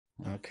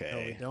Okay. No,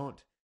 we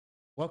don't.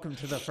 Welcome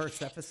to the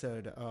first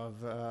episode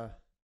of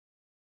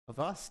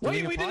us Wait,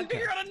 doing we a didn't podcast.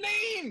 figure out a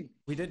name.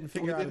 We didn't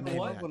figure out a name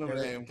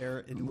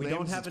yet. We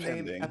don't have a name.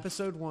 Pending.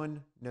 Episode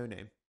 1, no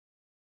name.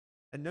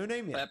 And no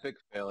name yet. Epic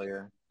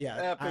failure.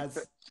 Yeah,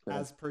 Epic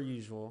as per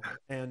usual,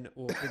 and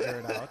we'll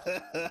figure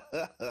it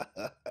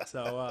out.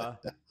 So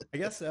I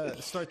guess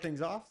start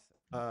things off.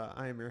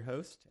 I am your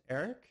host,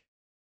 Eric,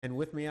 and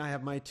with me I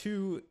have my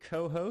two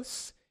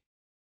co-hosts,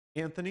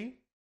 Anthony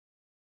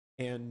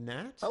and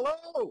Nat.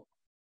 Hello.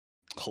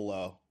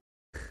 Hello.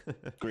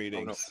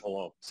 Greetings. Oh, no.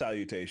 Hello.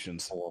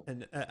 Salutations. Hello.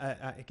 And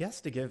I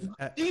guess to give...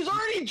 He's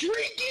already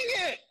drinking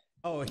it.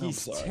 oh,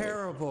 he's sorry.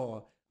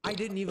 terrible. I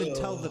didn't even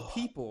tell the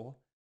people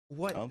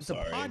what I'm the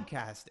sorry.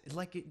 podcast is.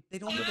 Like, they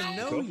don't even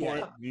know Go for it.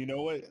 yet. You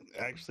know what?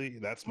 Actually,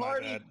 that's my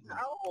Party bad.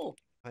 foul.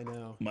 I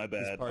know. My He's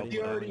bad. partying He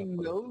now. already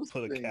knows.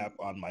 Put a things. cap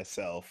on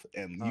myself,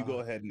 and you go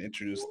ahead and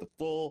introduce the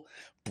full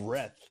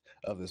breadth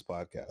of this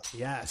podcast.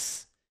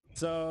 Yes.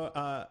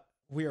 So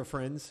we are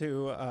friends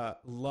who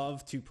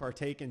love to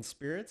partake in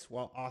spirits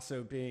while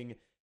also being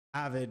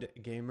avid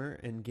gamer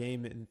and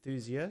game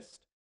enthusiast.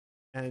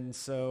 And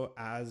so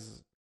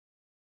as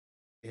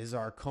is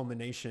our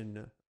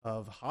culmination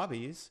of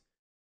hobbies,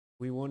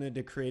 we wanted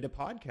to create a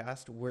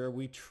podcast where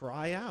we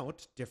try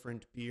out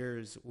different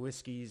beers,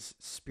 whiskeys,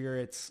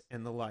 spirits,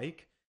 and the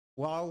like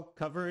while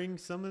covering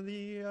some of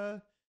the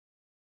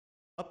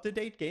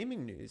up-to-date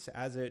gaming news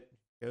as it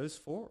goes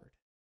forward.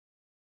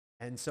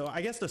 And so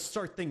I guess to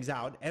start things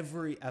out,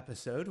 every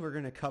episode we're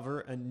going to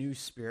cover a new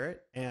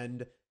spirit.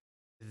 And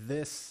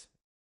this,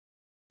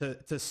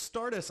 to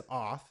start us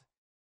off,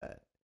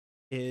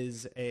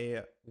 is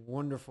a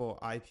wonderful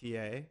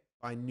IPA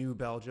by New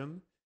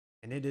Belgium.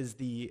 And it is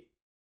the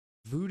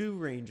Voodo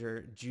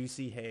Ranger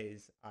Juicy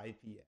Haze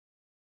IPA.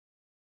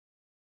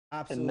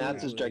 And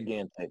Nat's is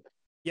gigantic.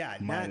 Yeah,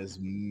 Mine is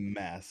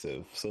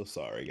massive. So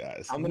sorry,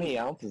 guys. How many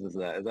ounces is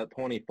that? Is that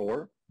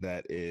 24?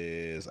 That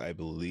is, I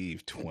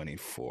believe,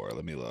 24.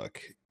 Let me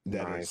look.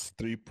 That Nice. is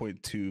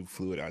 3.2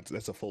 fluid ounces.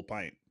 That's a full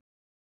pint.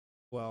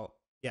 Well,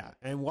 yeah.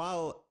 And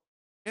while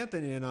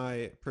Anthony and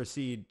I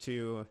proceed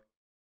to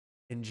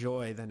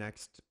enjoy the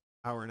next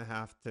hour and a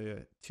half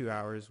to 2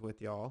 hours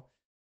with y'all,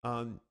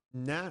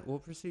 Nat will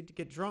proceed to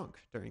get drunk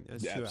during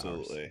those 2 hours.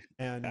 Absolutely.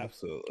 And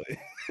Absolutely.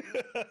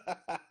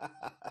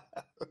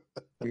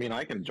 I mean,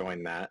 I can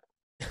join that.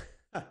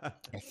 I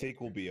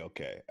think we'll be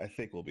okay.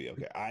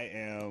 I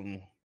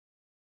am.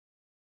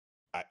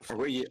 Are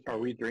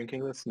we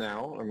drinking this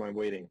now, or am I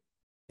waiting?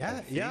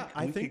 yeah,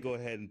 I I think could go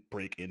ahead and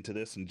break into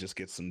this and just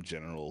get some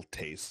general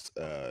taste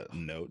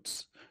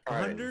notes. All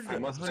right. 100 I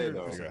must say 100%.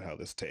 though, Figure out how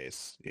this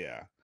tastes.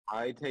 Yeah.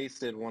 I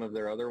tasted one of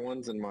their other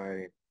ones in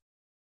my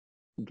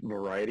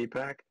variety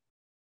pack,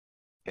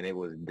 and it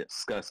was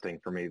disgusting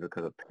for me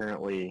because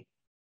apparently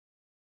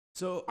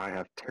so. I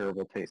have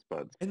terrible taste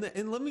buds. And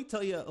let me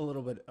tell you a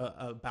little bit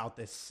about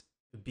this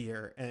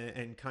beer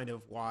and kind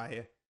of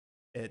why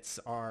it's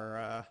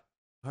our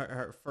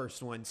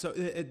first one. So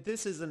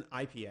this is an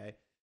IPA.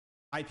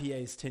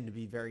 IPAs tend to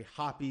be very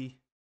hoppy.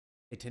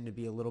 They tend to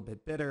be a little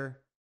bit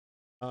bitter.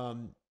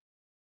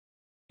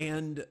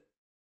 And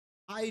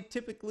I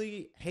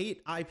typically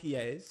hate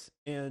IPAs,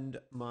 and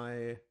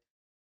my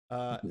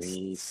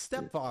Me too.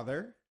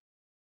 stepfather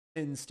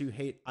tends to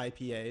hate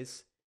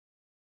IPAs.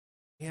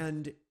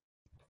 And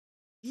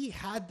he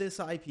had this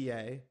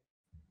IPA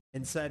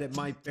and said it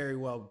might very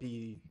well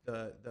be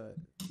the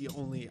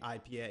only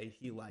IPA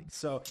he likes.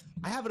 So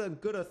I have it on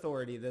good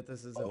authority that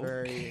this is a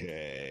very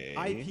Okay.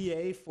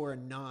 IPA for a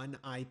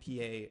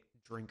non-IPA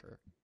drinker.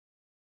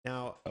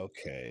 Now,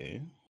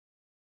 Okay.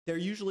 they're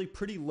usually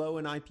pretty low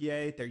in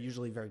IPA. They're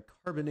usually very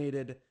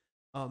carbonated.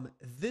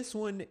 This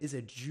one is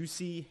a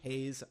juicy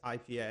haze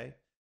IPA.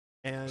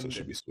 And So it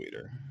should be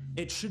sweeter.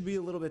 it should be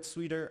a little bit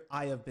sweeter.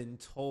 I have been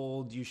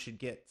told you should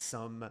get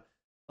some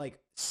like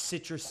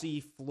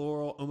citrusy,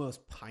 floral,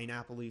 almost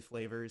pineapple-y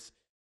flavors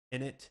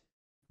in it,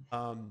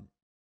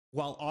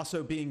 while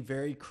also being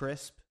very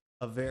crisp,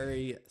 a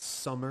very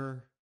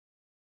summer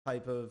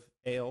type of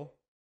ale.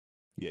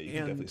 Yeah, you can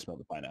And- definitely smell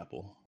the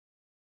pineapple.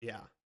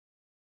 Yeah.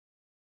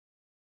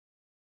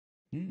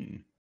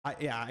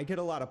 I get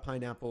a lot of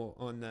pineapple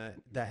on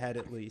the head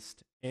at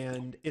least.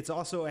 And it's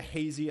also a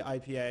hazy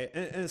IPA.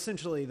 And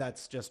essentially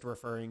that's just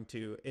referring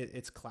to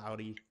it's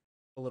cloudy,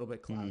 a little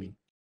bit cloudy.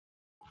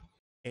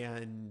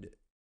 And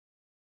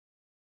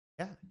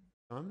yeah,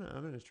 I'm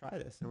gonna try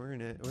this and we're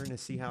gonna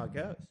see how it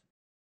goes.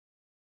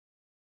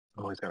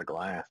 Oh, he's got a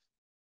glass.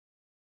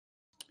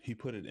 He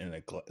put it in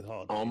a glass.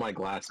 All my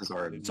glasses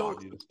are So,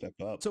 you to step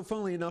up. So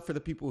funnily enough, for the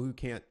people who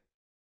can't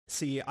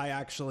see, I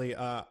actually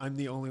I'm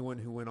the only one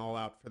who went all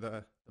out for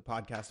the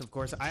podcast. Of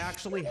course, I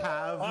actually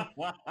have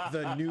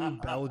the New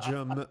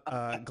Belgium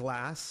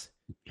glass,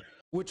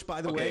 which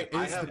by the way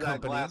I is have the that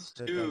company glass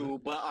that does too,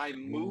 it. but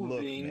I'm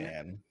moving. Look,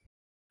 man.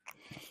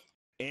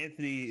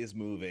 Anthony is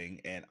moving,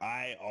 and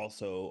I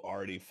also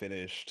already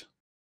finished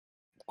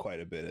quite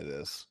a bit of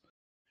this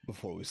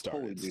before we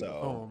started. dude.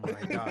 So, Oh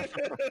my gosh.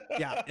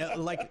 Yeah,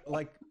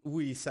 like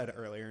we said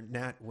earlier,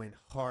 Nat went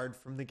hard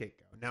from the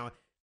get-go. Now,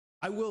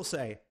 I will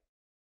say,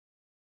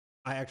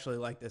 I actually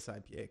like this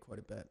IPA quite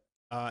a bit.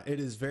 It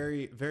is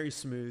very, very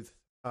smooth.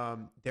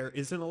 There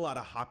isn't a lot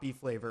of hoppy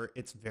flavor.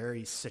 It's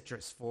very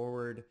citrus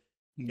forward.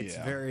 It's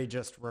Yeah. very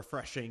just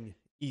refreshing,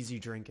 easy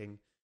drinking.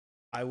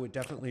 I would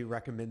definitely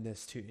recommend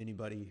this to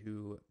anybody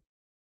who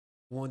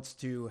wants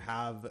to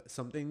have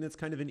something that's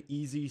kind of an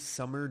easy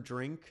summer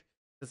drink.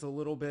 That's a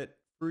little bit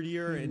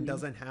fruitier and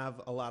doesn't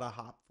have a lot of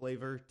hop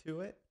flavor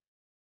to it.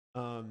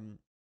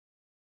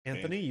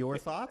 Anthony, your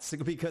thoughts?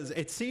 Because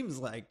it seems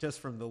like just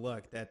from the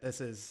look that this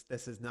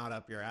is not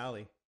up your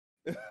alley.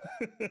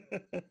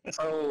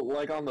 So,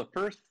 like on the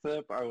first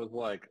sip, I was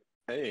like,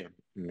 "Hey,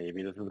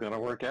 maybe this is gonna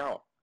work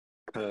out,"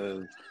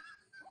 because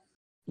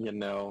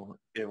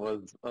it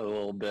was a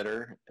little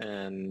bitter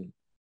and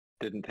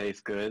didn't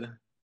taste good,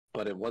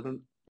 but it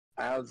wasn't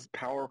as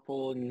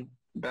powerful and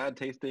bad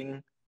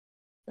tasting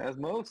as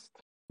most.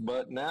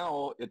 But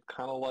now it's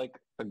kind of like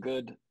a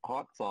good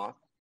hot sauce,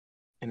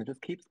 and it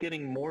just keeps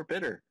getting more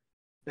bitter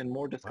and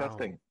more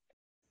disgusting.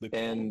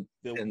 And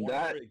the and warmer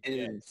that it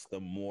is gets, the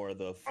more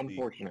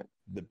unfortunate.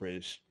 the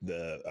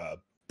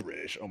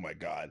British, oh my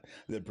god,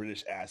 the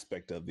British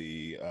aspect of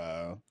the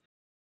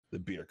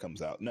beer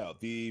comes out. No,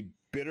 the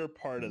bitter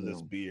part of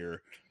this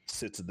beer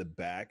sits at the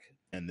back,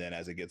 and then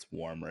as it gets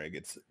warmer, it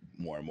gets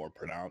more and more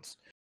pronounced.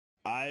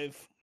 I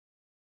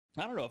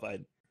don't know if I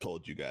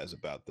told you guys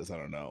about this. I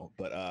don't know,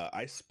 but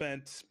I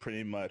spent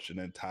pretty much an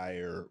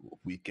entire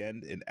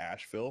weekend in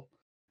Asheville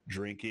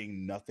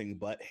drinking nothing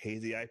but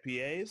hazy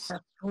IPAs.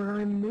 That's where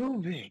I'm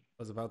moving. I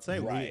was about to say,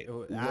 Right.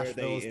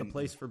 Asheville is the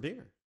place for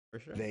beer, for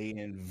sure. They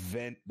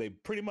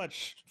pretty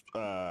much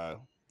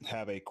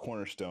have a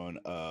cornerstone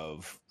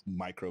of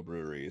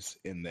microbreweries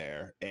in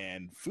there,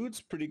 and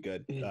food's pretty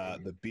good.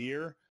 The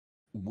beer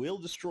will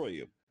destroy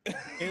you.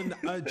 And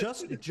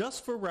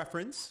just for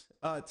reference,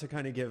 to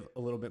kind of give a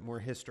little bit more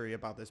history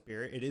about this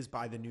beer, it is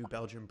by the New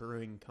Belgium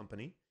Brewing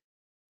Company.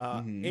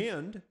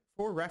 And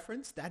for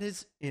reference, that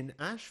is in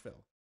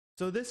Asheville.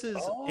 So this is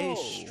a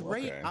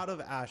straight out of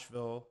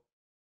Asheville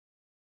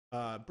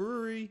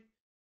brewery.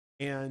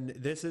 And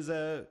this is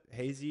a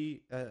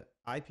hazy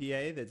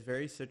IPA that's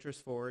very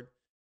citrus forward.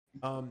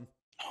 And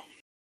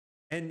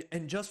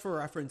just for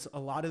reference, a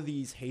lot of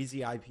these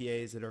hazy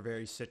IPAs that are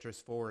very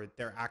citrus forward,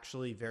 they're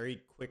actually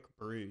very quick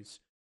brews.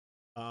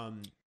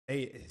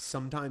 They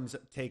sometimes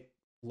take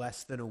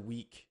less than a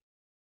week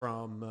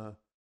from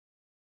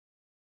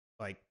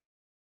like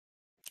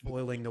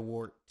boiling the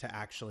wort to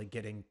actually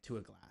getting to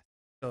a glass.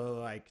 So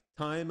like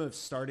time of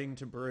starting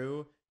to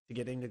brew to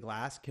getting to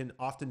glass can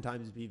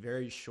oftentimes be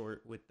very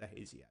short with the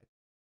hazy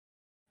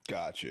IPA.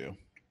 Got you.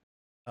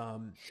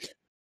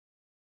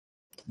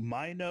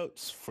 My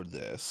notes for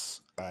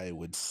this, I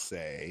would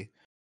say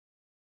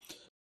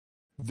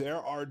there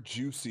are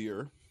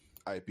juicier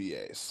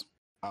IPAs.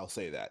 I'll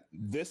say that.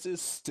 This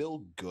is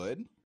still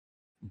good.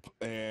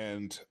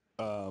 And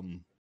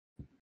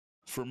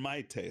for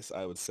my taste,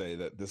 I would say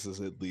that this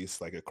is at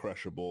least like a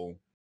crushable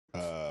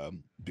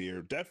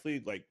beer.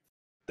 Definitely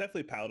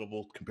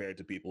palatable compared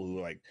to people who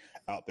are like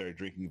out there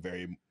drinking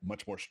very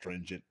much more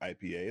stringent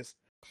IPAs.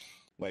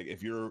 Like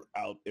if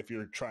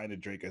you're trying to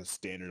drink a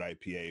standard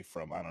IPA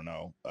from, I don't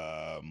know,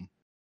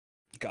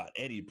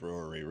 any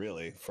brewery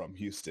really from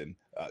Houston,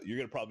 you're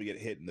going to probably get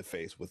hit in the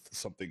face with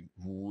something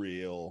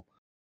real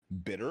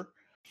bitter.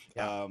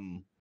 Yeah.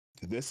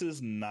 This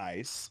is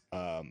nice.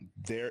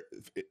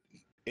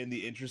 In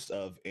the interest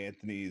of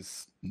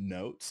Anthony's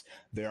notes,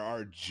 there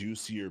are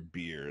juicier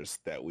beers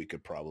that we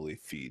could probably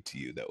feed to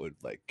you that would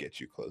like get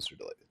you closer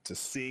to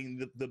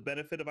seeing the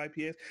benefit of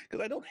IPAs.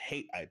 Because I don't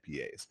hate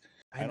IPAs.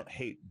 I don't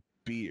hate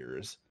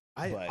beers.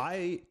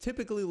 I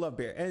typically love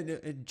beer.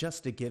 And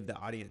just to give the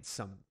audience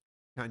some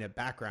kind of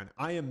background,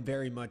 I am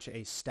very much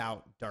a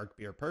stout dark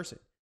beer person.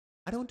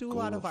 I don't do a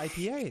lot of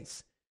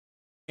IPAs.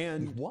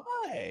 And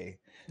why?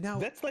 Now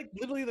that's like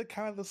literally the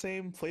kind of the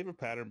same flavor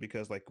pattern,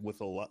 because like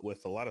with a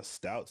lot of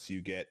stouts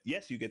you get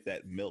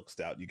that milk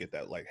stout, you get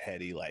that like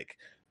heady like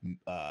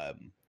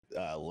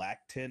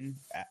lactin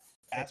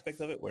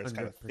aspect of it where it's 100%.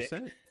 Kind of thick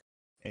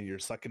and you're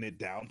sucking it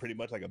down pretty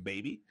much like a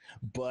baby,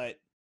 but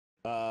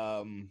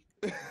and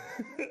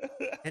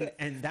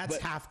that's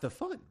half the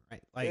fun,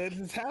 right? Like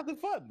it's half the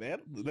fun, man.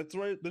 That's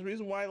right. The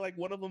reason why like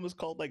one of them is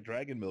called like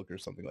dragon milk or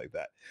something like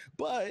that.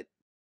 But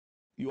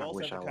you also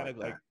have to kind of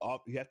like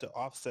you have to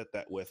offset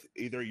that with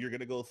either you're going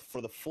to go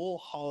for the full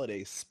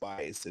holiday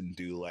spice and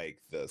do like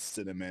the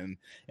cinnamon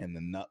and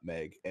the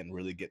nutmeg and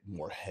really get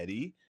more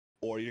heady,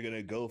 or you're going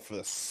to go for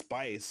the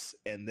spice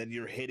and then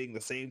you're hitting the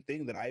same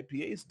thing that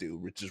IPAs do,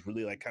 which is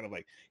really like kind of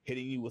like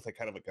hitting you with a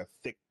kind of like a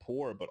thick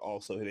pour, but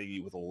also hitting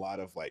you with a lot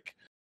of like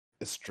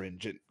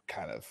astringent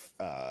kind of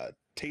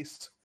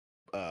taste.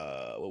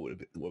 What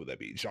would that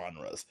be?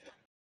 Genres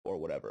or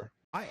whatever.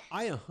 I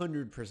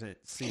 100%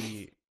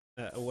 see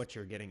what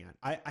you're getting at.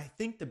 I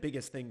think the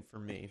biggest thing for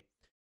me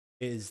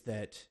is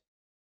that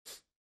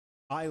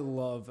I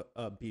love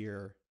a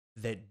beer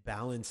that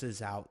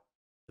balances out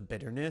the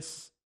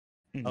bitterness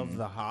of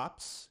the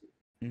hops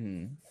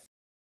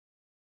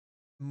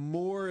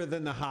more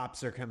than the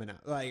hops are coming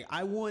out. Like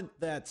I want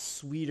that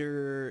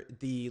sweeter,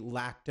 the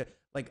lactose.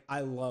 Like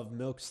I love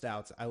milk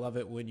stouts. I love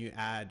it when you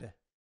add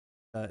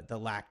the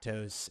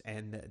lactose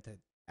and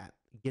that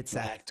gets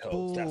that Lactose.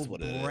 full That's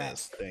what it breadth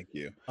is. Thank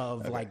you.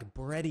 of Okay. like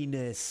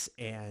breadiness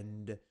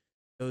and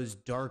those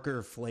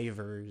darker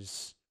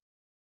flavors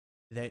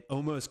that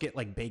almost get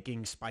like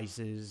baking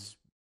spices.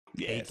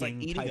 Yeah, it's like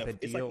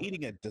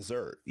eating a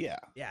dessert. Yeah,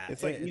 Yeah,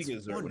 it's like eating a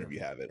dessert whenever you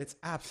have it. It's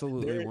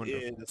absolutely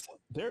wonderful.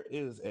 There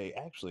is a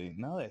actually.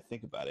 Now that I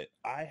think about it,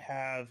 I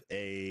have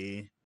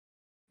a.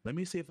 Let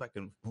me see if I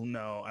can.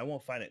 No, I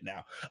won't find it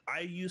now. I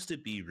used to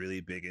be really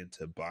big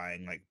into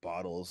buying like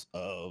bottles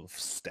of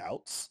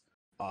stouts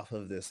off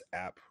of this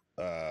app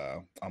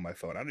on my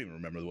phone. I don't even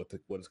remember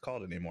what it's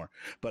called anymore.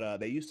 But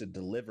they used to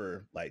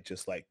deliver like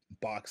just like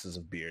boxes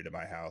of beer to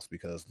my house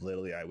because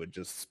literally I would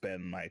just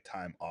spend my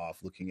time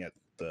off looking at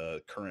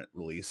the current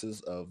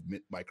releases of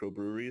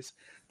microbreweries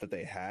that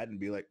they had and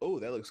be like, oh,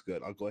 that looks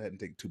good. I'll go ahead and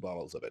take 2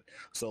 bottles of it.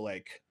 So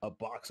like a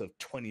box of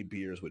 20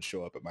 beers would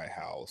show up at my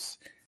house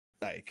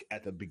like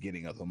at the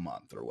beginning of the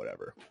month or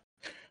whatever.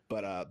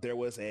 But there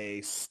was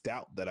a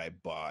stout that I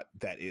bought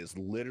that is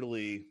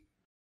literally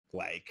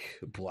like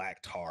black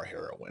tar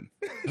heroin.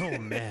 Oh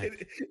man.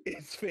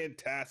 It's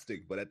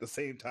fantastic, but at the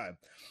same time,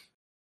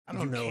 I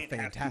don't know if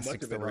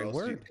fantastic's the right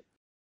word.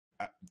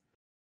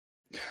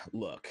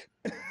 Look,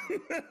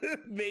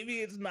 maybe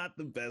it's not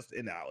the best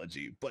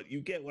analogy, but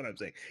you get what I'm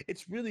saying.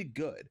 It's really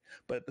good,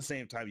 but at the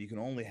same time, you can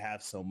only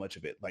have so much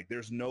of it. Like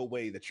there's no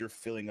way that you're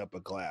filling up a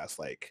glass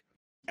like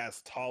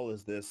as tall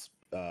as this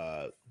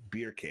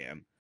beer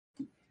can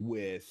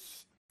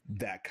with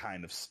that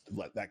kind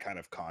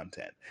of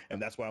content.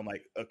 And that's why I'm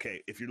like,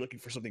 okay, if you're looking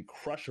for something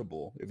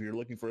crushable, if you're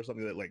looking for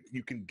something that like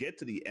you can get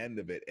to the end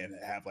of it and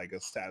have like a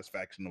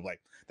satisfaction of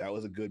like, that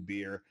was a good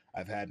beer,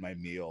 I've had my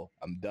meal,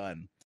 I'm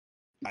done,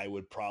 I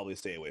would probably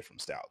stay away from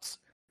stouts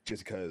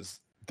just because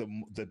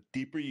the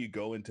deeper you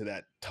go into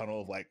that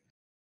tunnel of like,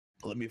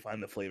 let me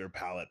find the flavor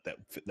palette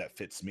that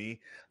fits me,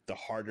 the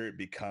harder it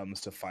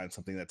becomes to find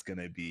something that's going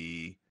to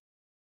be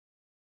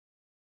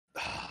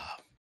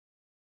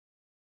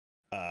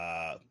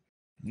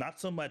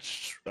not so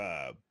much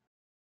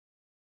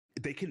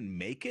they can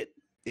make it,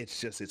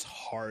 it's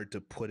hard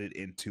to put it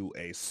into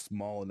a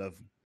small enough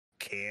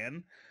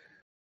can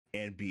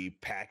and be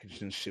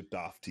packaged and shipped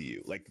off to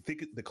you. Like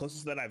the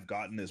closest that I've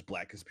gotten is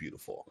Black is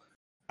Beautiful.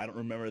 I don't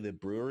remember the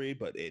brewery,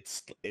 but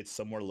it's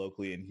somewhere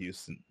locally in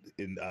Houston,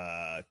 in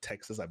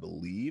Texas, I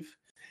believe,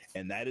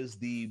 and that is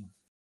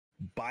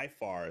by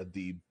far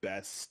the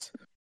best.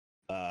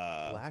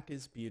 Black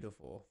is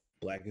Beautiful.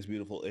 Black is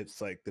Beautiful. It's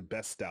like the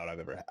best stout I've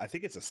ever had. I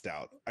think it's a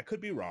stout. I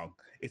could be wrong.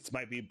 It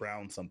might be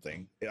brown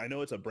something. I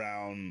know it's a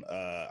brown.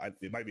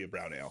 It might be a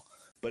brown ale,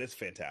 but it's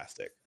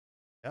fantastic.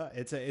 Yeah,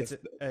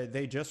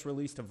 they just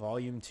released a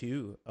volume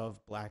 2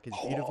 of Black is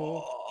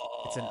Beautiful.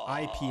 It's an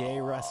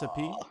IPA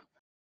recipe.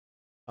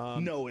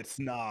 No, it's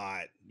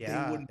not.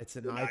 Yeah, it's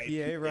an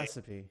IPA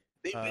recipe.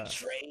 They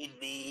betrayed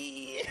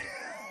me.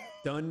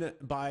 Done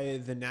by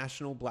the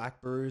National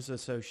Black Brewers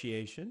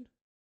Association,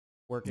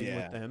 working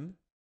with them.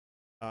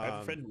 I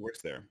have a friend who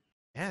works there.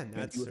 Man,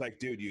 he was like,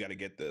 dude, you got to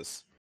get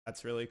this.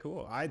 That's really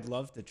cool. I'd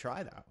love to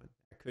try that one.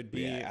 It could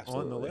be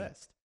on the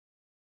list.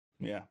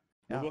 Yeah.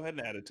 We'll go ahead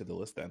and add it to the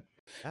list then.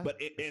 Yeah,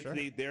 but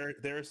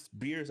there's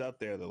beers out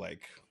there that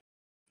like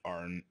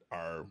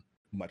are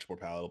much more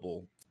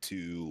palatable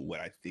to what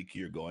I think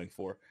you're going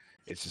for.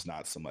 It's just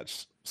not so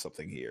much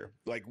something here.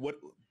 Like what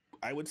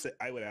I would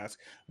ask,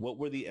 what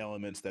were the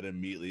elements that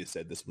immediately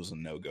said this was a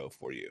no-go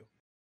for you?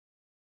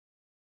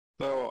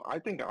 So I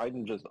think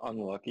I'm just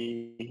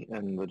unlucky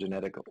in the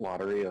genetic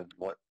lottery of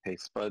what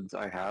taste buds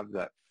I have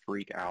that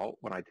freak out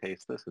when I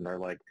taste this and they're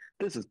like,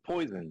 this is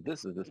poison,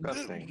 this is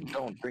disgusting,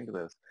 don't drink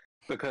this.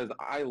 Because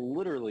I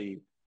literally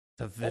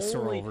the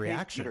visceral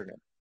reaction.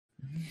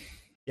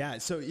 Yeah,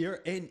 so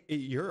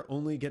you're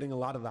only getting a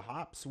lot of the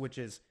hops, which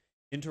is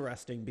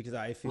interesting because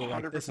I feel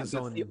like this is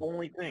the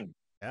only thing.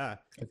 Yeah,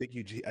 I think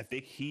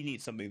he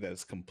needs something that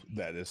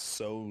is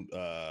so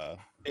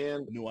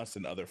nuanced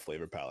in other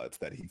flavor palettes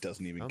that he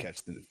doesn't even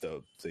catch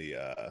the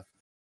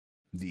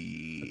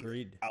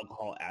Agreed.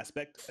 alcohol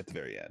aspect at the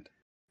very end.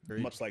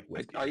 Agreed. Much like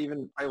whiskey.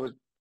 I was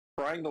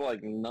trying to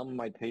like numb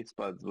my taste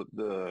buds with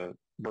the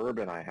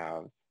bourbon I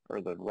have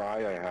or the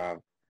rye I have,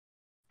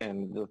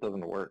 and this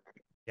doesn't work.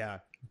 Yeah,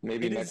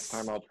 maybe next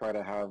time I'll try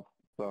to have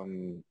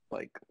some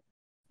like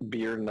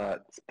beer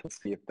nuts to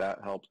see if that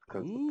helps,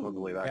 because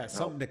supposedly that can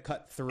something help. To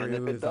cut through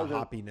the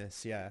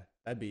hoppiness. Yeah,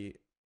 that'd be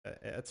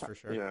that's for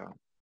sure. Yeah,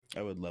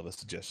 I would love a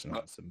suggestion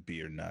on some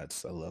beer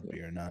nuts. I love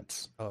beer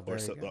nuts. Oh, very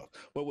good.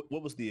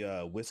 What was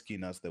the whiskey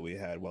nuts that we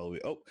had while we?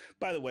 Oh,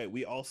 by the way,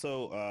 we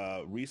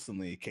also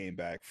recently came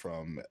back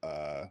from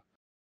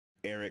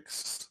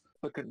Eric's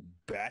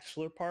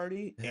bachelor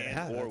party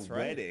or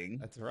wedding.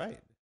 That's right.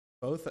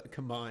 Both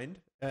combined,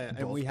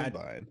 and we had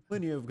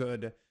plenty of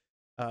good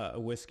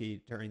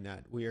whiskey during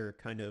that. We are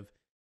kind of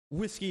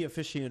whiskey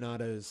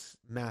aficionados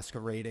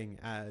masquerading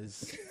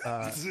as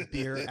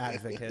beer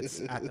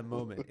advocates at the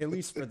moment, at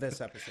least for this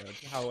episode.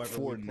 However,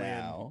 for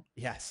now,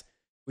 yes,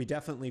 we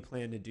definitely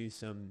plan to do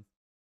some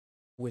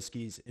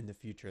whiskeys in the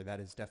future. That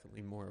is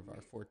definitely more of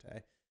our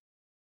forte.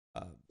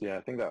 Yeah,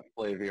 I think that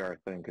Flaviar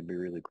thing could be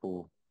really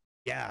cool.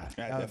 Yeah,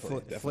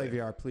 definitely.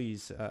 Flaviar,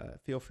 please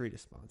feel free to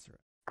sponsor it.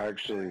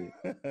 Actually,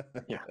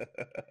 yeah,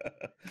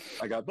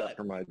 I got that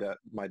for my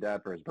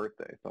dad for his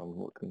birthday, so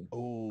I'm looking.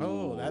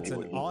 Oh, that's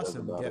an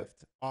awesome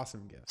gift.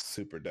 Awesome gift.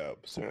 Super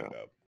dope. Super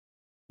dope.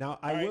 Now,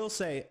 I will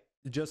say,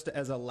 just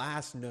as a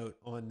last note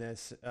on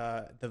this,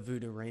 the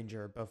Voodo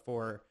Ranger,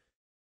 before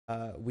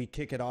we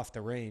kick it off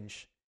the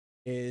range,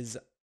 is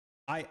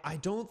I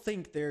don't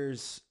think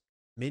there's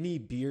many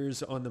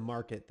beers on the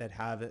market that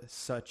have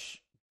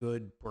such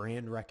good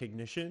brand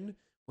recognition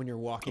when you're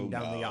walking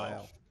down the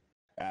aisle.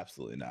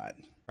 Absolutely not.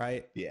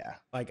 Right? Yeah.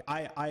 Like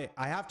I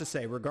have to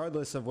say,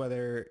 regardless of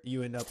whether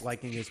you end up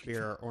liking this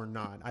beer or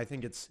not, I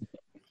think it's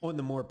on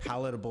the more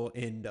palatable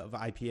end of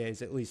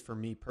IPAs, at least for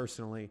me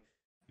personally.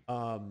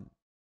 Man,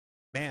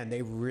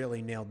 they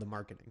really nailed the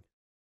marketing.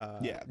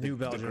 New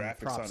Belgium,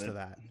 props to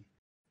that.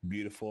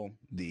 Beautiful.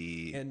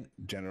 The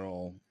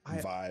general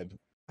vibe.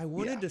 I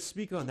wanted to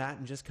speak on that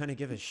and just kind of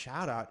give a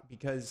shout out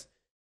because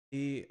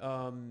the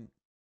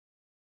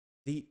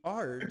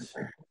art,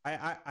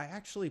 I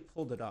actually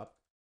pulled it up.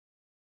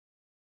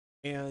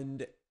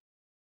 And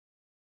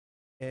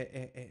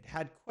it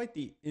had quite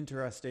the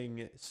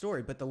interesting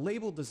story, but the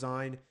label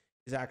design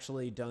is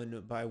actually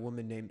done by a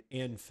woman named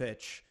Anne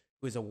Fitch,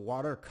 who is a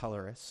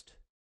watercolorist.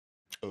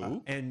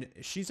 Oh. And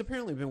she's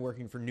apparently been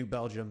working for New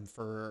Belgium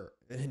for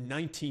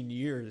 19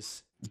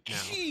 years now.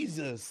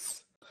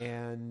 Jesus.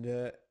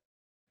 And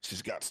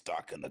she's got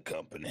stock in the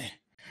company.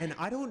 And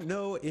I don't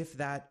know if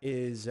that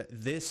is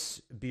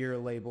this beer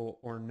label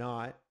or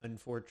not,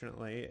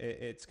 unfortunately.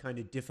 It's kind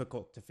of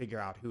difficult to figure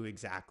out who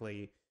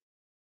exactly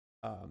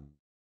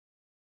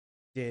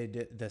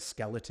did the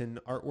skeleton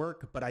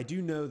artwork, but I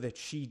do know that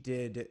she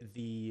did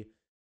the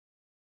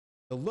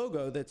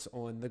logo that's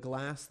on the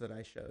glass that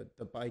I showed,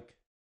 the bike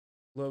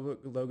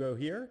logo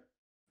here.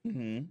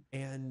 Mm-hmm.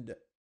 And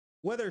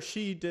whether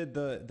she did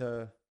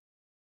the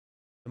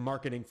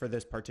marketing for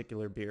this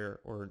particular beer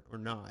or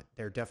not,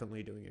 they're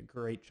definitely doing a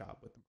great job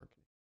with the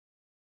marketing.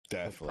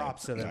 Definitely. So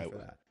props to them for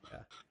that. Yeah.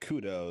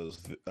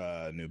 Kudos,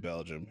 New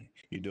Belgium.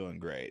 You're doing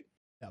great.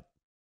 Yep.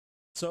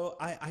 So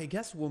I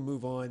guess we'll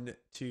move on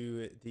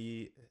to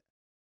the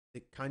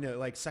kind of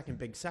like second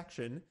big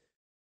section.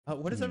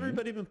 What has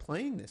everybody been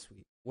playing this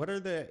week? What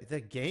are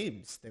the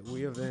games that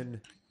we have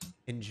been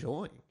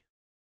enjoying?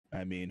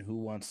 I mean, who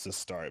wants to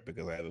start?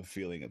 Because I have a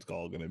feeling it's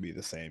all going to be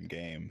the same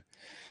game.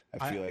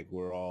 I feel like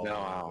we're all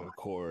on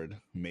accord,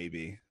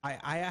 maybe.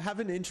 I have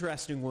an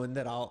interesting one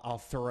that I'll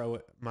throw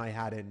my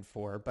hat in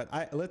for,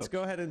 but let's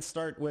go ahead and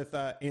start with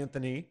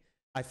Anthony.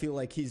 I feel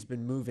like he's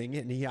been moving,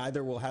 and he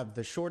either will have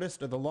the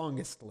shortest or the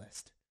longest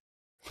list.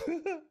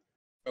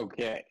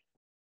 Okay.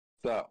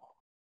 So,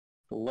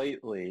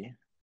 lately,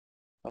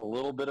 a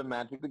little bit of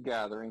Magic the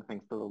Gathering,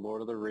 thanks to the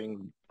Lord of the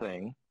Rings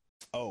thing.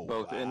 Oh,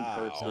 both in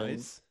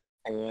person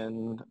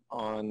and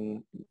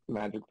on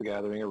Magic the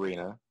Gathering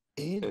Arena.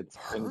 It's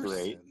been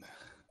great.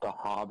 The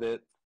Hobbits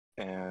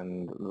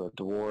and the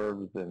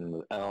Dwarves and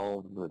the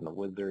Elves and the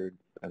Wizards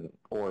and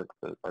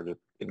Orcs are just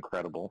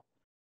incredible.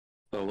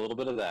 So a little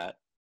bit of that.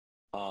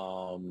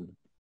 On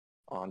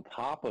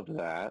top of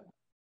that,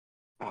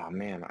 oh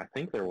man, I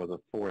think there was a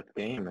fourth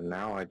game and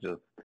now I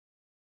just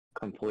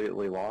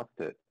completely lost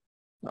it.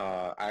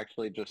 I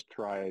actually just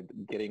tried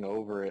getting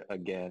over it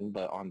again,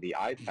 but on the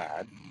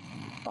iPad.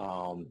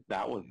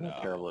 That was a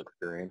terrible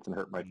experience and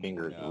hurt my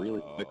fingers really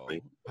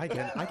quickly. I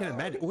can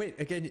imagine. Wait,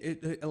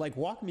 again, like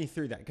walk me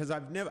through that because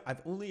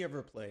I've only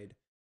ever played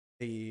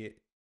the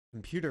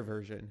computer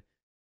version.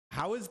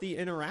 How is the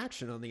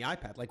interaction on the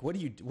iPad? Like, what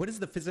is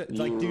the physics?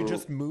 Like, do you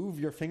just move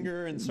your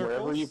finger in circles?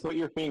 Wherever you put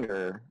your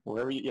finger,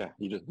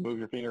 you just move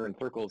your finger in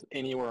circles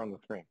anywhere on the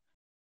screen.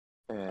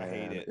 And I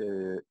hate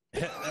it.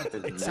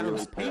 It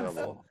sounds painful.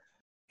 Terrible.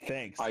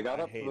 Thanks. I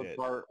got up to the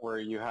part where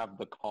you have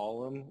the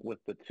column with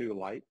the two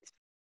lights.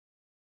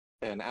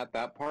 And at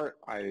that part,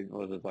 I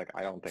was just like,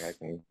 I don't think I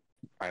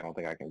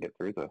can get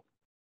through this.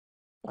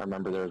 I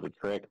remember there was a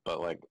trick, but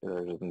like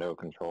there's just no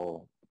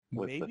control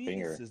with the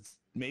finger.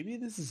 Maybe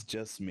this is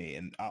just me,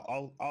 and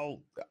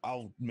I'll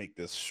make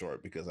this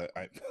short because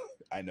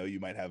I know you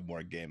might have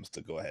more games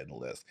to go ahead and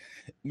list.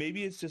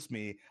 Maybe it's just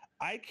me.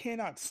 I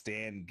cannot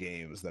stand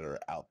games that are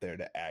out there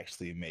to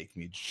actually make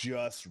me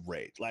just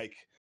rage, like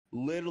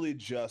literally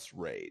just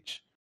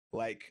rage,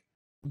 like.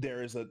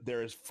 There is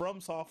From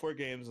Software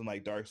games and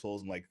like Dark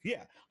Souls and like,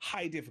 yeah,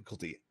 high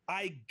difficulty.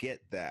 I get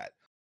that.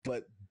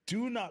 But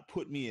do not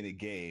put me in a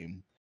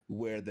game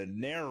where the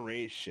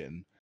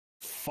narration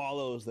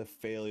follows the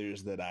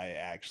failures that I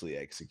actually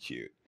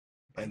execute.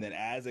 And then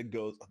as it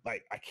goes,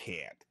 like, I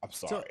can't. I'm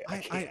sorry. I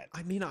can't.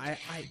 I mean, I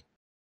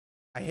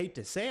hate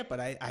to say it,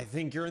 but I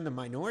think you're in the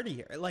minority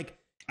here. Like,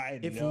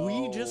 if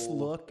we just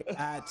look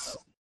at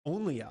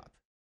Only Up,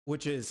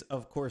 which is,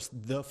 of course,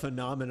 the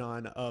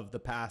phenomenon of the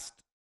past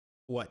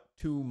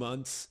 2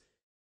 months,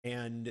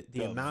 and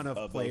the amount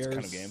of players, those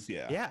kind of games,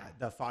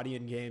 the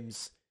Fadian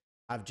games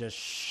have just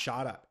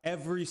shot up.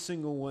 Every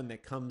single one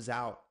that comes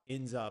out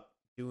ends up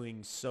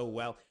doing so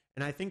well.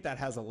 And I think that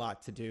has a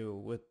lot to do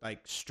with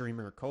like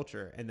streamer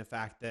culture and the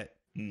fact that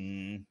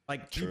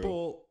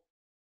people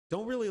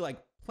don't really like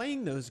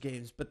playing those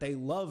games, but they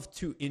love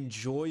to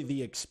enjoy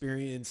the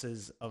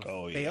experiences of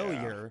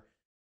failure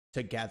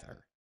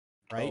together,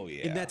 right? Oh,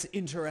 yeah. And that's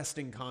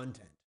interesting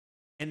content.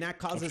 And that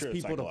causes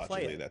people to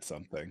play it. That's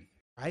something.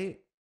 Right?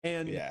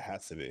 And yeah, it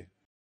has to be.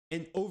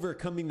 And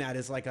overcoming that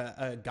is like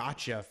a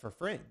gotcha for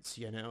friends,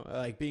 you know?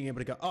 Like being able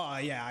to go, oh,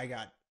 yeah,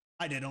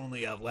 I did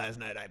only up last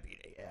night. I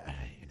beat it. Yeah.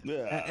 You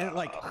know? And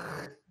like,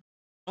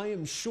 I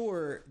am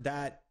sure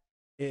that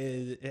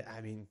is,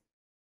 I mean,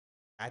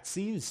 that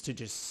seems to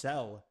just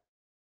sell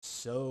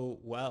so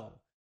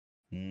well.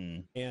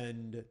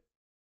 And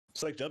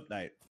it's like Jump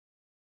Night.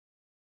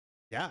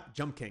 Yeah,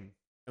 Jump King.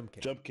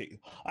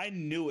 I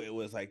knew it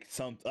was like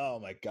oh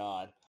my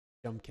God.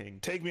 Jump King.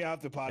 Take me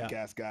off the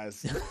podcast,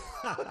 guys.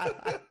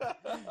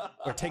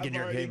 Or taking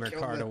your gamer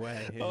card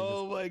away.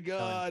 Oh my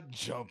God. Done.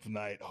 Jump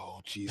Night. Oh,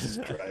 Jesus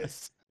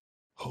Christ.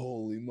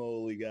 Holy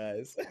moly,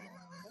 guys.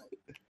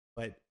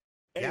 But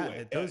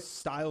anyway, those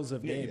styles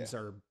of games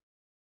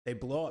they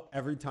blow up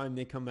every time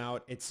they come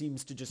out. It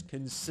seems to just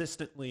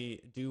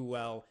consistently do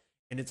well.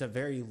 And it's a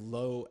very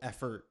low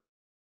effort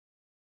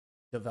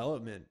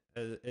development,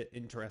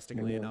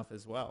 interestingly enough,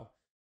 as well.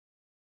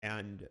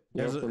 And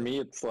for me,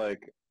 it's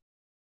like,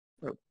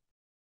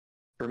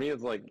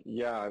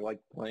 yeah, I like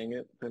playing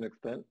it to an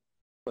extent,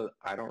 but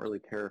I don't really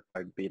care if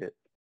I beat it.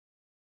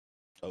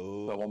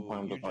 Oh, so at one point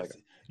I'm just like,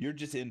 you're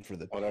just in for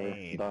the whatever,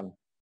 pain. Done.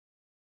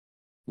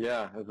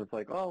 Yeah, it's just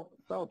like, oh,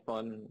 that was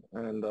fun,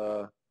 and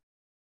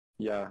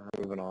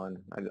moving on.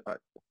 I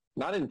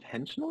not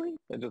intentionally,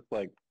 I just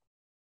like,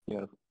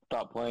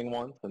 stop playing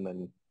once and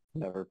then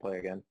never play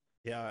again.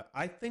 Yeah,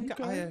 I think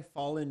I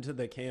fall into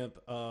the camp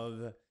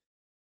of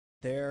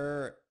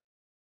I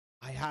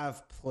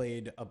have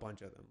played a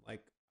bunch of them.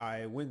 Like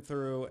I went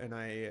through and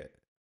I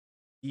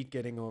beat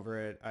Getting Over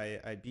It.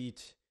 I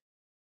beat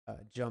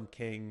Jump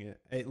King,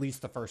 at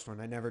least the first one.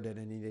 I never did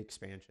any of the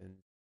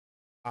expansions.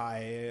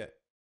 I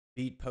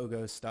beat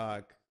Pogo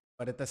Stock,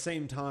 but at the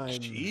same time,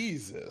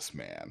 Jesus,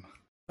 man.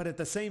 But at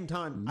the same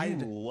time, I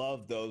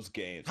love those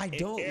games. I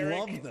don't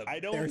love them. I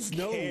don't There's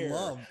care. No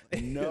love.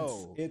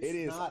 No,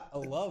 it's not a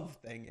love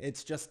thing.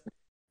 It's just.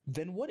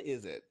 Then what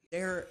is it?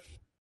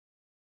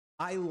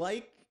 I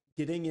like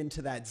getting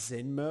into that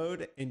Zen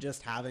mode and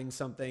just having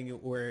something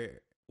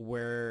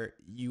where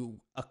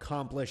you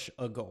accomplish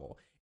a goal.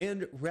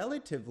 And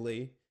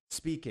relatively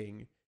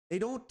speaking, they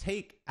don't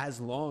take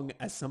as long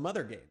as some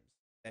other games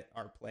that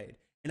are played.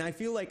 And I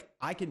feel like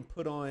I can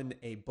put on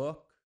a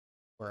book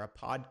or a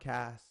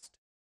podcast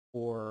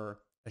or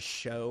a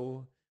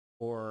show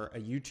or a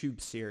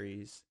YouTube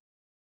series,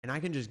 and I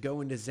can just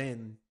go into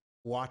Zen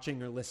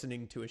watching or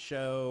listening to a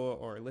show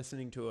or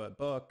listening to a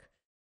book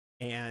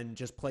and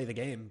just play the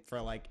game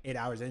for like 8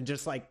 hours and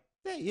just like,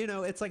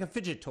 it's like a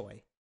fidget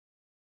toy,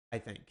 I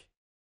think.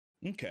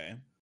 Okay.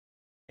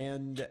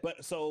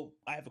 But so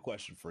I have a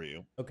question for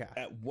you. Okay.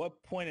 At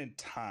what point in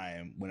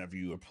time, whenever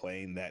you are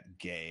playing that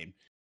game,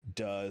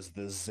 does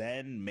the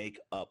Zen make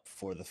up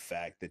for the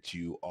fact that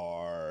you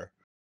are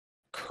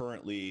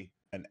currently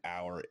an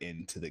hour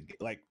into the game?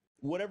 Like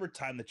whatever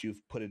time that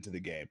you've put into the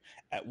game,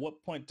 at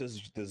what point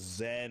does the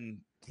Zen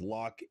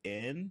lock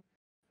in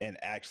and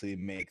actually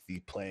make the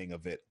playing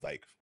of it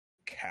like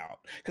count?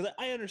 Because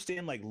I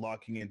understand like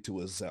locking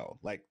into a zone.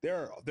 Like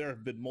there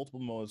have been multiple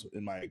moments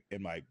in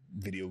my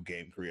video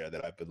game career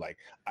that I've been like,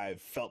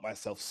 I've felt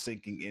myself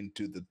sinking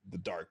into the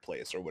dark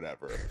place or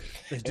whatever.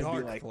 The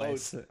dark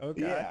place.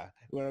 Okay. Yeah.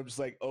 When I'm just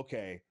like,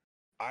 okay,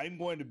 I'm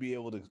going to be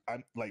able to,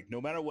 I'm like, no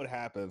matter what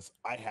happens,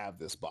 I have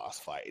this boss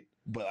fight,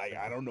 but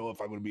I don't know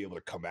if I'm going to be able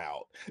to come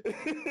out.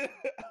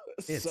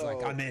 It's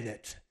like, I'm in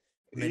it.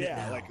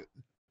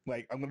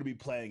 Like I'm going to be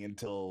playing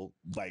until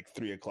like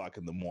 3:00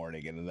 in the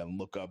morning and then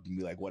look up and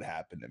be like, what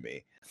happened to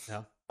me?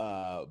 Yeah.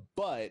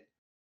 But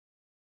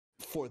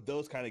for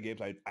those kind of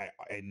games, I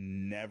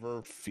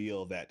never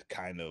feel that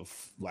kind of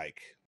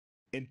like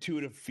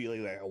intuitive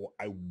feeling that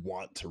I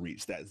want to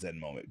reach that Zen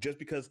moment just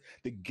because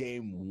the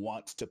game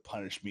wants to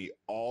punish me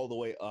all the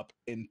way up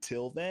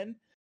until then.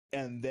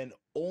 And then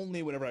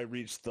only whenever I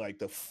reach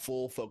the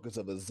full focus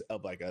of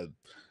a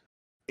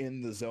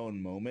in the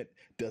zone moment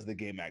does the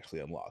game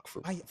actually unlock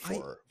for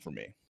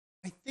me.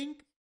 I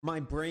think my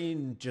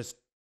brain just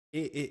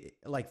it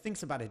like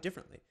thinks about it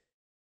differently.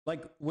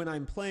 Like when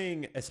I'm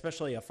playing,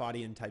 especially a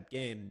Fadian type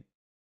game,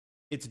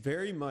 it's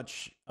very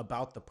much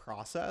about the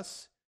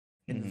process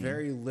and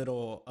very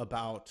little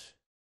about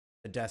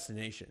the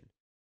destination.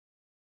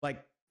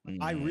 Like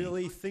I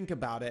really think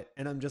about it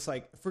and I'm just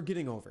like, for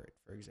Getting Over It,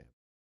 for example.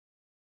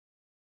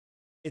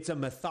 It's a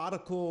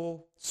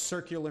methodical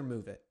circular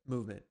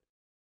movement.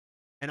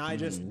 And I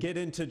just get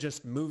into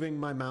just moving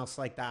my mouse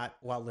like that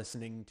while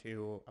listening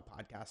to a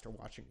podcast or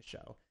watching a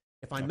show.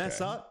 If I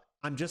mess up,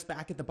 I'm just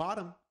back at the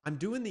bottom. I'm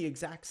doing the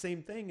exact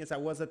same thing as I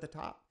was at the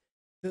top.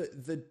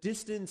 the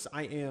distance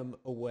I am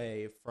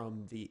away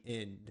from the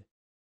end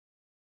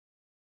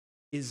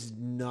is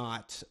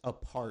not a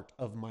part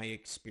of my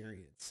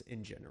experience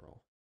in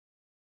general.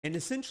 And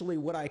essentially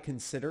what I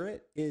consider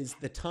it is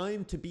the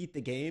time to beat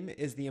the game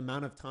is the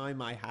amount of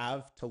time I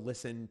have to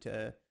listen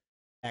to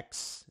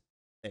X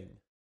thing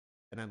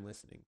that I'm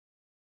listening,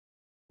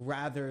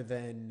 rather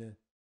than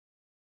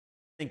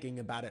thinking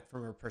about it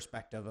from a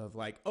perspective of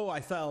like, oh,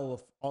 I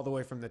fell all the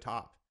way from the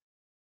top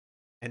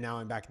and now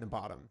I'm back in the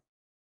bottom.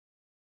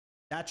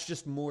 That's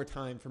just more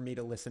time for me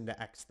to listen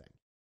to X thing.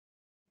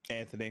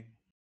 Anthony,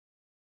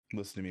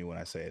 listen to me when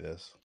I say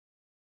this.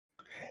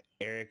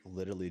 Eric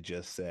literally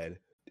just said,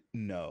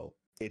 no,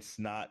 it's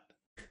not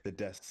the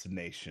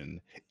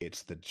destination,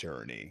 it's the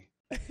journey.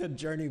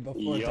 Journey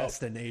before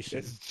destination.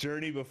 It's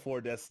journey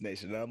before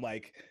destination. And I'm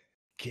like,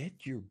 get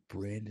your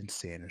Brandon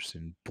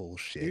Sanderson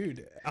bullshit.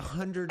 Dude,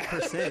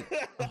 100%.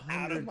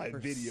 Out of my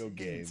video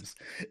games.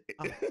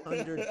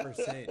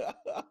 100%.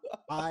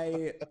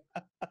 I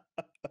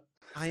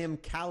am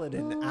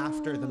Kaladin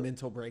after the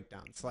mental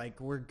breakdowns. Like,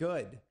 we're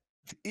good.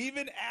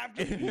 Even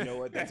after, you know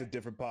what? That's a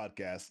different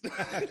podcast.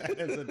 That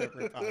is a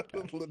different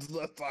podcast.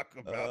 Let's talk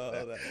about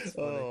that.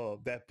 Oh,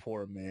 that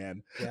poor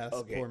man. Yes,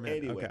 okay, poor man.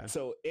 Anyway, okay.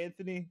 So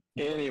Anthony,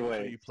 anyway,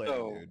 what are you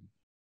playing, dude?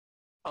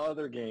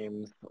 Other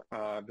games,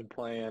 I've been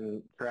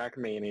playing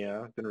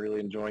Trackmania. I've been really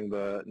enjoying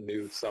the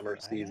new summer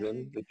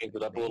season. They changed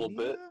it up a little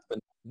bit.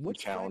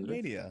 What's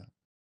Trackmania?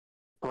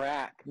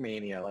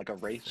 Trackmania, like a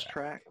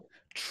racetrack.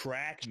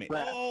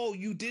 Trackmania. Oh,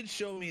 you did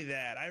show me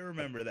that. I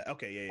remember that.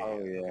 Okay, yeah.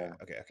 Oh, yeah.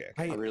 Okay.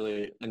 I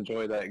really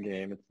enjoy that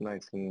game. It's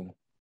nice and...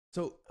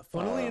 So,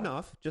 funnily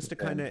enough, just to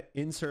kind of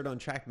insert on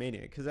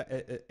Trackmania, because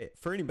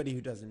for anybody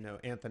who doesn't know,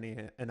 Anthony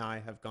and I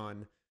have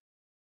gone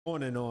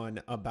on and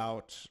on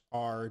about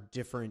our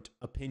different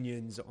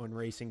opinions on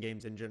racing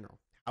games in general.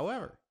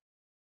 However,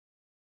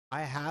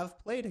 I have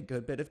played a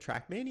good bit of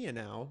Trackmania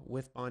now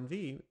with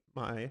Bonvi,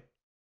 my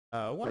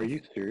wife. Are you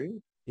serious?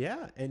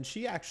 Yeah, and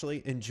she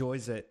actually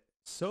enjoys it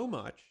so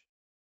much.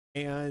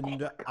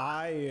 And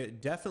I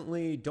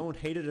definitely don't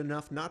hate it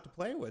enough not to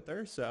play with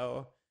her,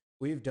 so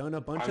we've done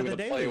a bunch of the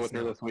dailies. Play with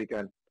her this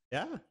weekend.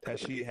 Yeah. Has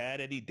she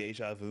had any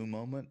deja vu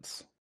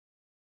moments?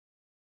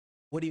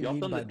 What do you mean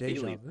by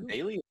deja vu?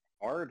 Daily is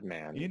hard,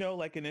 man. You know,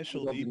 like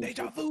initially,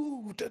 deja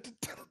vu.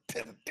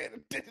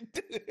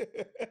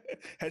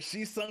 Has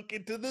she sunk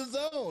into the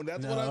zone?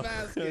 That's what I'm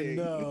asking.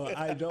 No,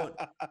 I don't.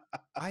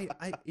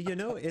 You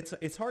know,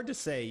 it's hard to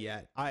say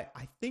yet. I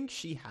think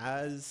she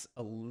has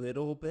a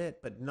little bit,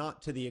 but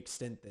not to the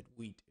extent that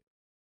we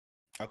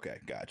do. Okay,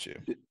 got you.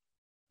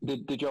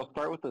 Did y'all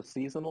start with the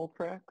seasonal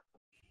track?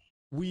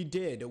 We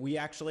did.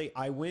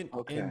 I went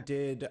and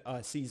did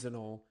a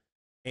seasonal,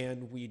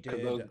 and we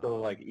did. Those go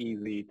like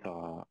easy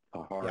to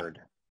hard.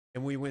 Yeah.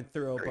 And we went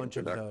through a bunch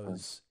of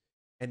those,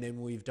 and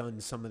then we've done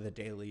some of the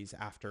dailies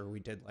after we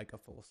did like a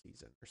full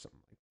season or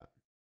something like that.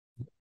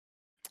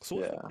 So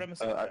what's the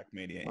premise of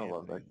Trackmania? I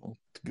love that game.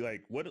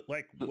 What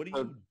do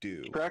you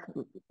do?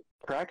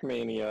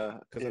 Trackmania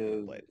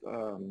is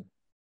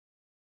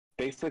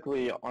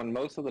basically on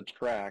most of the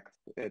tracks,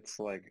 it's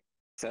like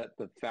set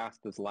the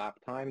fastest lap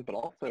time, but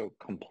also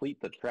complete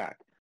the track.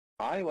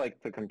 I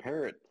like to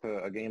compare it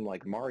to a game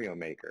like Mario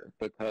Maker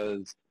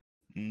because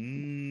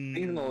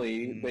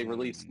seasonally they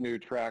release new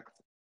tracks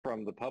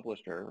from the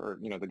publisher or,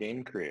 you know, the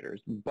game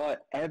creators,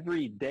 but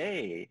every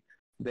day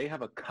they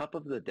have a Cup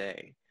of the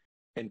Day.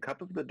 And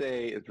Cup of the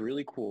Day is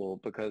really cool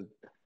because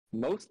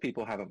most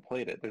people haven't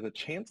played it. There's a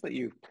chance that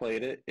you've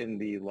played it in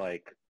the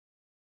like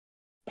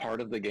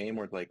part of the game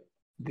where it's like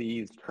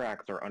these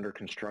tracks are under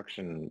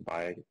construction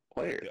by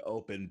players. The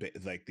open,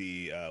 like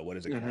the what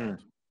is it called?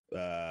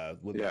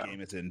 When the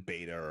game is in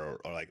beta or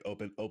like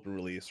open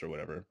release or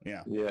whatever.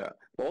 Yeah. Yeah.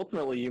 But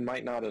ultimately, you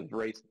might not have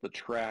raced the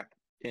track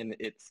in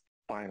its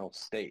final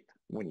state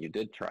when you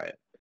did try it.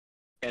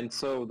 And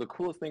so the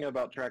coolest thing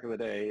about Track of the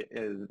Day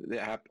is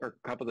or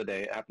Cup of the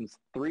Day, it happens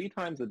 3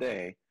 times a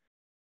day.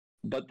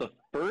 But the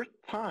first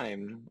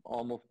time,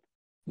 almost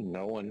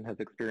no one has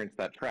experienced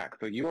that track.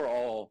 So you are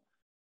all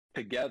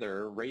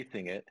together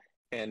racing it,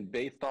 and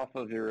based off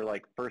of your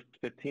like first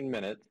 15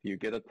 minutes, you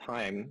get a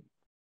time.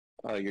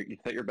 You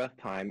set your best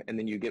time, and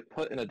then you get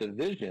put in a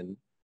division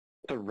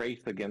to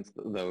race against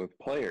those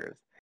players.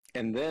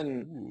 And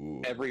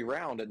then every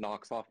round it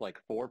knocks off like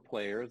 4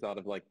 players out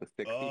of like the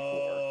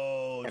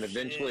 64. And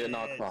eventually it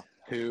knocks off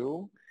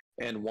 2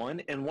 and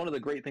 1. And one of the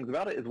great things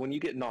about it is when you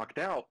get knocked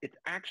out, it's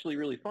actually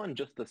really fun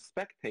just to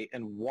spectate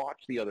and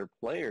watch the other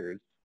players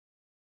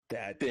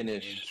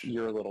finish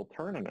your little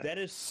tournament. That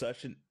is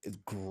such a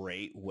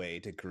great way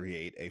to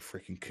create a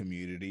freaking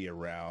community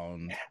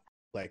around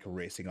like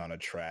racing on a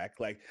track.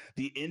 Like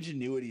the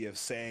ingenuity of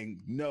saying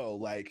no,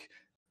 like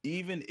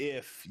even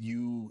if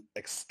you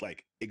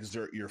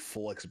exert your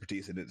full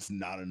expertise and it's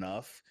not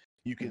enough,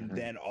 you can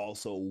then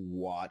also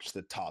watch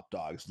the top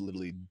dogs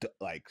literally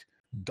like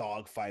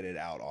dog fight it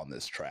out on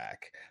this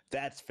track.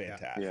 That's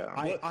fantastic.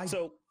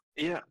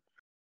 Yeah.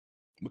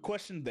 The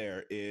question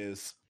there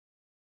is,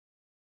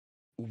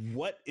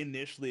 what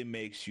initially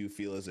makes you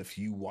feel as if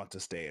you want to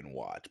stay and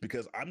watch?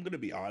 Because I'm going to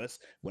be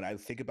honest, when I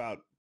think about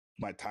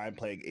my time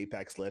playing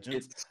Apex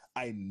Legends,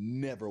 I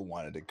never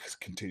wanted to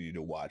continue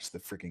to watch the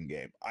freaking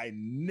game. I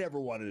never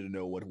wanted to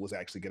know what was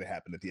actually going to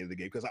happen at the end of the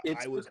game because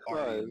I was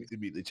already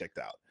immediately checked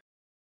out.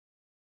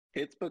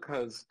 It's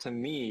because, to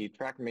me,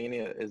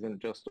 Trackmania isn't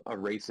just a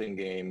racing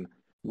game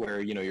where,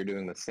 you're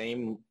doing the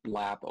same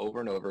lap over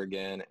and over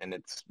again, and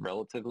it's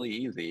relatively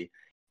easy.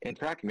 In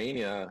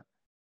Trackmania,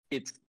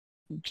 it's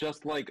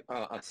just like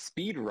a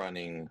speed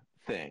running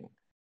thing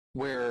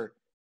where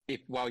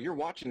while you're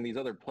watching these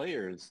other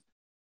players,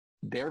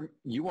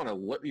 you want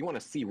to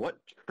see what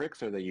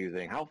tricks are they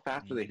using, how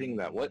fast are they hitting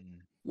that,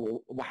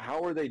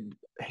 how are they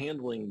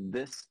handling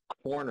this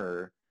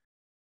corner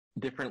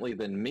differently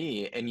than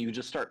me, and you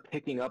just start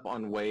picking up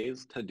on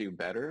ways to do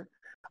better,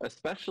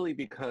 especially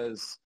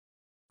because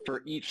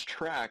for each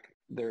track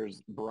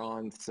there's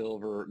bronze,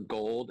 silver,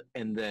 gold,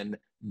 and then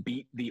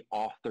beat the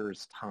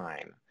author's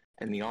time,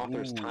 and the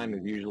author's time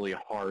is usually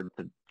hard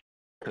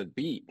to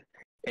beat,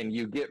 and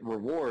you get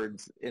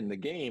rewards in the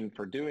game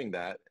for doing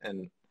that.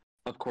 And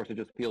of course it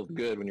just feels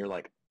good when you're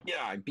like,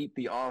 yeah, I beat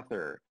the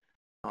author,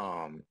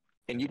 and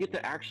you get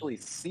to actually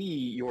see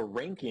your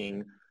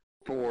ranking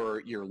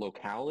for your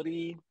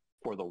locality,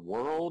 for the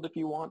world if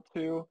you want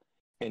to,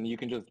 and you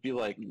can just be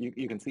like,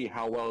 you can see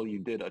how well you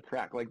did a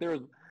track. Like there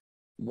was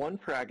one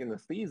track in the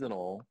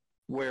seasonal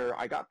where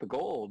I got the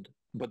gold,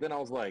 but then I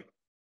was like,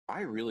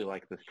 I really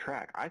like this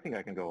track. I think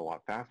I can go a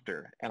lot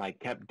faster, and I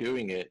kept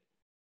doing it,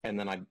 and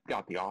then I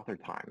got the author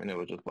time, and it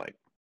was just like,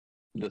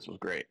 this was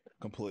great.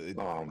 Completely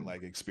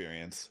different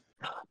experience.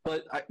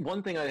 But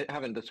one thing I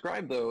haven't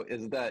described though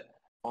is that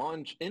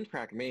in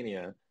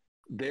Trackmania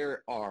there's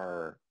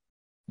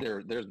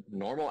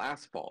normal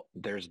asphalt,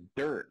 there's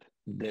dirt,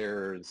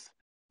 there's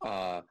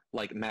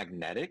like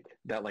magnetic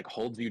that like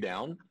holds you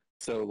down.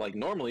 So like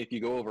normally if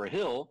you go over a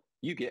hill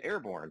you get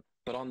airborne,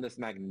 but on this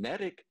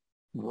magnetic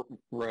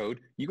road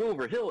you go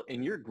over a hill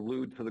and you're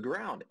glued to the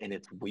ground, and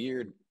it's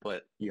weird,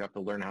 but you have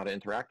to learn how to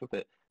interact with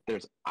it.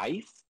 There's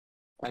ice,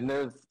 and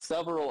there's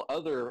several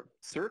other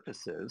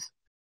surfaces.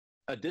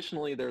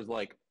 Additionally, there's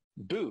like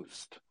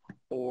boost,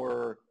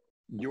 or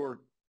your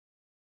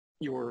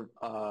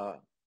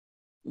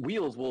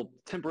wheels will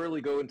temporarily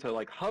go into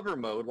like hover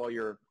mode while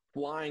you're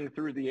flying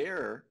through the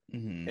air,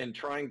 and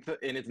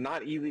and it's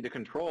not easy to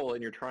control,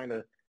 and you're trying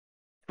to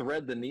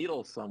thread the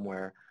needle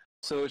somewhere.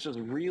 So it's just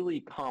really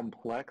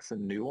complex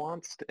and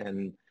nuanced,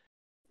 and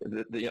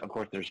of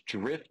course there's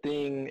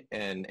drifting,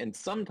 and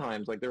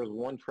sometimes like there was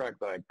one track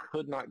that I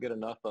could not get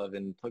enough of,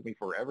 and it took me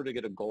forever to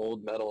get a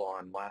gold medal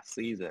on last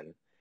season,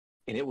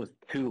 and it was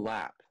 2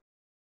 laps.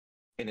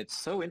 And it's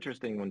so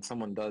interesting when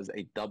someone does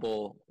a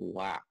double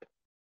lap,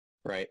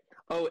 right?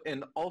 Oh,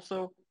 and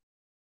also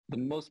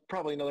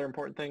probably another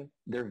important thing,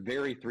 they're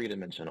very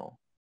three-dimensional.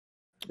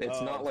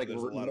 It's not like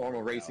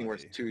normal racing where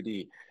it's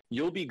 2D.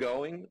 You'll be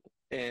going,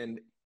 and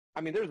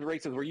I mean, there's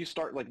races where you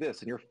start like this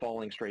and you're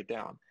falling straight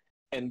down.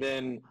 And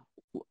then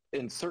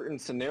in certain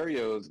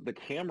scenarios, the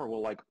camera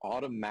will like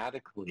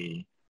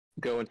automatically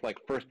go into like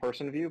first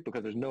person view,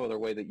 because there's no other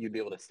way that you'd be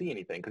able to see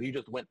anything, because you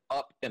just went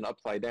up and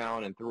upside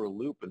down and through a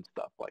loop and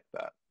stuff like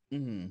that.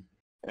 And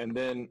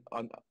then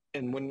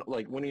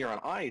when you're on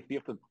ice, you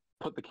have to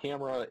put the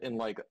camera in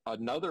like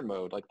another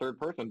mode, like third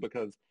person,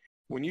 because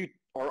when you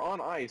are on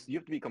ice, you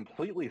have to be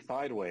completely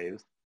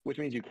sideways, which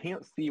means you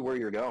can't see where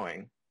you're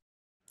going.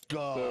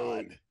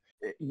 God.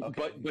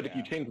 But if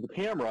you change the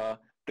camera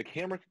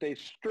stays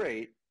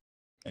straight,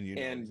 and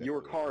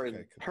your car is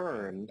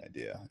turned.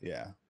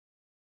 Yeah.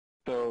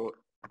 So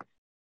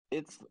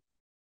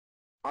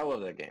I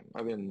love that game.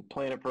 I've been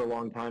playing it for a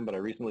long time, but I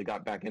recently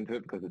got back into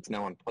it because it's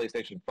now on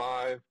PlayStation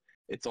 5.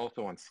 It's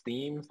also on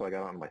Steam, so I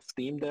got it on my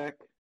Steam Deck.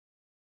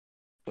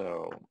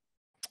 So,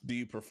 do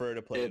you prefer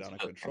to play it on a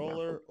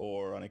controller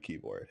or on a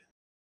keyboard?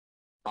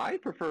 I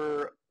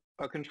prefer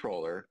a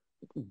controller,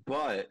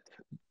 but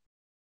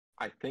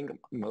I think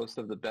most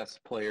of the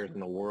best players in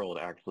the world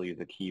actually use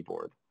a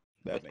keyboard.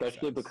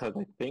 Especially because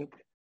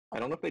I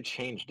don't know if they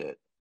changed it,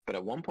 but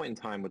at one point in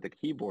time with the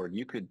keyboard,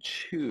 you could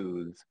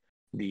choose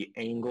the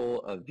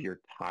angle of your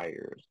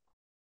tires.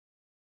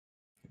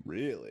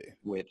 Really?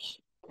 Which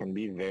can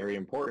be very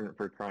important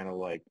for trying to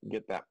like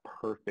get that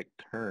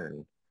perfect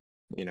turn.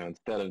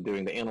 Instead of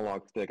doing the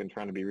analog stick and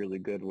trying to be really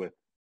good with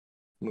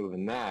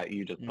moving that,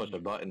 you just push a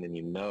button and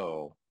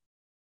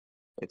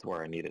it's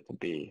where I need it to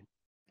be.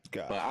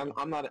 Gotcha. But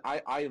I'm not.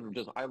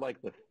 I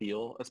like the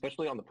feel,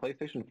 especially on the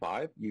PlayStation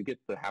 5. You get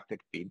the haptic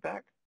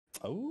feedback.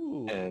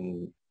 Oh,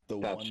 and the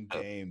one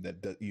game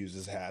that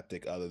uses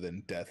haptic other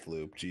than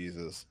Deathloop.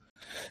 Jesus.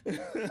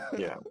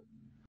 Yeah.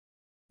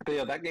 But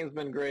yeah, that game's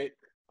been great.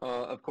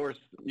 Of course,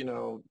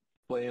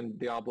 playing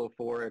Diablo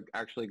 4, I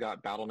actually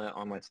got Battle.net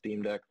on my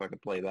Steam Deck, so I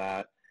could play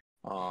that.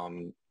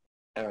 And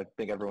I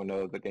think everyone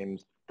knows the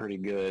game's pretty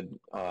good.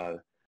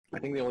 I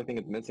think the only thing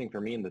it's missing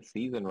for me in the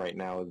season right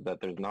now is that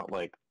there's not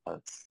like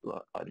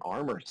an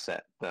armor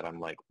set that I'm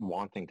like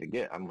wanting to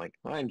get. I'm like,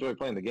 I enjoy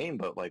playing the game,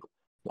 but like,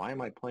 why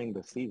am I playing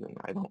this season?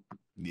 I don't.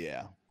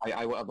 Yeah.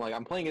 I'm like,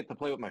 I'm playing it to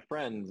play with my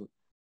friends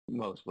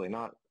mostly.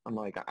 Not. I'm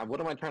like, what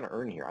am I trying to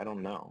earn here? I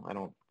don't know. I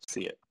don't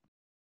see it.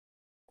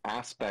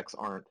 Aspects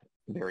aren't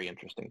very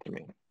interesting to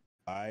me.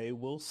 I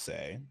will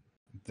say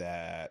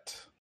that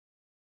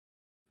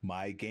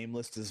my game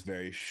list is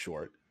very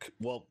short.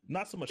 Well,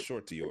 not so much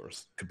short to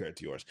yours compared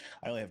to yours.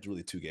 I only have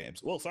really 2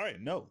 games. Well, sorry,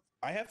 no.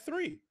 I have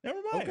 3. Never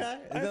mind. Okay.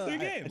 I have 3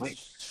 games. Wait.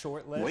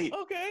 Short list. Wait.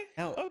 Okay.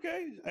 Now-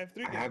 Okay. I have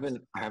 3 games.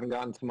 I haven't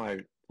gotten to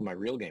my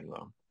real game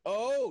though.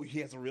 Oh, he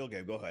has a real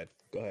game. Go ahead.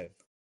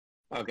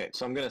 Okay,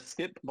 so I'm gonna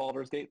skip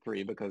Baldur's Gate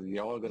 3 because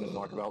y'all are gonna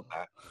talk about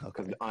that.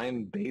 Because Okay.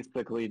 I'm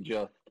basically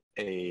just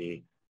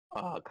a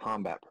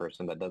combat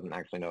person that doesn't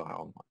actually know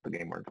how the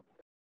game works.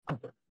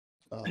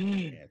 Oh,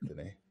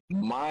 Anthony.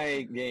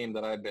 My game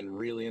that I've been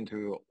really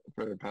into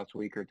for the past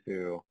week or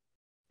 2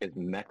 is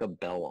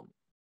Mechabellum.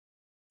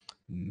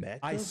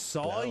 I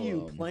saw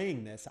you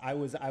playing this. I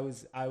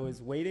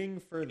was waiting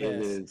for It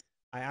this. is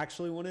I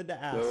actually wanted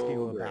to ask so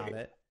you about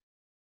great. it.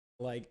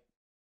 Like,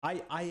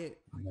 I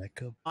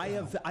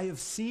Mechabellum. have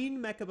seen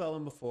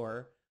Mechabellum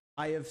before.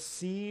 I have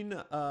seen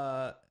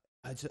a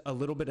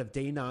little bit of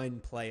Day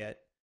 9 play it,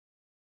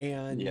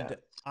 and Yes.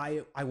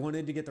 I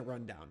wanted to get the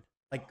rundown.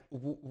 Like,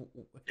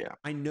 Yeah.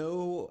 I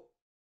know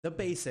the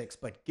basics,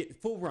 but get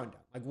full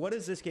rundown. Like, what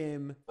is this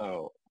game?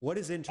 So What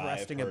is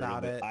interesting I've heard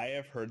about of it? I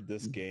have heard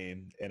this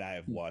game and I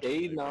have watched Day it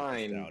break this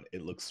 9 down.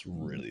 It looks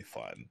really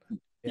fun.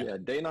 Yeah. yeah,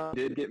 Day 9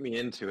 did get me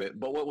into it.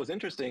 But what was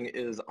interesting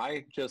is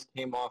I just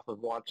came off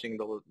of watching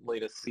the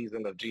latest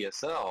season of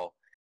GSL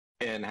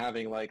and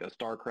having like a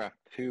StarCraft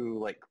 2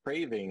 like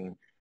craving,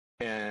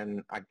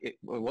 and it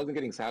wasn't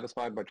getting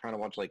satisfied by trying to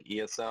watch like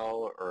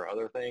ESL or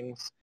other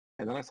things.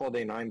 And then I saw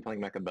Day 9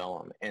 playing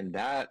Mechabellum, and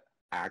that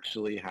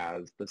actually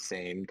has the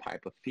same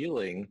type of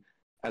feeling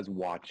as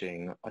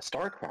watching a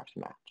StarCraft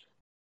match,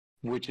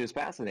 which is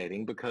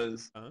fascinating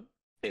because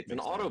it's an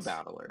Makes auto sense.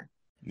 battler.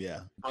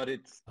 Yeah. But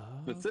it's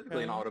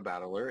specifically an Okay. auto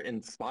battler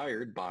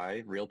inspired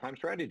by real-time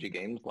strategy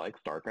games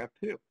like StarCraft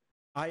 2.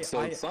 I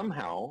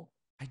Somehow,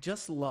 I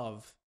just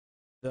love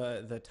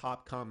the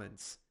top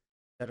comments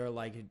that are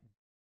like,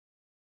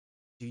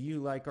 do you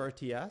like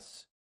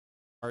RTS?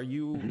 Are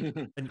you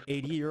an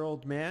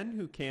 80-year-old man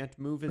who can't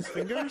move his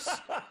fingers?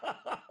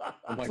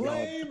 oh my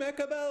Play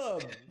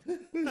Mechabellum.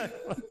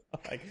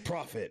 Like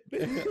profit.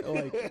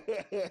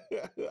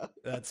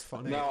 That's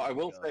funny. now I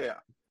will say,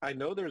 I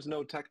know there's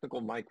no technical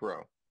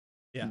micro,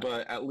 Yeah.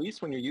 but at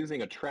least when you're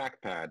using a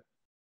trackpad,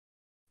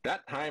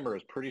 that timer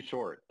is pretty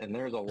short, and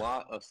there's a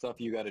lot of stuff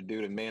you got to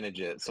do to manage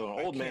it. So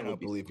an old man would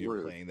be believe you're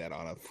screwed. playing that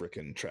on a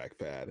freaking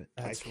trackpad.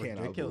 That's I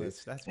cannot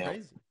ridiculous. That's Yeah.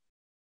 crazy.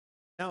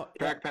 Now,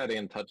 Trackpad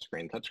and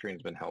touchbuttons.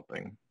 Touchscreen's been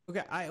helping.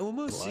 okay, I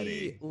almost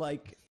see Bloody.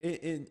 like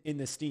in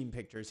the Steam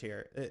pictures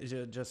here,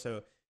 just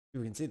so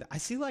you can see that. I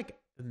see like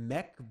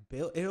mech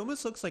build. It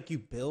almost looks like you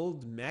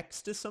build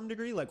mechs to some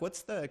degree. Like,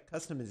 what's the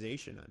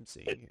customization I'm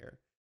seeing here?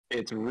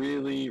 It's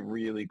really,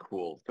 really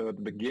cool. So at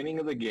the beginning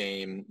of the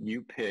game,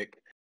 you pick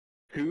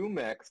 2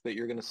 mechs that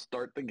you're going to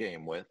start the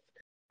game with,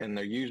 and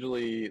they're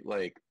usually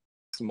like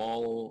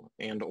small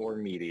and or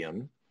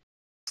medium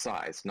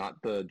size, not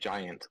the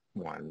giant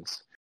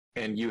ones.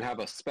 And you have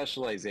a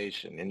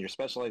specialization, and your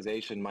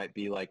specialization might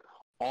be like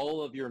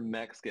all of your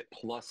mechs get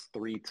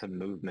 +3 to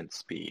movement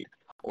speed,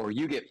 or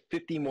you get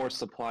 50 more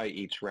supply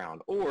each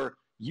round, or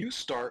you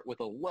start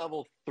with a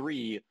level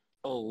 3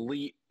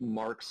 elite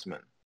marksman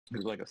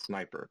who's like a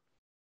sniper.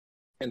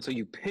 And so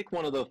you pick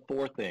one of the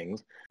 4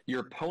 things,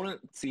 your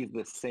opponent sees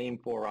the same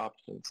 4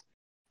 options,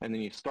 and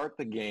then you start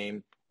the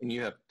game and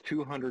you have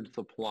 200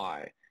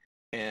 supply.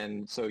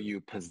 And so you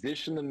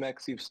position the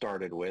mechs you've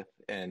started with,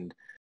 and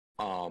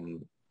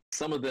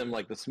some of them,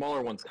 like the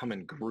smaller ones, come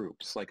in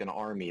groups, like an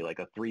army, like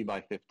a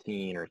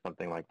 3x15 or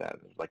something like that.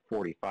 There's like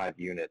 45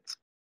 units.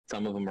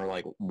 Some of them are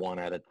like 1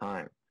 at a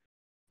time.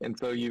 And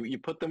so you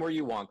put them where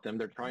you want them.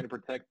 They're trying to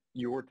protect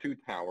your 2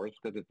 towers,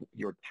 because if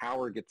your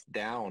tower gets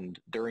downed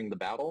during the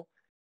battle,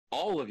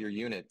 all of your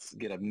units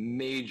get a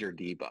major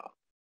debuff,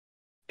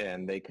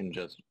 and they can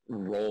just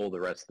roll the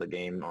rest of the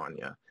game on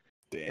you.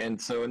 Damn.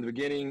 And so in the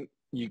beginning,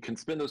 you can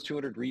spend those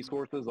 200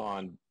 resources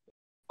on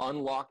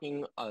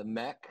unlocking a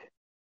mech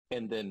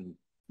and then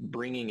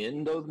bringing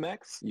in those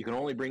mechs. You can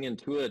only bring in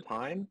 2 at a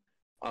time.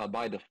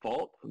 By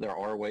default, there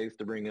are ways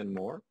to bring in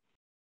more.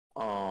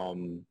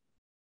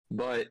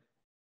 But,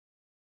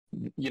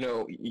 you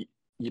know,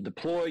 you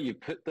deploy, you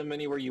put them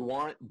anywhere you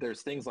want.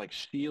 There's things like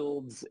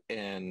shields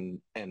and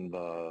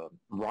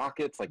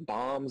rockets, like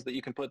bombs that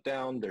you can put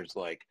down. There's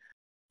like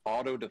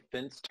auto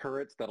defense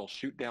turrets that'll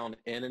shoot down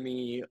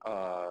enemy,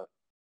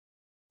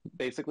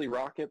 basically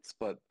rockets,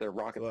 but they're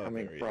rockets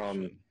coming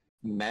from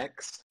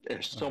mechs.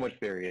 There's so much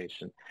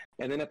variation.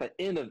 And then at the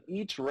end of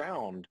each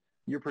round,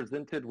 you're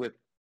presented with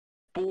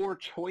 4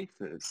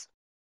 choices,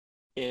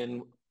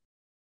 and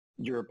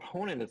your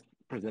opponent is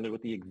presented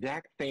with the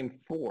exact same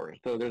 4.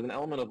 So there's an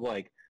element of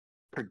like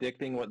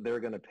predicting what they're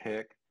going to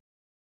pick.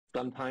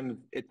 Sometimes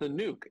it's a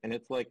nuke, and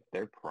it's like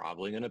they're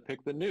probably going to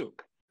pick the nuke.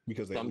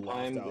 Because they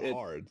Sometimes lost out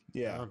hard.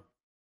 Yeah.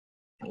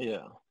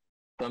 Yeah.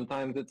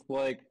 Sometimes it's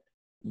like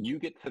you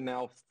get to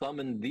now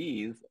summon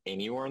these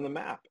anywhere on the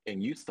map,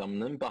 and you summon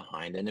them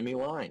behind enemy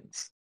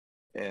lines.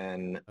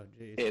 And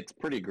it's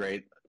pretty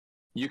great.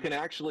 You can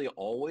actually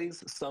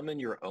always summon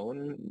your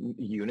own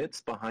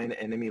units behind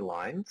enemy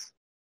lines,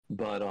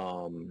 but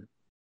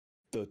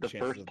the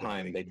first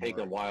time they take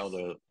a while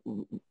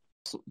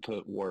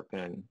to warp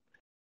in.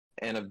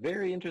 And a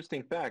very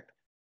interesting fact,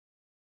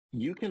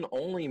 you can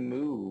only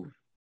move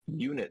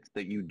units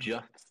that you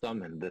just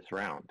summoned this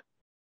round.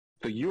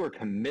 So you are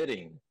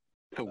committing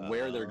to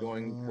where they're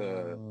going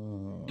to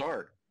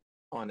start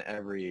on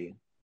every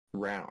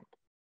round.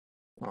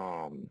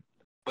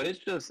 But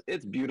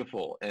it's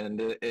beautiful,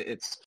 and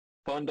it's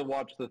fun to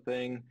watch the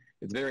thing.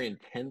 It's very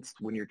intense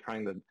when you're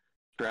trying to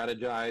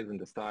strategize and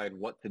decide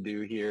what to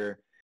do here.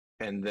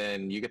 And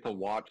then you get to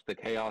watch the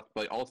chaos,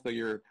 but also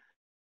you're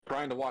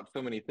trying to watch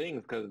so many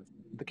things because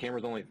the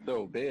camera's only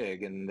so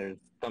big, and there's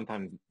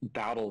sometimes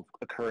battles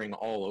occurring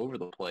all over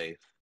the place.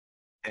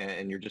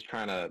 And you're just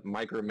trying to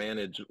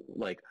micromanage,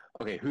 like,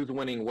 okay, who's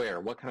winning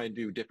where? What can I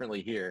do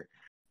differently here?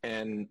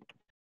 And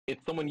if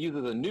someone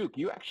uses a nuke,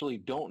 you actually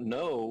don't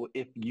know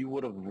if you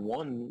would have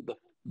won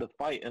the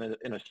fight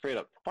in a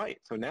straight-up fight.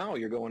 So now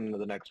you're going into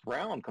the next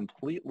round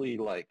completely,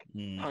 like,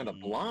 kind of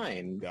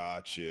blind.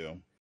 Got you.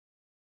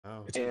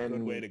 Oh. It's a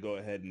good way to go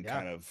ahead and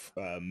kind of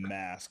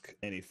mask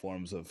any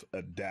forms of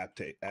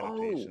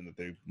adaptation that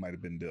they might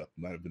have been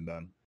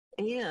done.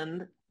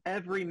 And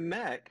every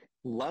mech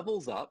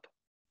levels up,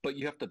 but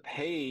you have to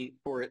pay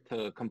for it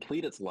to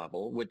complete its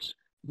level, which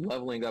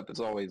leveling up is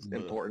always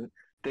important.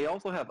 They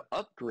also have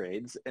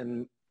upgrades,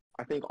 and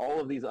I think all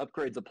of these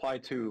upgrades apply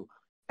to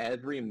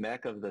every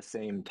mech of the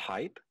same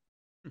type.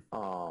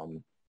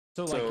 So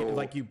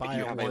like you buy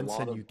it once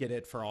and you get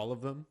it for all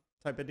of them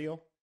type of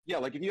deal? Yeah,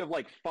 like if you have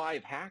like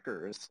 5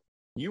 hackers,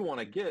 you want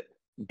to get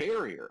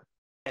barrier,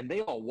 and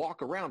they all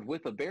walk around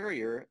with a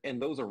barrier, and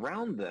those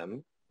around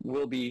them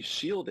will be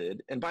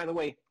shielded. And by the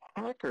way,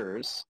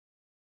 hackers,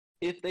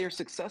 if they are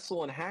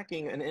successful in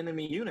hacking an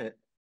enemy unit,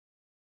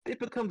 it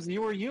becomes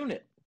your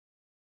unit.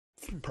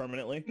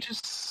 Permanently? Which is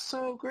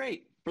so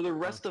great for the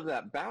rest of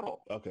that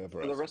battle. Okay,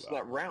 for the rest of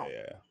that round.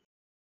 Yeah.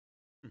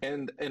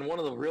 And one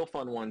of the real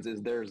fun ones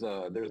is there's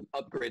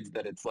upgrades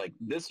that it's like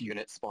this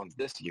unit spawns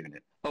this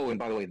unit. Oh, and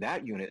by the way,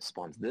 that unit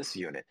spawns this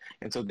unit.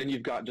 And so then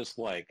you've got just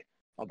like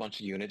a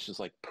bunch of units just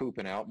like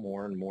pooping out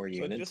more and more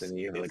units, and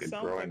you have like a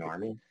growing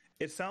army.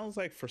 It sounds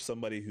like for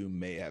somebody who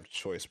may have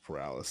choice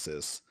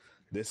paralysis,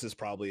 this is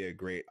probably a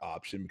great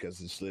option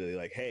because it's literally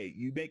like, hey,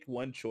 you make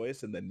one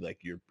choice and then like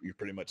you're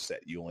pretty much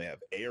set. You only have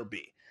A or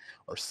B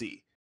or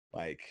C.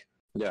 Like,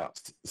 yeah.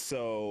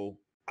 So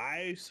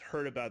I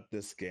heard about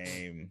this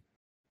game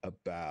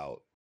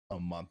about a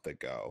month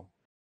ago.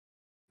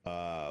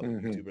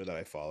 YouTuber that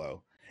I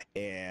follow,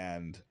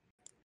 and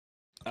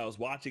I was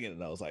watching it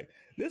and I was like,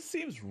 this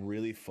seems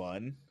really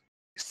fun.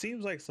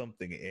 Seems like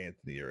something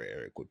Anthony or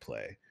Eric would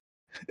play.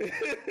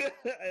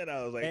 And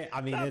I was like,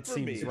 I mean, it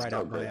seems right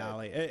up my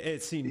alley.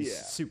 It seems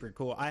super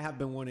cool. I have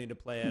been wanting to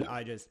play it.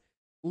 I just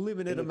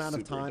limited amount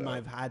of time.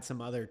 I've had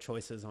some other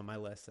choices on my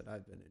list that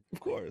I've been in. Of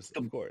course.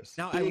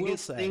 Now I will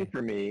say, thing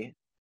for me.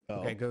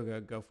 Okay, go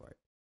for it.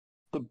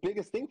 The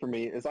biggest thing for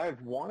me is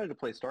I've wanted to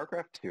play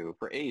StarCraft 2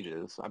 for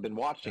ages. I've been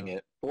watching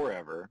it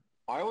forever.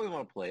 I always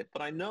want to play it,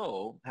 but I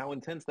know how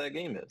intense that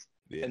game is,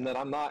 and that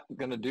I'm not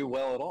going to do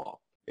well at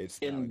all. This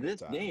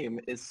game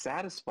is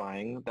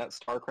satisfying that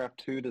StarCraft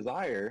 2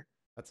 desire.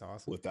 That's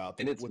awesome.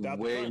 It's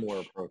way more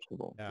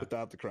approachable. Yeah.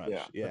 Without the crunch.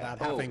 Yeah. Without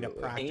having to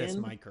practice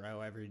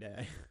micro every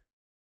day.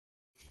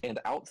 And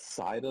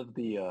outside of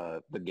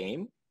the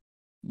game,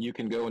 you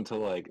can go into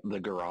like the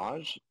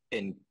garage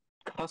and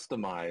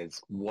customize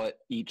what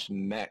each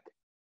mech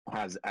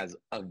has as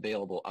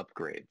available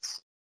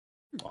upgrades.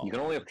 You can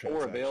only have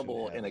 4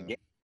 available in a game,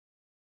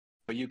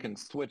 but you can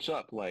switch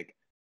up. Like,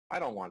 I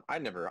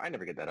never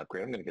get that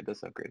upgrade. I'm going to get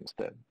this upgrade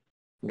instead.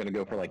 I'm going to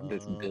go for like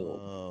this build.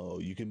 Oh,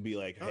 you can be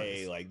like,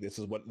 hey, like this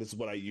is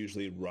what I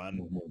usually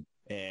run,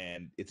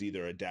 and it's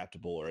either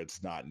adaptable or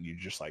it's not, and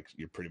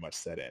you're pretty much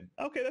set in.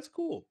 Okay, that's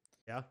cool.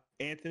 Yeah.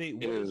 Anthony,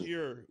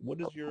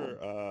 what is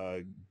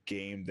your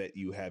game that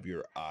you have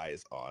your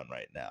eyes on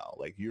right now?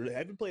 Like, you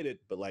haven't played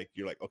it, but like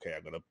you're like, okay,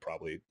 I'm gonna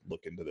probably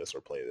look into this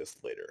or play this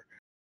later.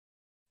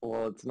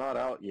 Well, it's not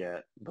out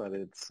yet, but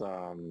it's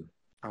oh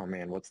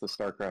man, what's the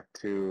StarCraft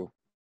 2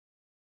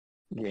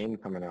 game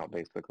coming out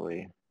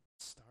basically?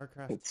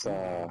 StarCraft.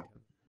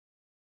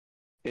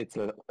 It's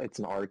an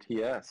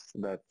RTS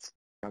that's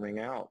coming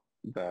out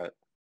that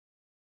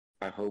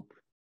I hope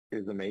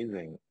is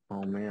amazing.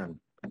 Oh man.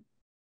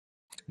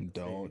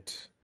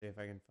 Don't see if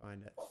I can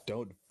find it.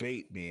 Don't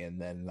bait me and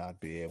then not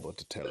be able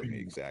to tell me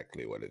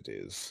exactly what it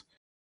is.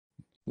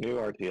 New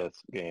RTS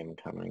game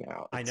coming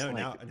out. I know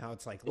now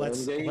it's like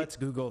let's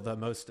Google the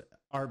most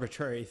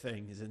arbitrary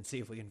things and see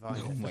if we can find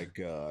it. Oh my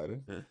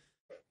god. Is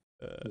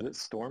it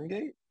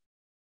Stormgate?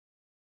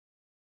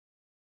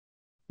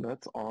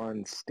 That's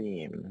on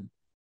Steam.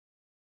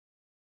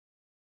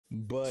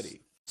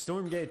 Buddy.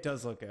 Stormgate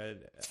does look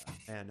good.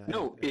 And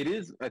no, it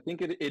is. I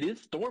think it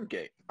is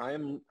Stormgate.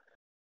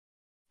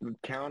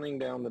 counting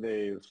down the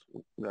days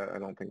that I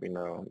don't think we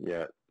know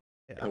yet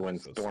to when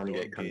So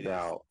Stormgate comes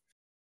out.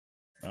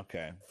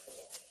 Okay.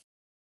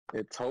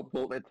 It's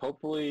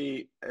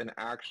hopefully an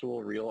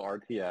actual real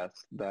RTS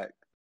that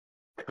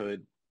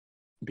could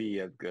be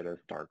as good as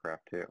StarCraft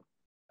 2.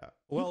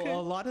 Well, okay. a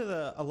lot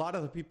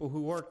of the people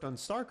who worked on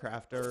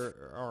StarCraft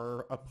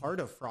are a part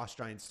of Frost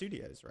Giant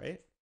Studios, right?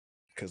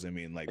 Because I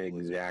mean, like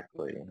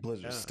exactly,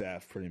 Blizzard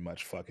staff pretty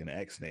much fucking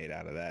X-nayed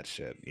out of that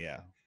shit. Yeah,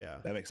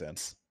 that makes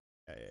sense.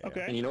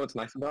 Okay. And you know what's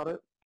nice about it?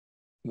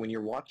 When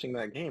you're watching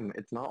that game,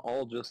 it's not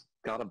all just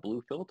got a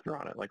blue filter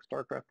on it like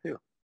StarCraft 2.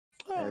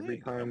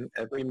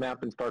 Every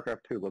map in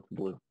StarCraft 2 looks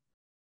blue.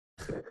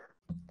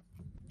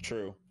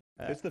 True.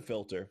 It's the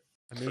filter.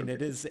 I mean,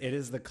 it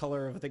is the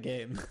color of the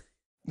game.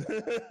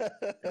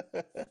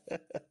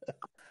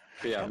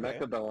 Yeah,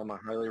 Mechabellum, I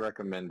highly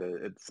recommend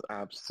it. It's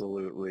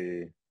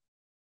absolutely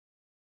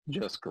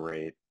just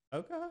great.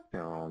 Okay.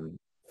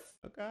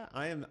 Okay.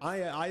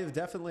 I have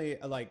definitely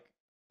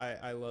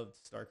I loved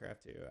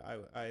StarCraft 2.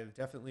 I have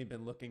definitely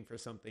been looking for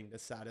something to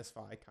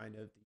satisfy kind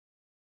of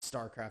the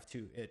StarCraft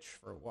 2 itch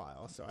for a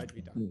while, so I'd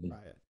be down to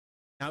try it.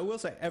 Now, I will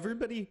say,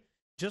 everybody,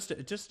 just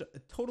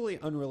totally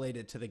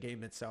unrelated to the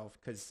game itself,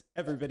 because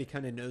everybody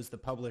kind of knows the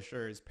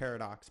publisher is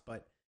Paradox,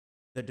 but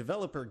the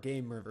developer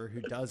Game River,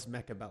 who does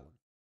Mechabellum,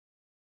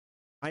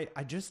 I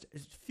just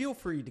feel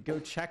free to go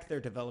check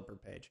their developer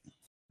page.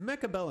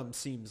 Mechabellum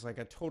seems like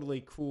a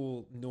totally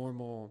cool,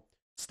 normal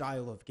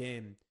style of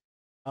game.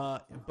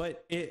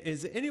 But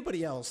is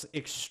anybody else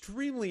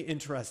extremely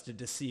interested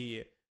to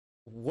see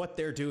what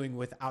they're doing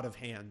with Out of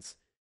Hands?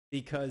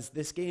 Because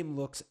this game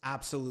looks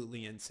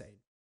absolutely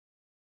insane.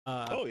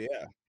 Oh,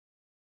 yeah.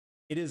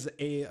 It is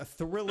a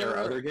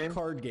thriller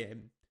card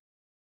game.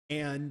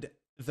 And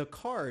the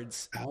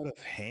cards Out of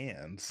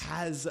Hands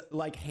has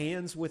like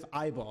hands with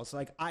eyeballs.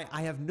 Like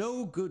I have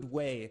no good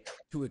way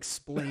to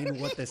explain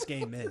what this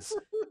game is,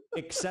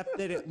 except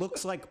that it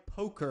looks like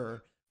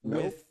poker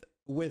with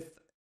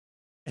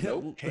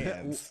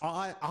hands.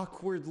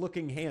 Awkward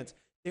looking hands.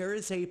 There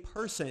is a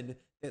person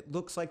that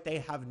looks like they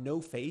have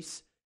no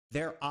face.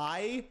 Their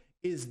eye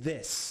is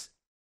this,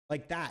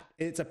 like that.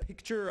 It's a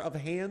picture of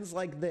hands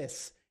like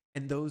this,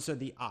 and those are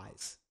the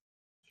eyes.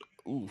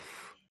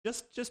 Oof.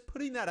 Just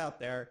putting that out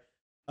there.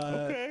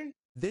 Okay.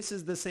 This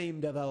is the same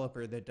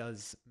developer that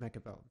does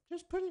Mechabellum.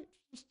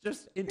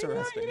 Just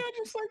interesting.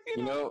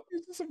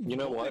 You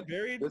know what?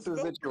 This is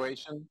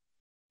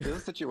a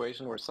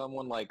situation where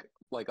someone like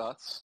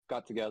us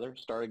got together,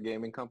 started a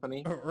gaming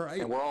company,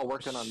 right. And we're all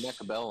working on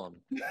Mechabellum.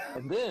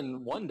 And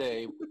then one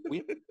day,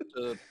 we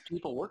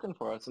people working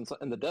for us,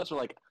 and the devs are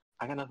like,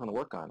 I got nothing to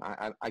work on.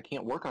 I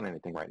can't work on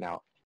anything right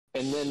now.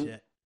 And then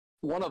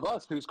one of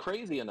us, who's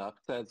crazy enough,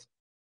 says,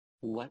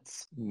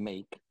 let's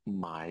make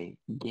my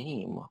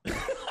game.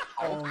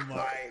 Oh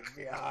my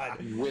God.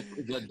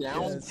 With the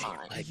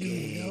downtime.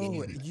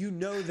 You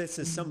know this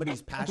is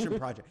somebody's passion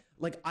project.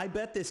 Like, I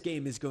bet this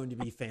game is going to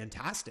be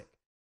fantastic.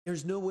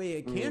 There's no way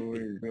it can't be.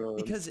 God.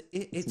 Because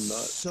it's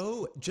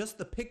so, just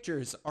the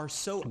pictures are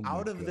so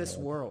out of this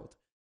world.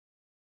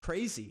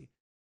 Crazy.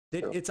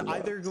 That it's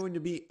either going to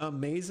be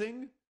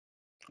amazing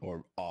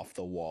or off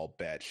the wall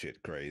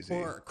batshit crazy.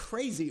 Or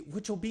crazy,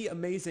 which will be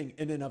amazing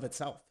in and of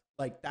itself.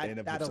 Like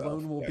that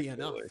alone will be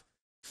enough.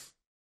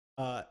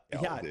 I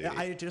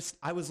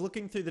was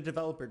looking through the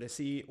developer to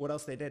see what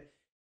else they did.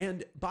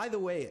 And by the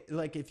way,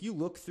 like if you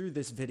look through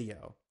this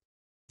video,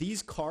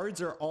 these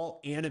cards are all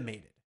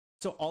animated.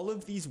 So all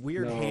of these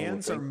weird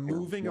hands are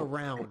moving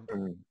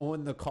around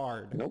on the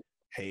card. Nope.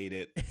 Hate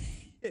it.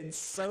 It's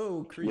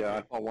so creepy. Yeah,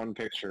 I saw one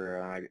picture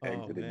and I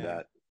exited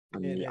that.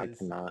 I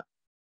cannot.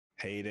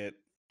 Hate it.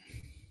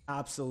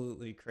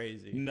 Absolutely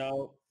crazy.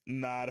 No,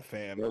 not a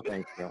fan. No,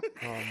 thank you.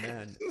 Oh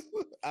man.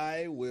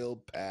 I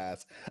will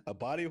pass. A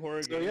body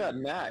horror game. So yeah,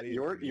 Matt,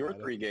 your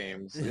 3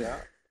 games.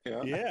 Yeah,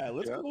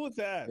 let's go with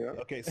that. Yeah.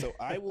 Okay, so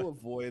I will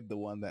avoid the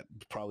one that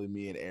probably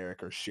me and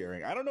Eric are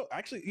sharing. I don't know.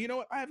 Actually, you know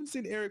what? I haven't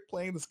seen Eric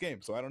playing this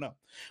game, so I don't know.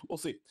 We'll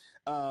see.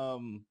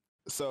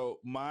 So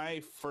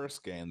my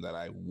first game that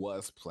I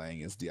was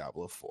playing is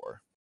Diablo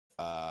 4.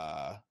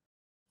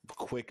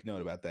 Quick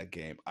note about that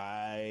game.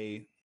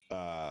 I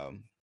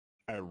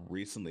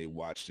recently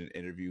watched an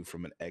interview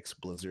from an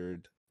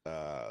ex-Blizzard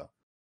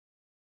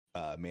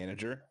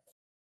manager,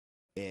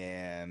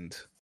 and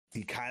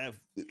he kind of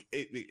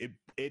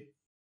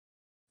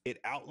it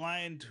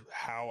outlined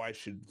how I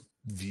should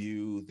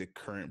view the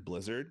current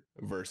Blizzard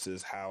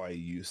versus how I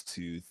used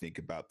to think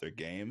about their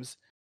games.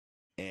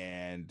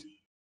 And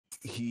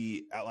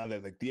he outlined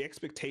that like the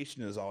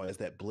expectation is always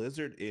that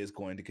Blizzard is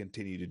going to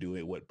continue to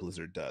do what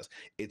Blizzard does.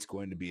 It's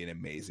going to be an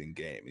amazing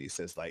game. And he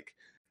says like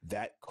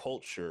that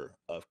culture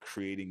of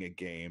creating a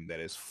game that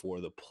is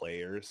for the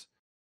players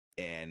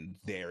and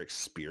their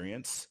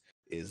experience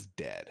is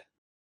dead.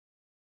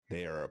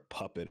 They are a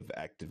puppet of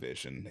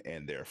Activision,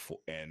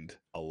 and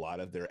a lot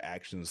of their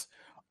actions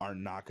are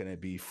not going to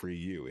be for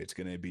you. It's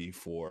going to be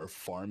for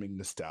farming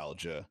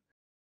nostalgia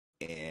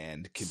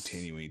and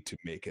continuing to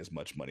make as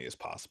much money as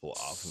possible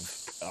off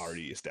of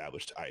already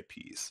established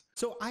IPs.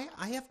 So I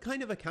have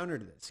kind of a counter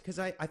to this, because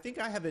I think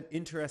I have an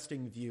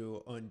interesting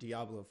view on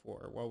Diablo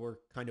 4 while we're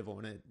kind of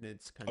on it, and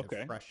it's kind of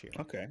fresh here.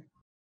 Okay.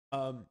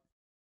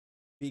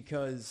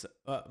 Because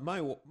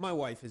my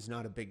wife is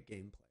not a big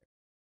game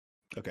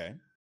player. Okay.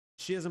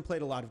 She hasn't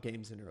played a lot of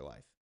games in her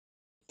life.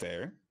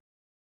 Fair.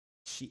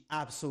 She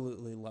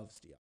absolutely loves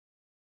Diablo.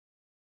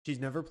 She's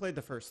never played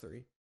the first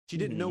 3. She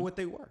didn't know what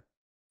they were.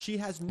 She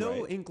has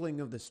no inkling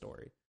of the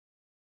story.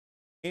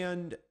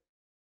 And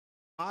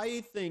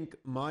I think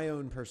my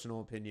own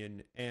personal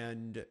opinion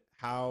and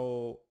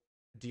how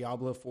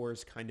Diablo 4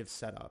 is kind of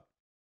set up,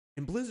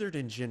 and Blizzard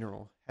in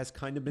general has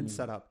kind of been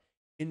set up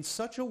in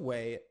such a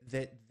way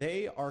that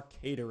they are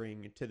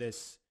catering to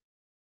this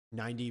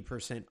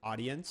 90%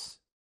 audience.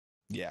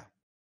 Yeah.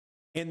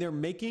 And they're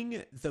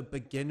making the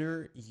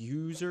beginner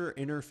user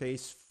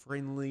interface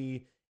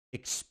friendly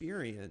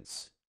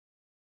experience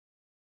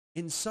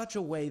in such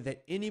a way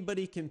that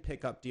anybody can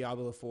pick up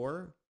Diablo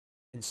 4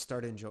 and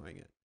start enjoying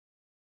it.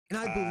 And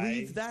I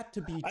believe that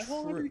to be true. I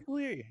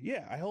wholeheartedly agree.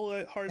 Yeah, I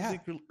wholeheartedly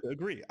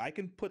agree. I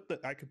can put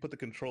the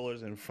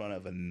controllers in front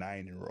of a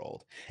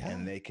 9-year-old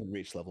and they can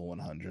reach level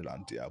 100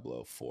 on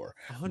Diablo 4.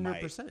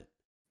 100%.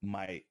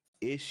 My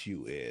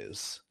issue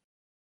is,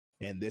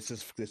 and this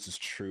is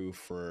true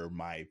for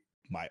my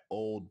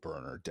old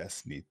burner,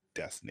 Destiny.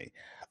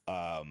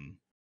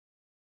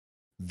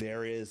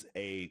 There is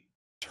a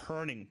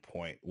turning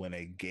point when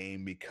a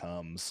game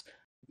becomes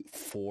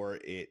for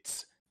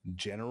its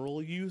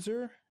general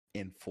user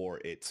and for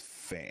its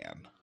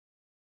fan.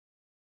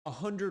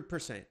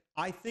 100%.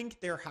 I think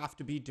there have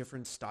to be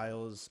different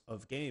styles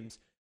of games,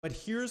 but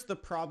here's the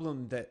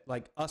problem that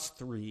like us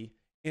 3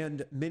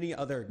 and many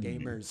other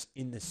gamers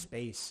in the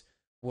space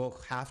will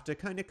have to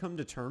kind of come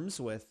to terms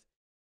with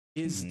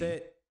is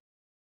that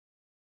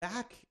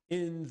back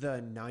in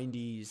the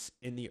 90s,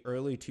 in the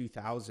early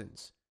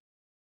 2000s,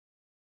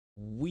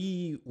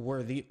 we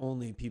were the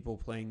only people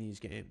playing these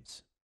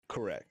games.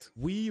 Correct.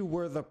 We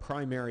were the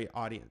primary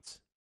audience.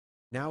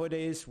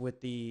 Nowadays,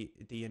 with the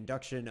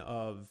induction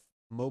of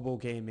mobile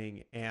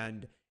gaming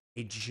and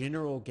a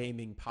general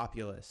gaming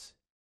populace,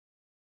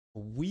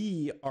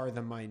 we are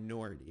the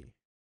minority.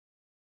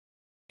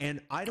 And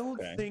I don't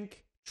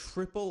think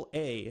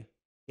AAA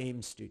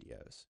game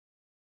studios,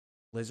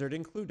 Blizzard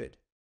included,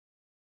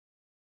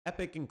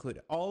 Epic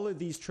included, all of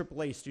these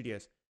AAA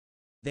studios,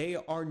 they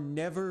are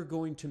never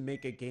going to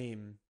make a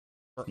game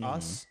for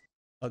us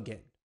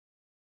again.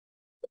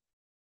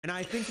 And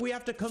I think we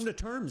have to come to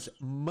terms.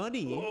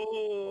 Money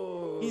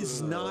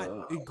is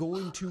not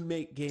going to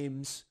make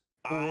games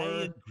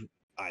for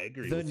I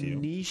agree the with you.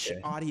 niche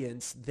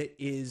audience that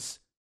is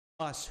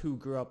us who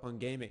grew up on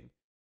gaming.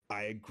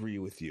 I agree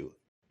with you,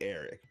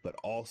 Eric, but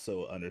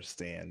also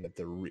understand that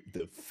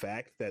the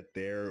fact that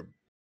their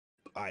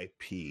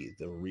IP,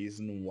 the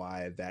reason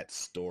why that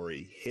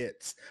story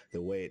hits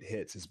the way it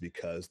hits is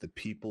because the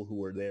people who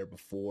were there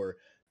before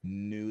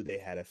knew they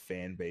had a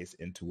fan base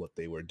into what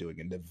they were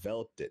doing and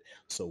developed it.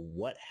 So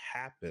what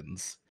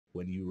happens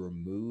when you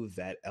remove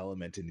that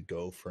element and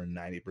go for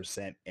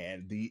 90%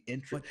 and the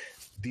interest?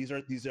 These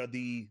are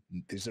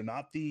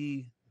not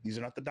the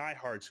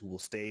diehards who will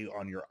stay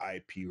on your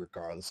IP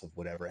regardless of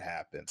whatever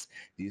happens.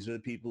 These are the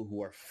people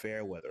who are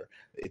fair weather.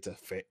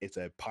 It's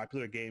a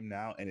popular game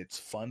now, and it's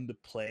fun to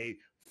play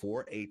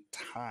for a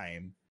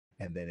time,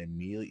 and then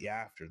immediately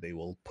after, they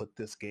will put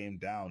this game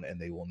down, and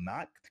they will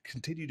not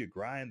continue to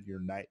grind your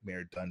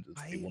nightmare dungeons.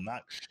 They will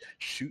not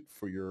shoot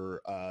for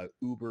your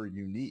uber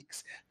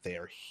uniques. They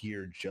are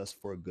here just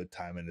for a good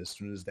time, and as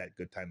soon as that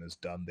good time is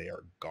done, they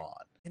are gone.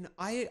 And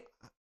I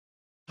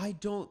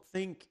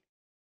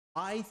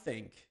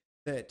think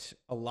that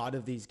a lot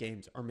of these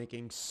games are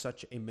making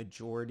such a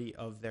majority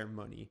of their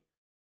money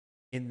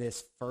in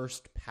this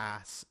first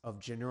pass of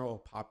general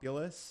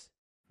populace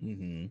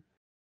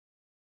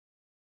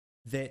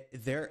that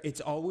it's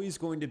always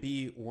going to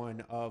be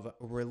one of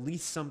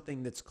release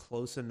something that's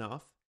close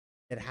enough,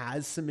 that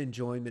has some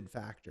enjoyment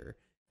factor,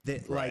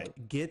 that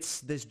like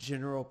gets this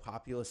general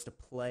populace to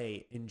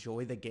play,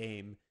 enjoy the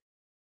game.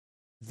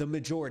 The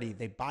majority,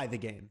 they buy the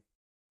game.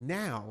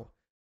 Now,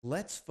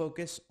 let's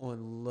focus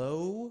on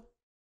low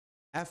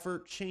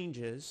effort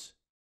changes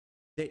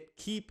that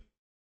keep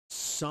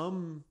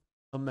some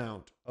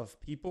amount of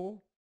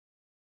people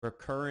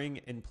recurring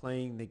and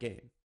playing the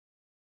game.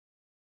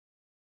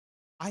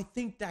 I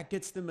think that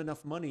gets them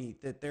enough money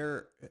that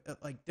they're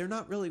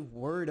not really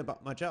worried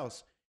about much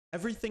else.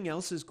 Everything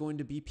else is going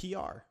to be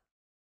PR.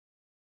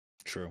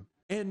 True.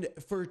 And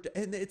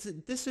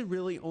this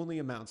really only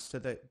amounts to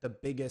the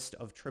biggest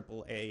of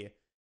AAA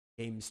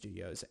game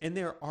studios. And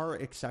there are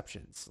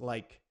exceptions.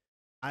 Like,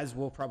 as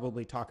we'll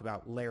probably talk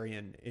about,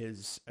 Larian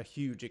is a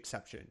huge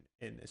exception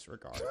in this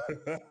regard.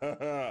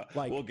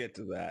 Like, we'll get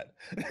to that.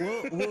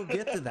 We'll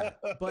get to that.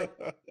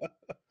 But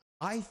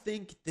I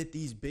think that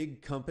these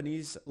big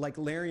companies like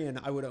Larian,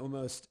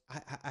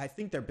 I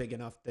think they're big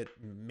enough that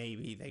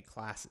maybe they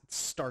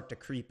start to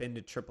creep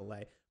into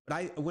AAA.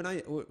 But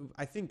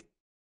I think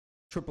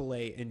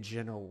AAA in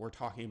general. We're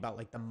talking about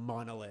like the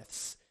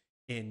monoliths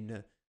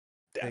in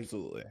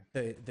absolutely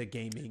the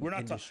gaming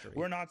industry.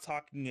 We're not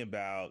talking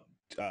about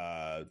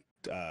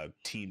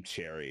Team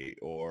Cherry,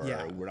 or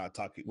we're not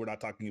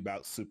talking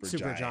about Super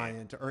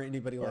Giant or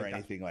anybody like or that.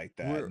 anything like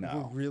that.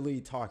 We're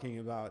really talking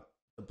about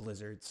the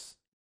Blizzards.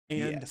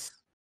 And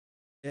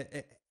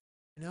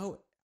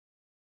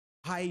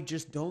I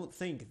just don't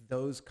think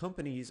those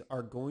companies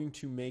are going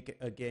to make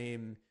a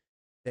game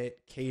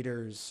that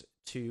caters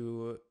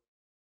to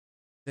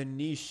the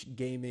niche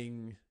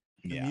gaming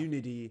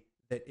community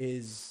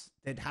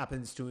that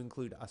happens to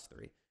include us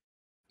three.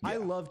 I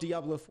love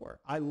Diablo 4.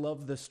 I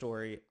love the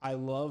story. I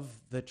love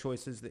the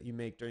choices that you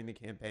make during the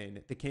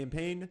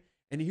campaign.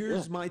 And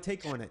here's my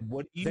take on it.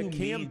 What do you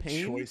mean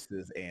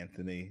choices,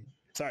 Anthony?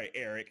 Sorry,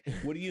 Eric.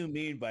 What do you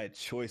mean by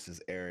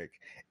choices, Eric?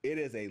 It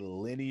is a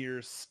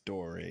linear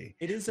story.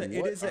 It is a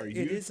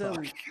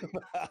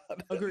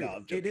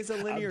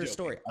linear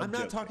story. I'm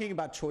not talking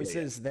about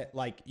choices that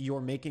like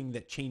you're making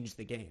that change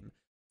the game.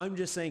 I'm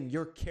just saying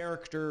your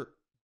character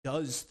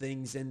does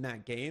things in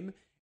that game.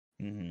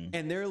 Mm-hmm.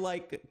 And they're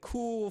like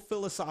cool,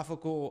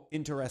 philosophical,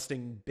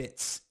 interesting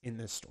bits in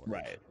this story.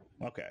 Right.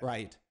 Okay.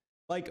 Right.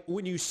 Like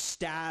when you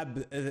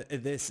stab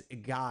this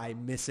guy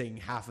missing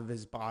half of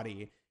his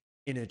body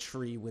in a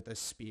tree with a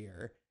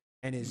spear,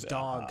 and his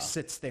dog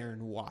sits there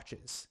and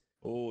watches.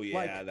 Oh yeah,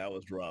 like, that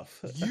was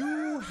rough.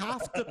 You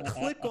have to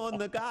click on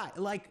the guy.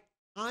 Like,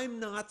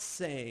 I'm not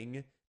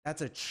saying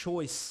that's a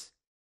choice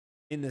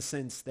in the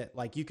sense that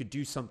like you could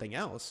do something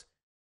else,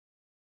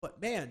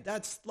 but man,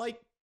 that's like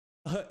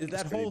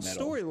that whole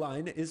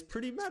storyline is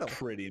pretty metal.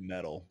 Pretty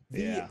metal.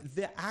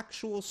 The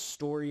actual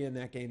story in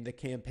that game, the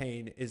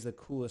campaign, is the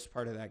coolest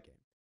part of that game.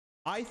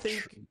 I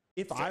think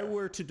if I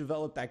were to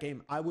develop that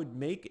game, I would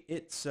make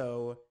it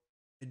so,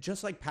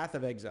 just like Path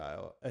of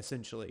Exile,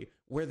 essentially,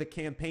 where the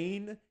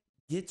campaign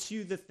gets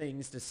you the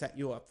things to set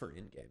you up for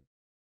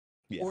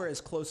in-game. Or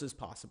as close as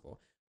possible.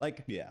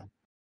 Like,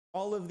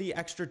 all of the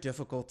extra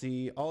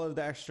difficulty, all of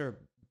the extra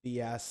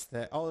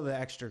BS, all of the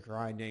extra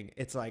grinding,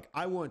 it's like,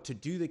 I want to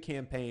do the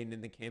campaign,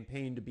 and the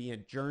campaign to be a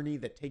journey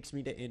that takes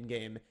me to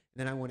in-game, and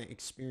then I want to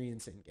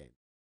experience in-game.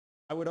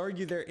 I would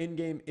argue their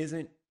in-game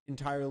isn't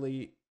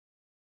entirely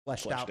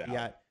fleshed out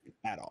yet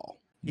at all.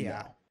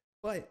 Yeah. No.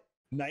 But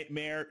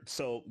Nightmare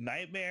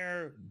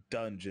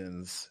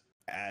Dungeons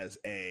as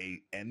a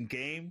end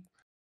game,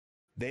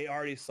 they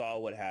already saw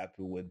what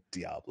happened with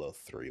Diablo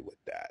 3 with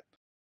that.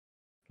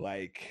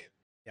 Like,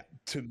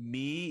 to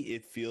me,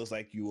 it feels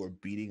like you are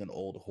beating an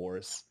old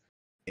horse.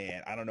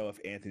 And I don't know if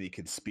Anthony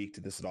could speak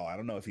to this at all. I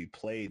don't know if he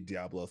played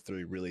Diablo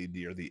 3 really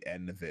near the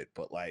end of it,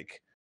 but like,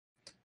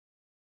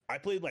 I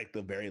played like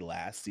the very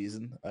last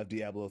season of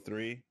Diablo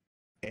 3.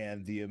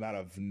 And the amount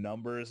of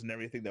numbers and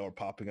everything that were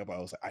popping up,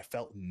 I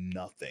felt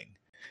nothing.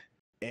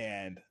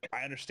 And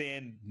I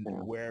understand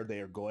where they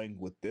are going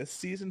with this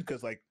season,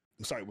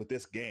 with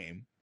this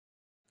game,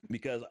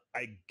 because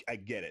I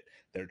get it.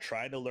 They're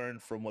trying to learn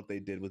from what they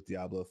did with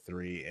Diablo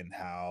 3 and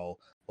how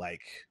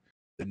like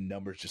the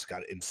numbers just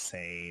got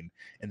insane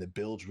and the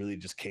builds really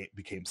just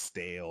became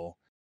stale.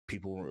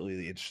 People weren't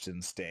really interested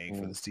in staying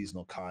for the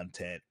seasonal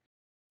content.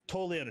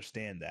 Totally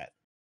understand that.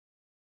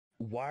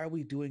 Why are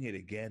we doing it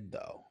again,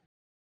 though?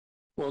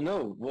 Well,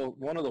 no. Well,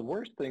 one of the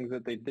worst things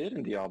that they did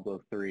in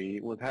Diablo 3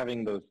 was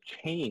having those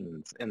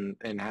chains and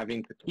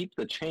having to keep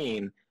the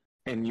chain,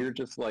 and you're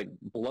just like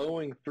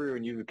blowing through,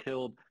 and you've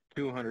killed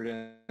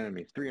 200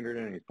 enemies, 300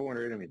 enemies,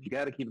 400 enemies. You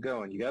got to keep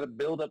going. You got to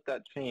build up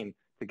that chain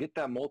to get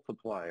that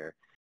multiplier.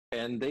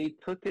 And they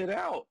took it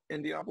out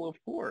in Diablo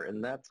 4,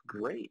 and that's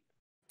great.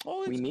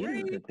 Oh, it's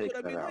great, to take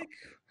but I mean, out. Like,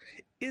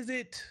 is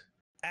it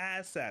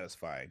as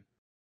satisfying?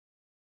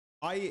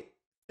 I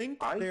think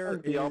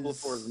Diablo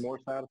 4 is more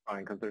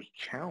satisfying because there's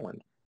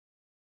challenge.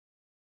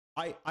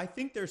 I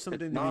think there's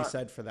something to be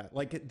said for that.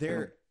 Like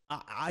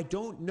I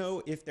don't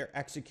know if their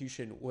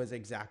execution was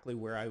exactly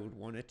where I would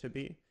want it to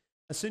be.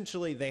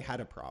 Essentially, they had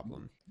a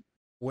problem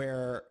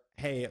where,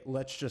 hey,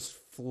 let's just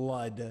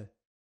flood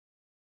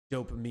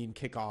dopamine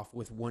kickoff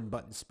with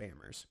one-button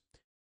spammers.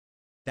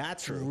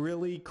 That's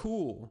really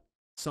cool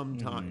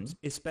sometimes,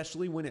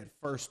 especially when it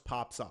first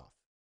pops off.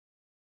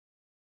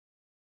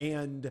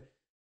 And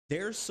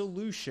their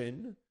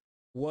solution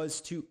was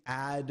to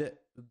add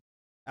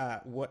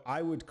what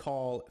I would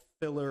call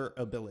filler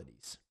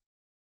abilities.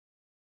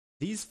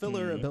 These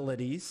filler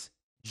abilities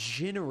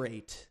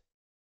generate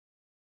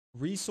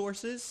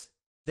resources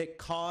that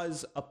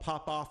cause a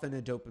pop-off and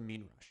a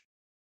dopamine rush.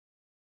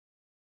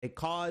 It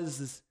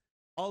causes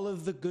all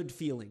of the good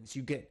feelings.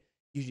 You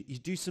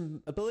do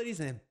some abilities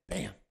and then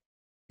bam,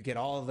 you get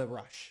all of the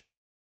rush.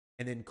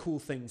 And then cool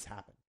things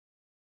happen.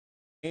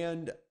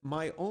 And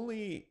my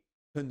only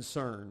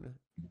concern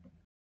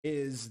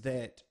is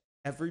that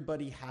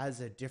everybody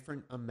has a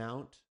different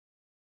amount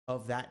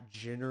of that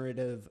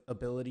generative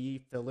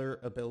ability, filler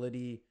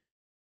ability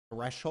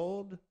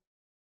threshold,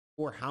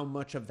 or how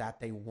much of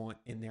that they want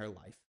in their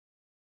life.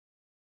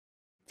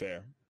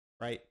 Fair.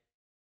 Right?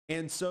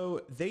 And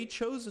so they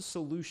chose a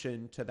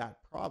solution to that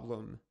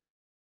problem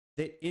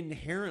that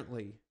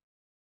inherently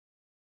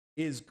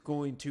is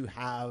going to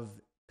have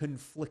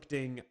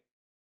conflicting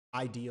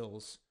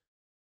ideals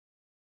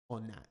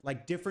on that.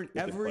 Like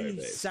every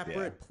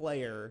separate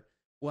player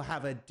will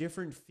have a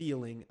different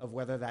feeling of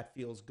whether that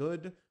feels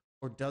good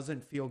or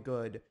doesn't feel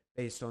good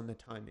based on the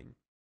timing.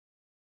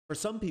 For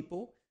some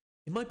people,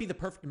 it might be the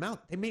perfect amount.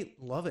 They may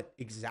love it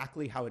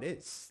exactly how it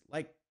is.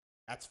 Like,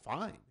 that's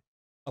fine.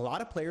 A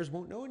lot of players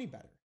won't know any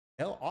better.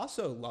 They'll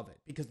also love it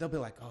because they'll be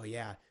like, oh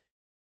yeah,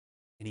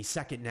 and he's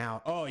second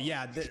now. Oh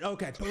yeah,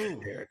 okay,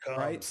 boom, here it comes.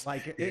 Right?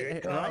 Like, here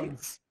it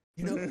comes.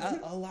 Right?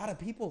 A lot of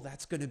people,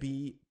 that's going to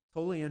be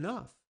totally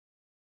enough.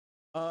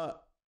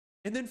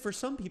 And then for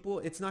some people,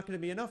 it's not going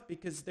to be enough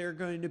because they're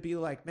going to be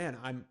like, man,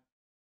 I'm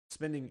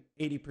spending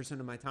 80%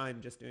 of my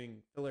time just doing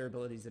filler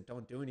abilities that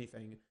don't do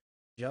anything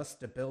just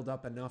to build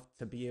up enough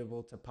to be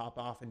able to pop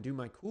off and do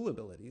my cool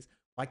abilities.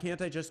 Why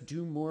can't I just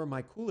do more of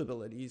my cool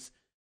abilities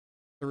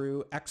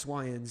through X,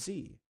 Y, and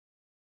Z?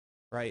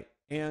 Right?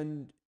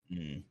 And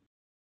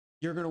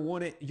you're going to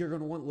want it. You're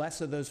going to want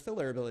less of those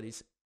filler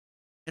abilities.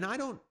 And I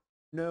don't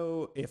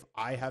know if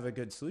I have a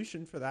good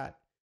solution for that,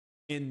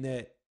 in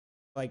that,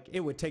 like, it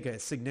would take a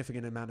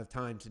significant amount of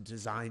time to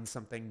design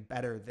something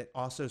better that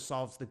also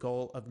solves the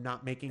goal of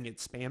not making it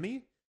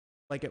spammy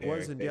like it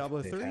was in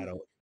Diablo 3.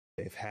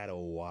 They've had a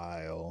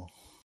while.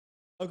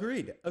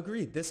 Agreed.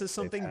 This is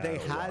something they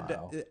had,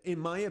 in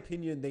my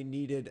opinion, they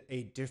needed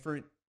a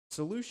different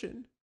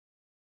solution.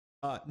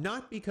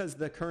 Not because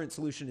the current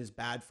solution is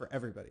bad for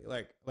everybody.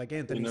 Like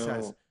Anthony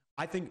says,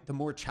 I think the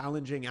more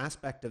challenging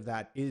aspect of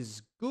that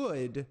is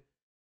good.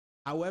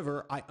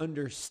 However, I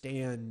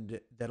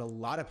understand that a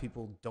lot of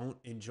people don't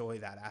enjoy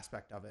that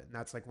aspect of it, and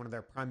that's like one of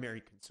their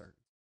primary concerns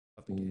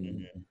of the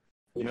game.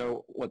 You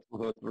know, what's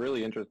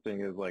really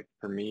interesting is, like,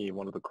 for me,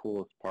 one of the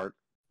coolest parts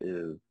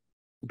is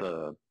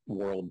the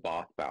world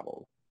boss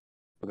battles,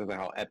 because of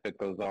how epic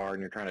those are, and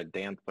you're trying to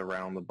dance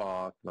around the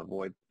boss and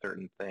avoid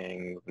certain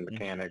things and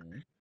mechanics.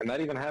 And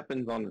that even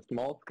happens on the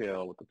small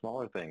scale with the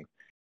smaller things.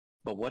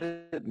 But what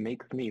it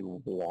makes me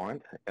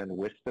want and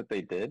wish that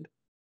they did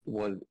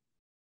was,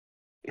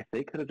 if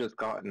they could have just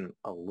gotten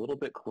a little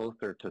bit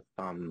closer to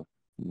some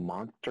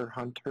Monster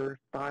Hunter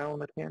style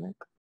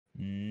mechanics.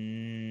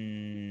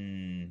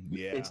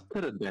 Yeah. It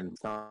could have been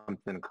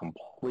something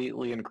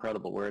completely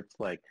incredible, where it's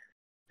like,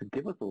 to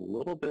give us a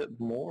little bit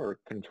more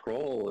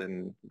control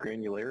and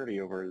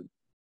granularity over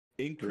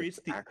increase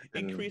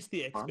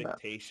the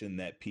expectation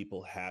that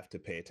people have to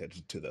pay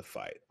attention to the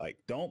fight. Like,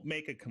 don't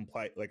make a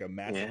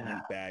massive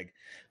meat bag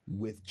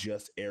with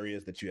just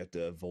areas that you have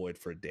to avoid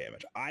for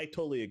damage. I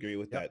totally agree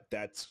with that.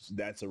 That's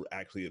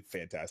actually a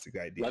fantastic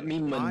idea. Let me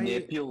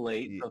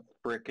manipulate the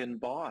frickin'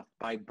 boss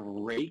by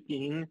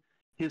breaking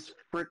his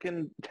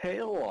frickin'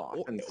 tail off.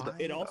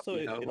 It also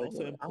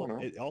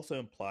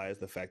implies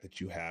the fact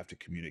that you have to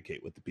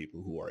communicate with the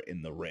people who are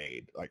in the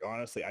raid. Like,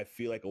 honestly, I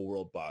feel like a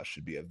world boss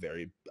should be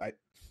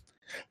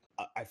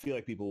I feel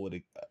like people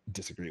would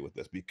disagree with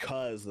this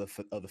because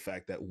of the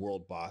fact that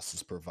world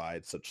bosses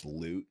provide such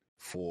loot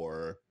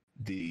for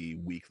the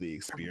weekly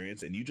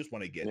experience, and you just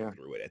want to get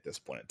through it at this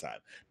point in time.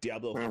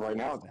 Diablo right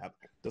now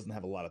doesn't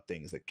have a lot of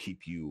things that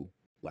keep you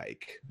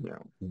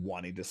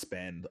wanting to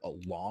spend a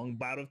long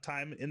bout of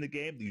time in the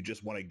game. You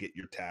just want to get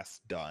your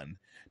tasks done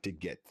to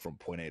get from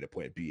point A to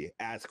point B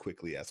as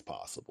quickly as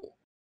possible.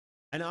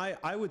 And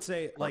I would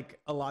say, like,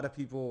 a lot of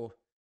people,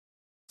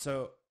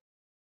 so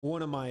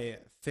one of my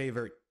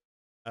favorite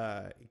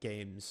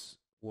games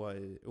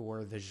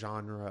were the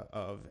genre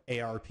of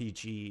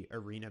ARPG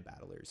arena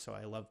battlers. So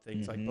I love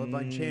things like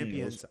Bloodline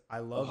Champions. I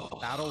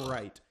love Battle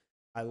Right.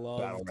 I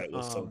love Battle Right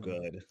was so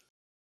good.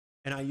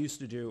 And I used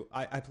to do.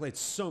 I played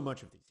so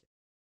much of these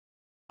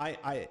games.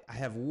 I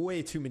have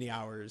way too many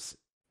hours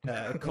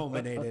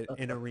culminated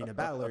in arena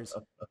battlers.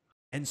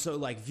 And so,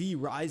 like, V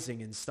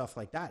Rising and stuff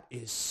like that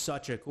is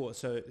such a cool.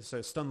 So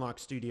Stunlock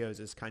Studios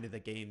is kind of the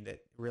game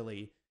that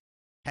really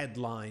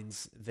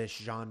headlines this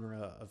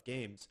genre of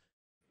games.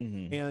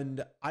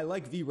 And I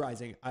like V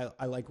Rising.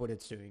 I like what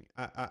it's doing.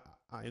 I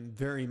am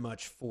very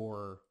much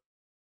for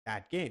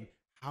that game.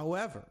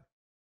 However,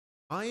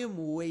 I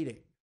am waiting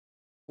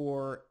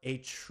for a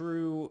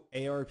true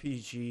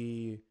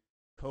ARPG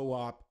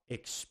co-op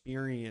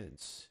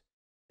experience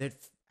that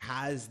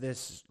has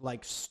this,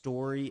 like,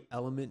 story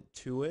element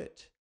to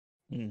it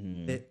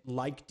that,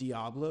 like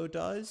Diablo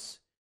does,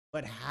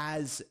 but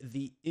has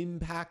the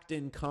impact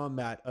in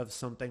combat of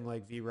something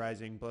like V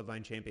Rising,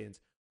 Bloodline Champions,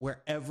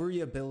 where every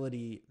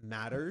ability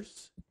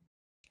matters.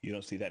 You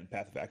don't see that in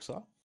Path of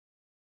Exile?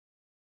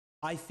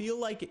 I feel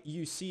like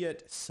you see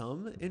it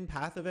some in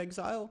Path of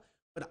Exile,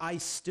 but I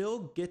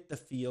still get the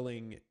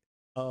feeling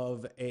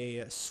of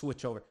a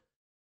switch over.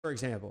 For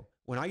example,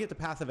 when I get to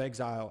Path of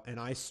Exile and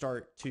I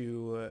start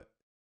to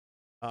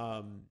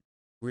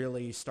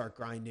really start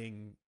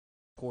grinding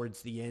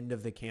towards the end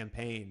of the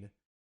campaign,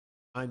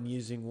 I'm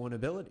using one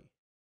ability,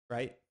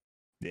 right?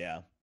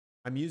 Yeah.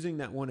 I'm using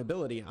that one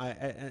ability.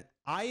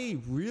 I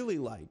really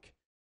like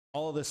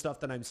all of the stuff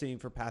that I'm seeing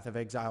for Path of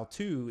Exile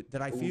 2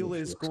 that I feel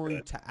is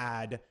going to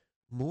add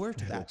more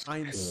to that.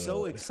 I'm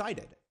so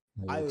excited.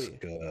 Looks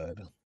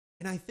good.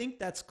 And I think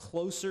that's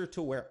closer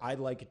to where I'd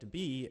like it to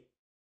be.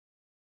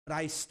 But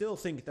I still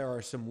think there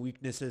are some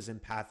weaknesses in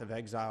Path of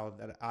Exile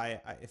that I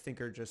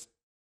think are just,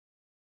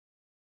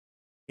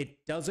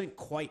 it doesn't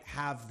quite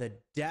have the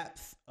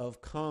depth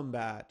of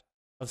combat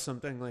of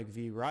something like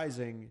V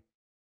Rising.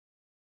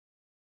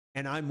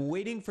 And I'm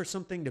waiting for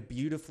something to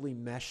beautifully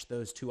mesh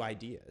those two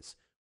ideas,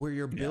 where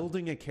you're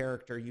building a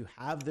character, you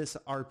have this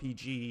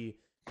RPG,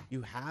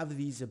 you have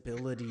these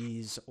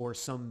abilities or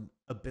some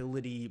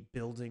ability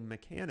building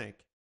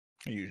mechanic.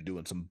 You're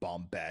doing some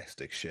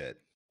bombastic shit.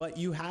 But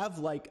you have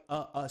like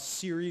a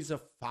series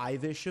of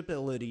 5-ish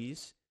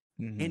abilities,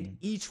 and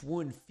each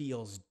one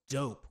feels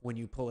dope when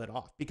you pull it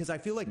off. Because I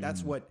feel like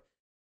that's what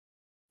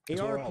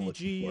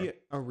ARPG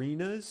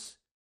arenas,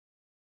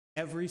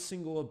 every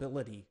single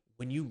ability,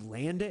 when you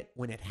land it,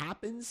 when it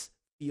happens,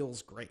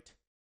 feels great.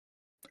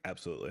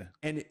 Absolutely.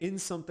 And in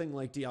something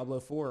like Diablo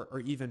 4 or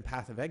even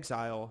Path of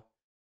Exile,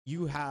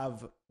 you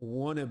have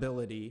one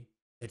ability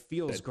that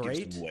feels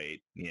great. Gives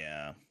weight.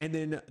 Yeah. And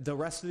then the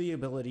rest of the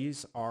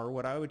abilities are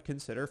what I would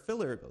consider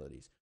filler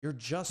abilities. You're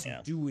just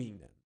doing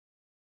them.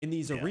 In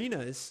these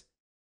arenas,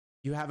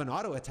 you have an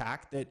auto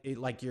attack that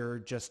like you're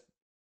just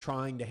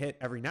trying to hit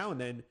every now and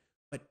then,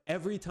 but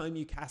every time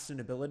you cast an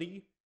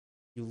ability,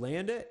 you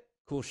land it,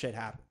 cool shit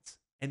happens.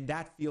 And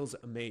that feels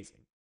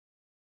amazing.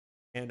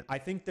 And I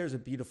think there's a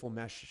beautiful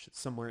mesh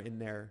somewhere in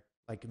there,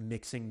 like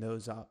mixing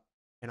those up.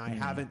 And I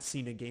haven't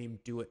seen a game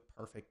do it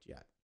perfect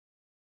yet.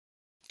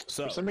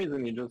 So, for some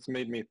reason, you just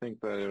made me think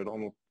that it would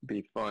almost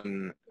be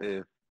fun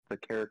if the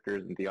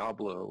characters in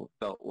Diablo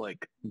felt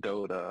like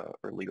Dota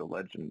or League of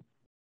Legends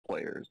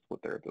players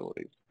with their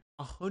abilities.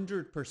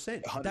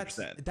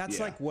 100%. That's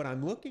like what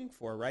I'm looking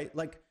for, right?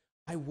 Like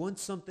I want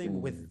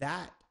something with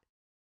that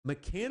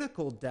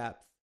mechanical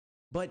depth,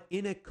 but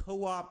in a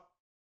co-op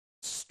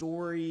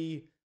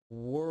story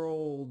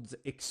world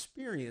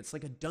experience,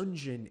 like a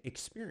dungeon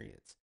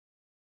experience.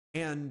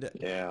 And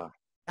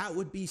that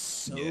would be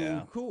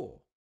so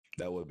cool.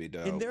 That would be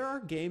dope. And there are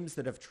games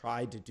that have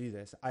tried to do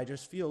this. I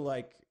just feel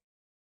like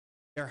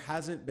there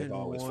hasn't been one.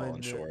 They've always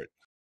fallen short.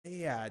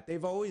 Yeah,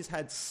 they've always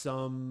had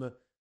some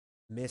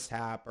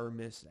mishap or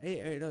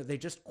they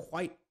just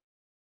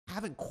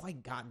haven't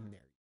quite gotten there.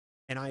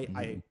 And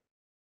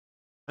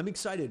I'm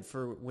excited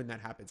for when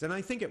that happens. And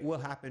I think it will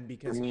happen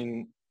because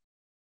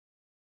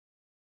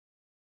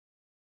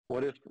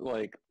what if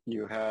like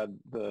you had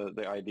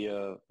the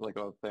idea, like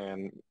I was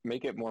saying,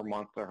 make it more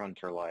Monster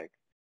Hunter like,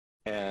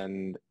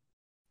 and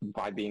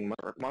by being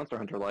Monster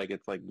Hunter like,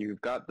 it's like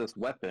you've got this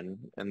weapon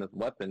and this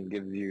weapon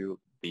gives you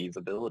these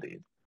abilities,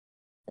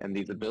 and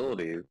these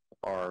abilities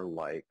are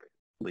like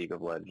League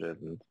of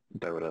Legends,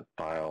 Dota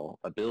style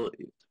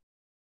abilities.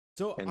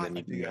 So and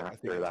then you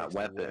master that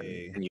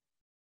weapon. And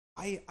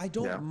I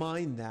don't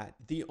mind that.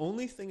 The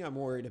only thing I'm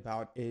worried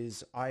about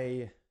is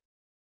I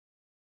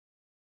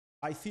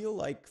feel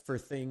like for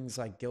things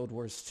like Guild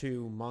Wars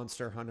 2,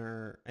 Monster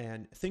Hunter,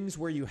 and things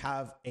where you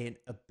have an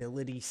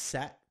ability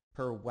set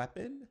per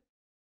weapon,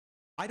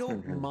 I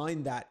don't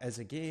mind that as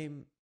a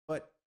game,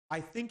 but I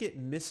think it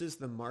misses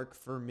the mark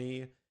for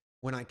me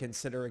when I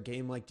consider a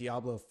game like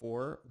Diablo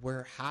 4,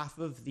 where half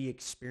of the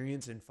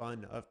experience and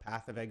fun of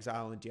Path of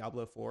Exile and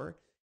Diablo 4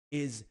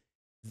 is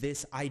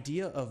this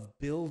idea of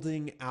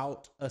building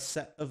out a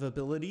set of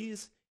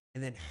abilities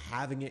and then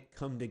having it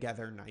come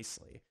together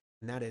nicely.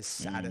 And that is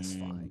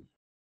satisfying.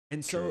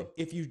 And so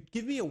if you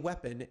give me a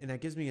weapon and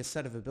that gives me a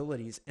set of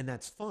abilities and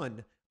that's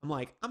fun, I'm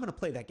like, I'm going to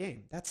play that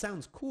game. That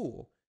sounds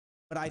cool.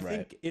 But I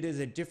think it is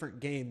a different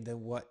game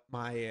than what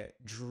my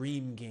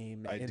dream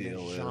game in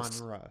the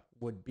genre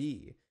would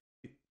be.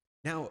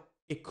 Now,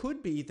 it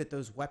could be that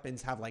those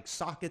weapons have like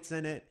sockets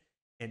in it,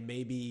 and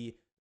maybe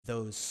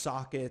those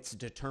sockets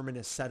determine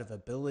a set of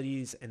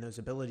abilities, and those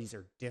abilities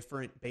are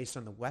different based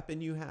on the weapon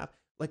you have.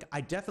 Like,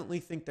 I definitely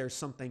think there's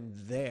something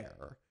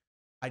there.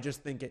 I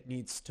just think it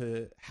needs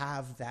to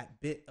have that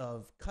bit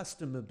of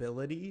custom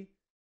ability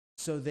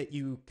so that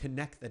you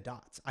connect the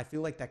dots. I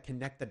feel like that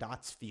connect the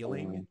dots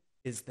feeling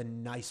is the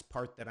nice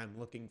part that I'm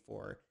looking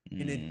for,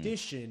 in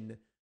addition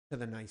to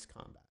the nice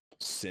combat.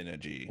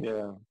 Synergy.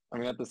 Yeah. I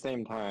mean, at the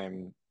same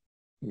time,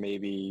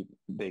 maybe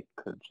they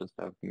could just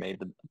have made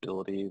the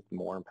abilities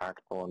more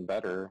impactful and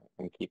better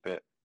and keep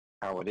it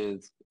how it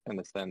is, in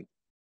a sense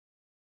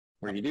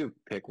where you do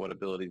pick what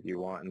abilities you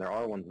want, and there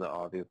are ones that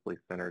obviously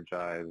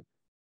synergize,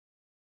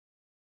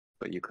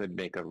 but you could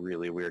make a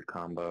really weird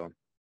combo.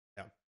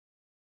 Yeah.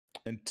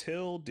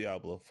 Until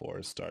Diablo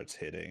 4 starts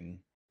hitting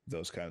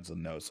those kinds of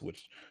notes,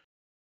 which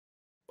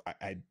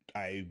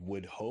I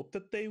would hope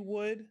that they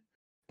would,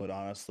 but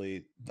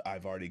honestly,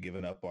 I've already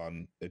given up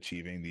on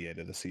achieving the end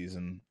of the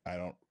season.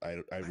 I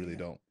really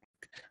don't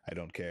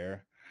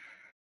care.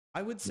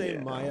 I would say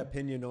my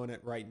opinion on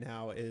it right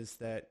now is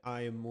that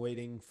I am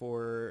waiting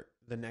for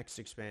the next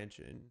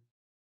expansion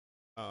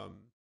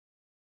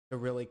to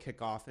really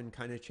kick off and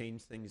kind of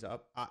change things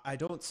up. I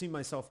don't see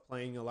myself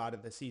playing a lot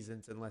of the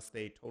seasons unless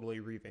they totally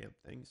revamp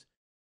things.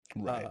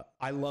 Right.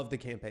 I love the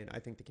campaign. I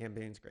think the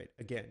campaign's great.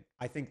 Again,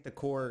 I think the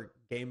core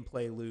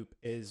gameplay loop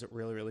is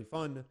really, really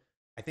fun.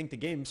 I I think the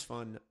game's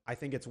fun. I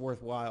think it's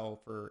worthwhile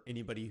for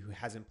anybody who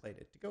hasn't played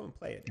it to go and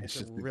play it. It's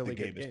just a really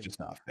the good game. is just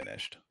not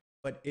finished.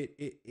 But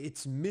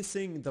it's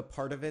missing the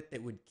part of it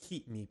that would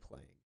keep me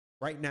playing.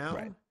 Right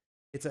now,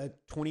 it's a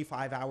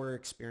 25-hour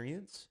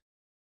experience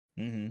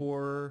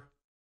for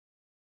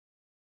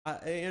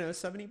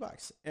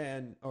 $70,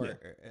 and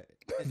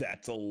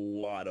that's a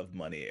lot of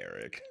money,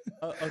 Eric.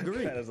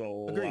 Agreed. That is a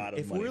lot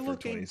of money for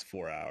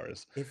 24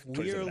 hours. If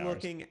we're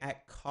looking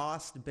at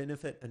cost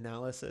benefit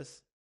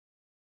analysis,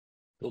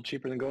 still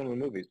cheaper than going to the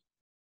movies.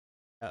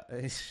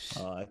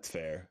 That's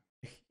fair.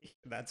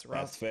 That's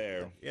rough. That's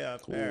fair. Yeah,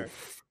 fair.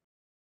 Oof.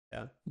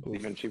 Yeah.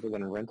 Even cheaper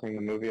than renting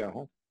a movie at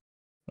home.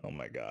 Oh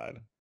my God.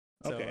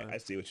 Okay, I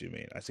see what you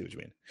mean.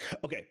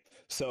 Okay,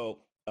 so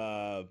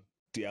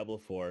Diablo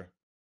 4,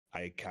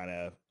 I kind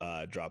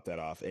of dropped that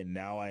off, and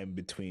now I'm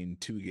between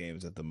two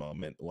games at the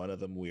moment. One of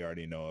them we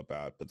already know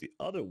about, but the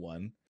other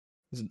one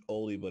is an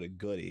oldie but a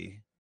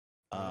goodie.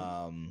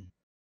 I'm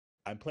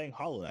playing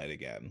Hollow Knight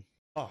again.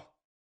 Oh,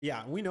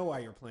 yeah, we know why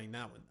you're playing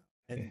that one,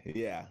 though. And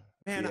yeah,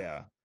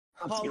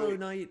 Hollow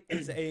Knight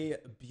is a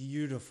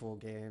beautiful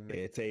game.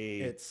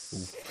 It's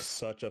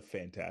such a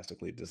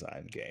fantastically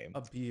designed game.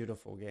 A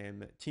beautiful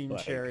game. Team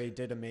Cherry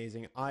did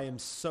amazing. I am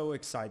so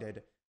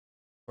excited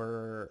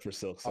for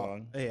Silk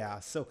Song.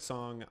 Silk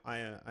Song. I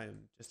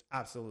am just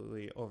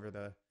absolutely over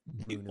the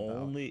moon. The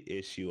only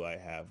issue I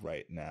have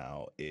right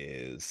now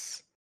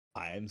is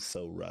I am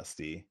so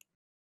rusty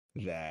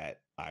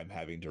that I'm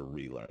having to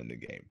relearn the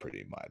game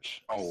pretty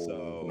much. Oh,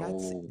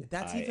 so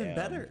that's even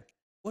better.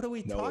 What are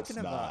we talking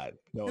about?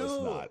 No,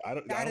 it's not. I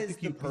don't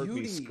think you heard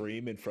me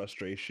scream in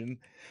frustration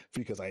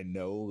because I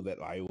know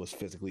that I was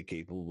physically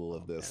capable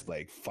of this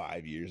like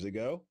 5 years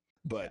ago.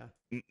 But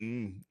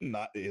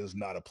it is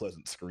not a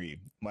pleasant scream.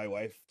 My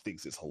wife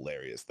thinks it's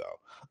hilarious though.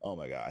 Oh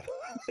my God.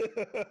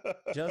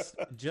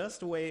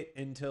 just wait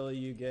until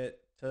you get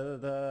to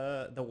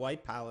the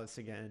White Palace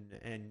again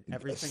and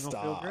everything will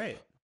feel great.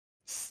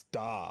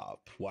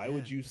 Stop. Why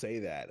would you say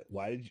that?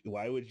 Why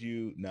would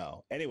you?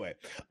 No. Anyway,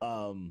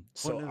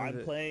 so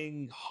I'm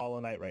playing Hollow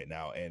Knight right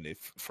now. And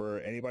if for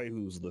anybody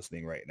who's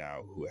listening right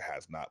now who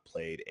has not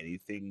played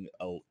anything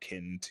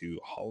akin to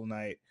Hollow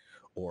Knight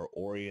or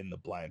Ori and the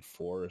Blind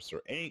Forest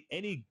or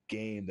any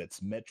game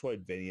that's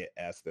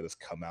Metroidvania-esque that has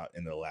come out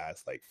in the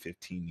last like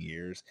 15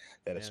 years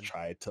that has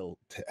tried to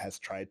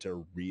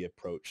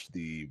reapproach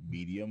the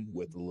medium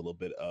with a little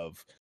bit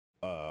of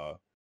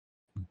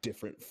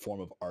different form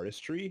of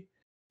artistry,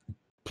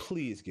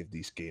 please give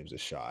these games a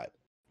shot.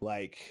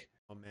 Like,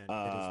 oh man,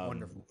 it is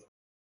wonderful.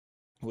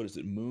 What is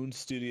it? Moon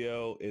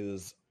Studio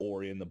is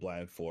Ori and the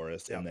Blind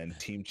Forest, and then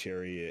Team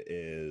Cherry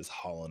is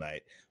Hollow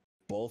Knight.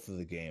 Both of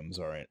the games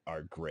are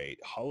great.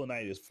 Hollow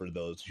Knight is for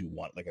those who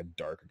want like a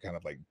darker kind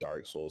of like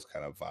Dark Souls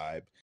kind of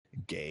vibe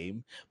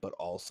game, but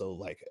also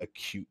like a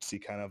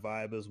cutesy kind of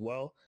vibe as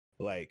well.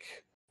 Like,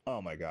 oh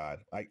my God,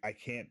 I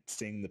can't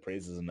sing the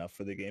praises enough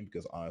for the game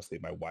because honestly,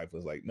 my wife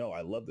was like, no,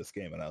 I love this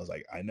game. And I was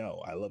like, I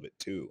know, I love it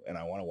too. And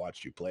I want to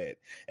watch you play it.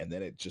 And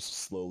then it just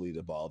slowly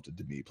devolved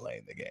into me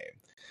playing the game.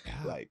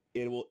 Yeah. Like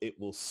it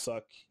will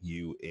suck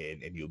you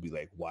in and you'll be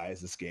like, why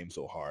is this game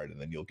so hard? And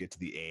then you'll get to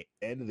the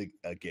end of the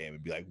game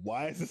and be like,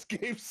 why is this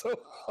game so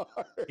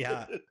hard?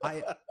 Yeah.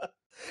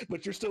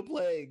 But you're still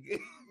playing.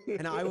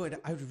 And I would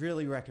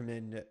really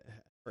recommend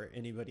for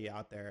anybody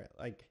out there,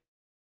 like,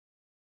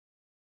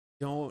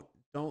 don't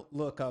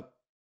look up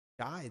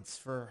guides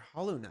for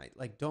Hollow Knight.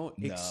 Like, don't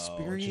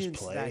experience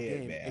that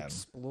game.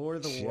 Explore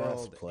the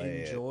world.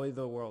 Enjoy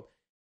the world.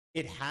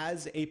 It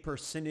has a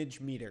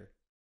percentage meter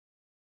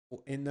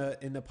in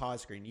the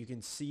pause screen. You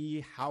can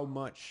see how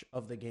much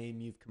of the game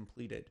you've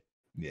completed.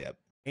 Yep.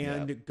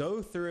 And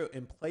go through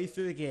and play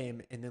through the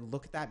game and then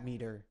look at that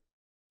meter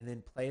and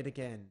then play it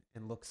again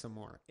and look some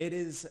more. It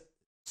is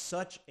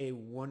such a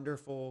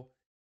wonderful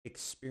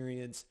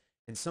experience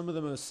and some of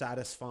the most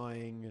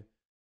satisfying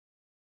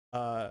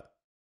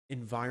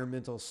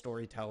environmental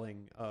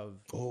storytelling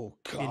of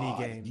any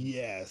game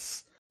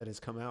that has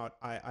come out.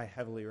 I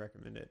heavily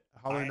recommend it.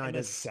 Hollow Knight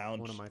is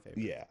one of my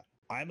favorites. Yeah,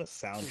 I'm a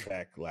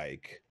soundtrack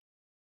like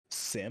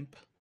simp.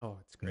 Oh,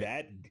 it's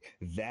great.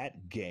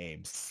 That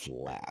game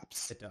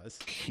slaps. It does.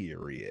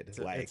 Period. It's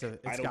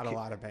got a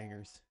lot of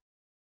bangers.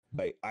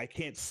 Like, I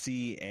can't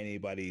see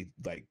anybody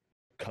like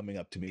coming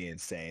up to me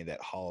and saying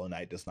that Hollow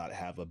Knight does not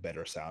have a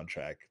better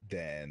soundtrack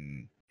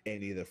than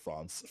any of the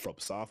From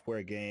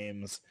Software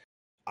games.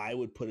 I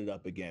would put it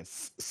up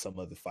against some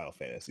of the Final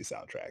Fantasy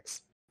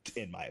soundtracks,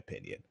 in my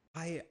opinion.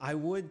 I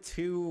would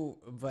too,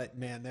 but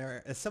man,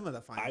 there are some of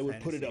the Final Fantasy. I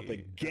would put it up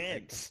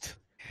against.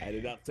 I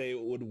did not say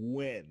it would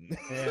win.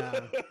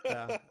 Yeah,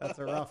 that's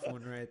a rough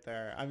one right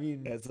there. I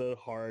mean, that's a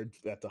hard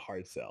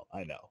sell.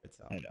 I know.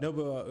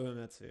 Nobuo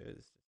Uematsu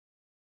is.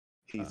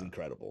 He's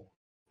incredible.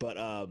 But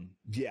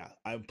yeah,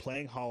 I'm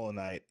playing Hollow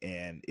Knight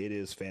and it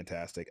is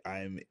fantastic.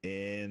 I'm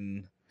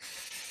in.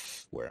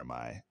 Where am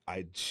I?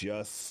 I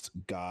just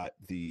got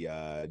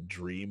the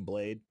Dream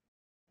Blade,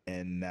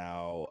 and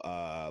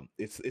now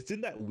it's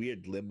in that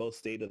weird limbo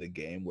state of the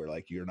game where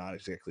like you're not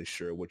exactly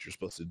sure what you're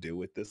supposed to do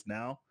with this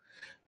now.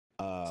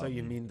 So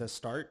you mean the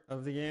start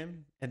of the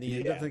game and the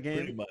end Yeah, of the game,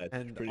 pretty much.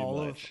 and Pretty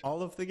all much.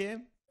 of the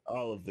game?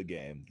 All of the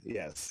game.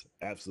 Yes,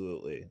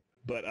 absolutely.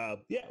 But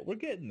yeah, we're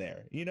getting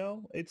there. You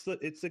know, it's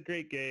a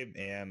great game,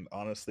 and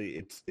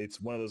honestly,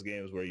 it's one of those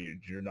games where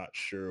you're not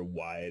sure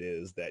why it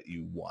is that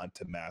you want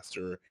to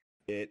master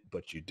it,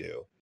 but you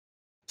do.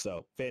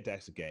 So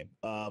fantastic game.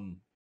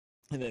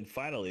 And then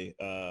finally,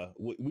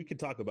 we can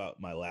talk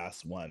about my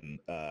last one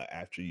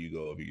after you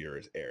go over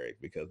yours, Eric,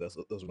 because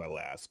those are my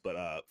last.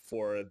 But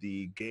for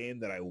the game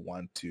that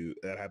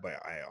that I have my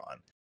eye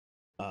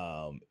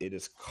on, it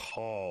is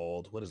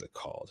called, what is it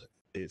called?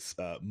 It's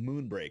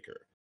Moonbreaker.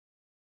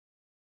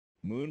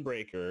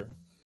 Moonbreaker,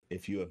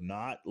 if you have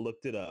not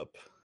looked it up,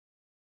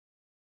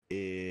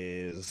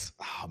 is,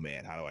 oh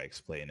man, how do I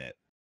explain it?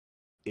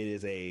 It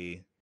is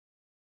a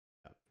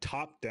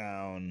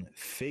top-down,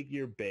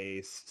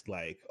 figure-based,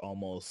 like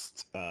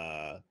almost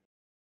Very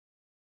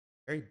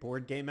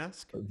board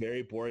game-esque.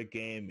 very board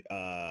game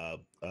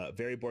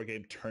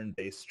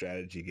turn-based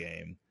strategy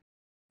game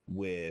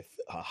with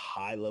a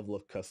high level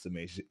of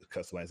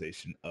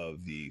customization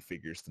of the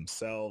figures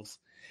themselves,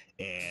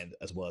 and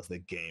as well as the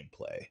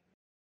gameplay.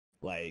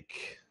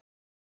 Like,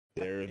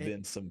 there have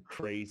been some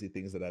crazy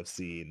things that I've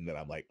seen that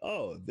I'm like,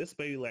 oh, this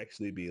may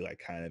actually be like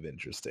kind of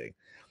interesting.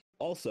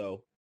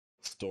 Also,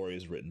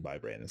 stories written by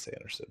Brandon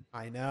Sanderson.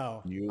 I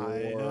know.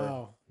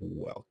 You're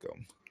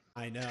welcome.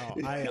 I know.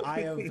 I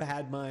have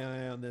had my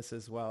eye on this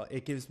as well.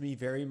 It gives me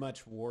very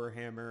much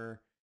Warhammer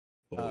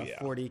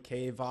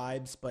 40K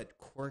vibes, but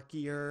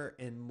quirkier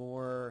and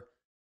more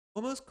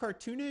almost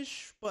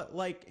cartoonish, but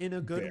like in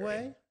a good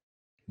way.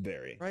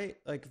 Very. Right?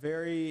 Like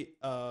very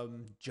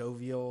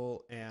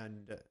jovial,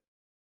 and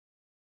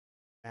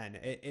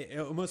it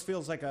almost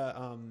feels like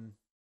a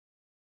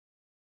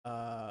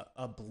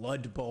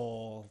Blood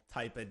Bowl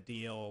type of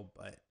deal,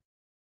 but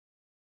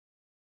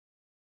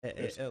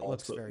it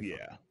looks very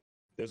fun.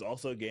 There's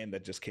also a game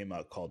that just came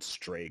out called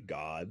Stray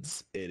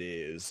Gods. It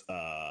is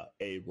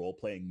a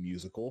role-playing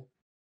musical,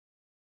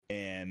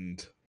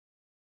 and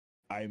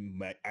I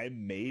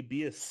may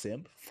be a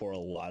simp for a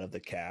lot of the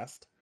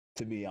cast,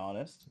 to be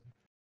honest,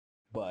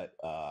 but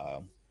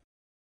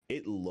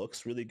it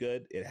looks really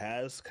good. It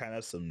has kind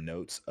of some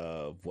notes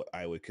of what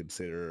I would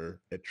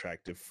consider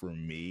attractive for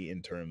me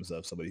in terms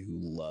of somebody who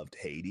loved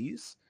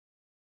Hades.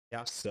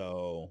 Yeah.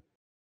 So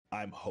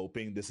I'm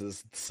hoping this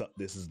is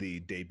the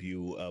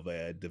debut of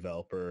a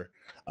developer.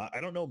 I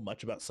don't know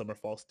much about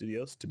Summerfall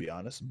Studios, to be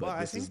honest, but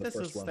I think this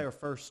is their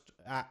first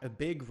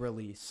big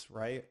release,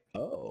 right?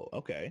 Oh,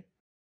 okay.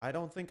 I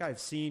don't think I've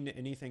seen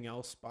anything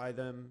else by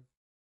them.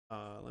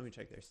 Let me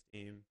check their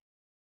Steam.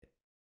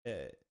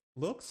 It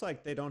looks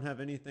like they don't have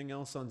anything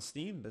else on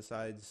Steam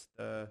besides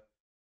the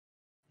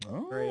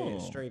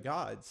Stray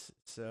Gods.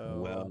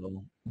 So,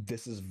 well,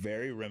 this is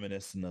very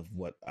reminiscent of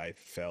what I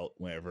felt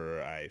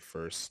whenever I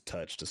first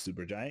touched a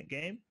Supergiant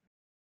game.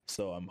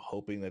 So I'm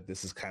hoping that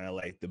this is kind of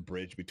like the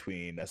bridge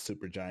between a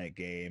Supergiant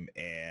game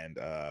and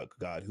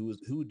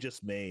who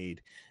just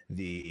made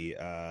the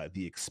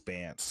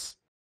Expanse.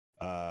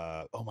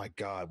 Oh my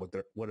God,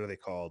 what are they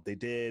called? They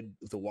did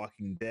The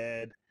Walking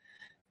Dead.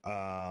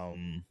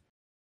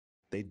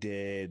 They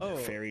did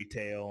Fairy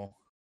Tale.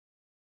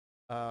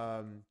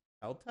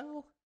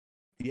 Telltale?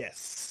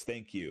 Yes,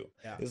 thank you.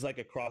 Yeah. It's like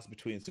a cross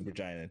between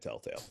Supergiant and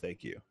Telltale.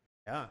 Thank you.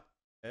 Yeah.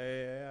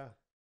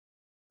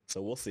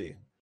 So we'll see.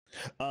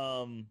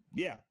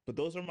 Yeah, but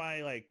those are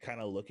my like kind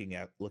of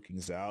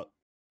lookings out.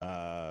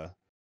 How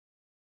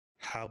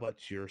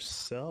about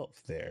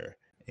yourself there,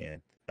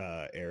 and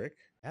Eric?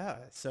 Yeah.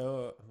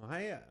 So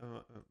my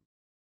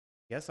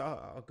guess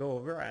I'll go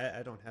over.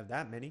 I don't have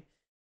that many.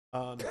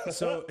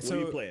 So what are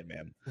you playing,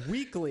 man?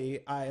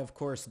 Weekly, I of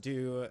course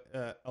do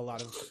a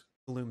lot of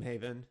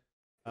Gloomhaven,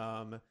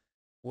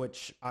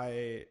 which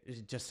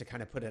just to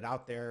kind of put it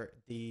out there,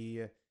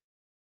 the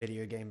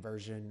video game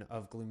version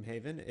of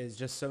Gloomhaven is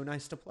just so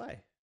nice to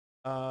play.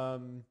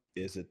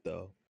 Is it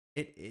though?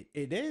 It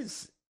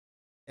is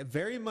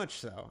very much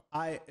so.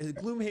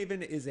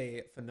 Gloomhaven is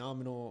a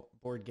phenomenal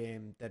board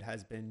game that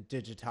has been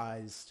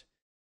digitized,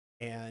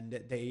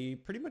 and they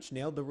pretty much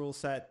nailed the rule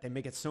set. They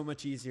make it so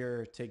much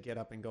easier to get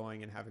up and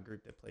going and have a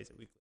group that plays it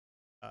weekly.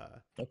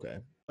 Okay.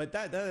 But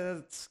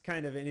that's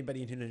kind of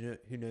anybody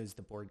who knows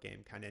the board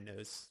game kind of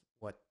knows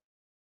what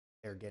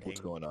they're getting. What's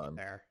going on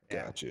there?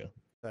 Got you.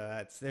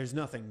 There's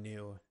nothing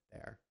new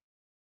there.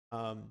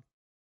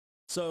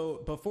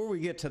 So before we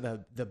get to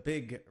the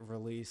big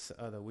release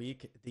of the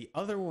week, the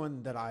other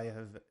one that I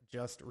have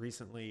just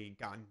recently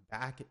gotten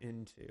back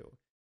into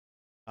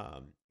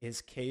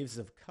is Caves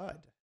of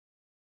Cud.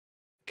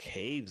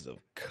 Caves of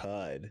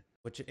Cud.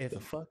 Which the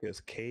fuck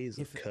is Caves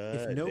of Cud?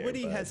 If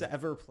nobody has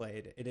ever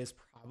played, it is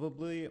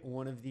probably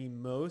one of the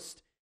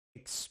most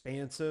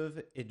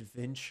expansive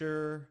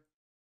adventure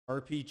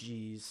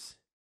RPGs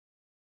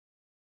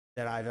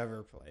that I've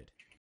ever played.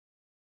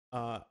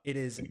 It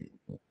is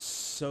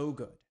so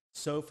good,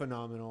 so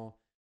phenomenal.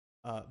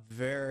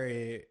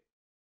 Very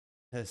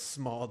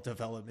small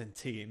development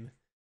team.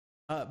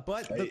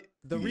 But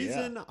the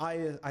reason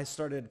I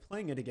started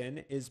playing it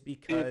again is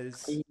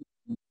because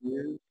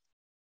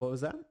What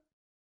was that?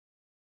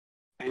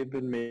 They've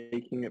been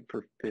making it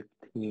for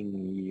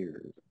 15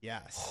 years.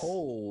 Yes.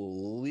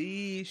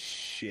 Holy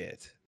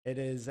shit. It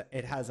is.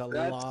 It has a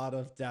lot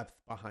of depth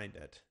behind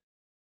it.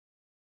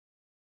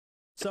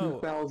 So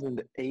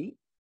 2008?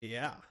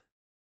 Yeah.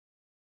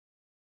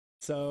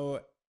 So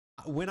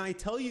when I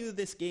tell you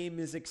this game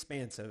is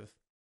expansive,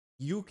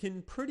 you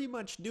can pretty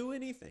much do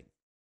anything.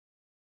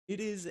 It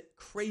is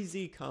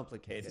crazy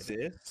complicated.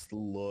 This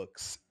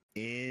looks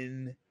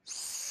insane,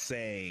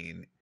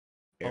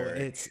 Eric.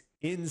 Oh, it's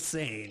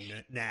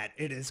insane, Nat.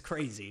 It is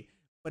crazy,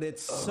 but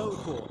it's so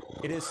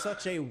cool. It is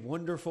such a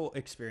wonderful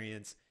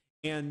experience.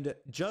 And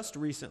just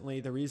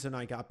recently, the reason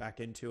I got back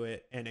into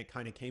it and it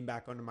kind of came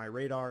back onto my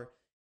radar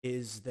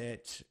is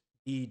that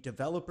the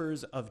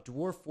developers of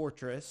Dwarf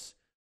Fortress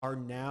are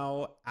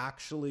now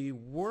actually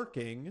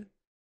working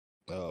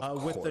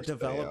with the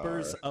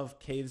developers of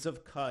Caves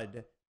of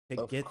Cud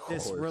to get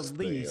this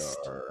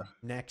released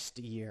next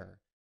year.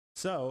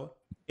 So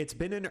it's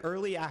been in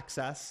early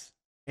access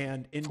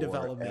and in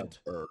development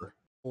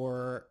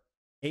for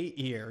 8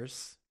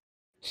 years.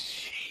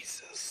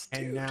 Jesus,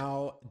 and dude.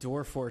 now the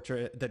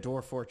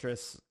Dwarf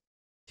Fortress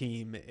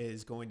team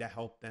is going to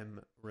help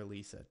them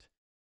release it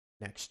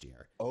next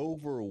year.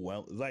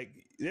 Overwhelmed. Like,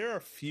 there are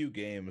a few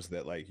games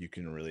that like you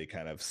can really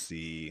kind of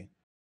see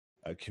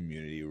a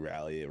community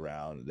rally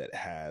around that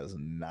has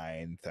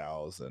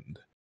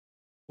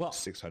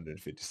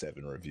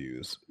 9,657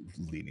 reviews,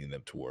 leading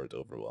them towards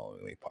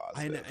overwhelmingly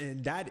positive.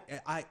 And that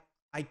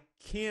I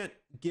can't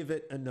give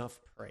it enough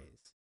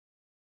praise.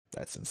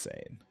 That's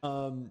insane.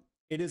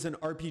 It is an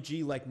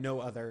RPG like no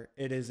other.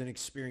 It is an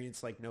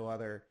experience like no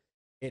other.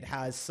 It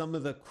has some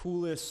of the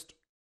coolest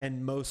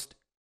and most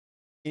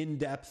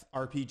in-depth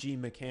RPG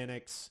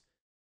mechanics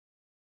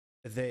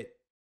that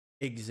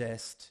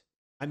exist.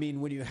 I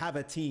mean, when you have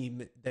a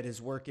team that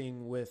is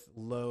working with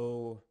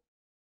low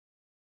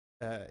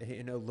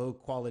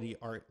quality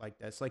art like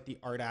this, like the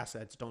art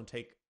assets don't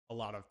take a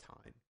lot of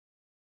time.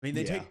 I mean,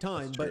 they take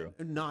time,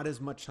 but not as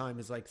much time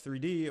as like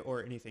 3D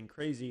or anything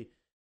crazy.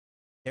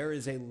 There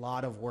is a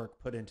lot of work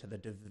put into the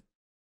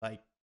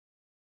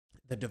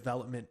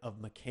development of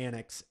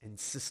mechanics and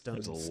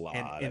systems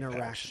and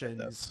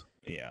interactions.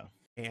 Yeah.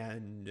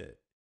 And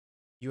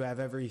you have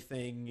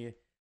everything,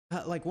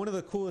 like one of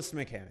the coolest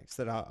mechanics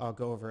that I'll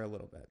go over a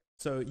little bit.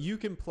 So you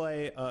can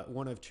play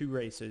one of two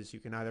races. You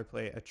can either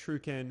play a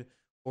Truekin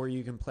or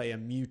you can play a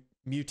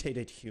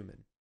mutated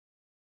human.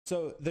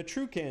 So the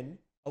Truekin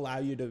allow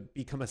you to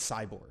become a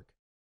cyborg,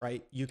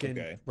 right? You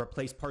can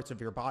replace parts of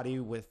your body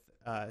with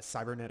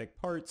cybernetic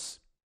parts,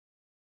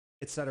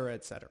 etc.,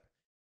 etc.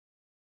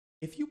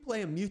 If you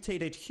play a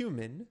mutated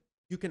human,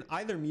 you can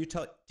either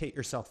mutate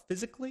yourself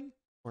physically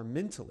or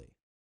mentally.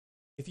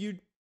 If you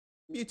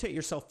mutate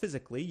yourself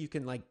physically, you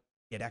can like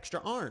get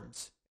extra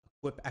arms,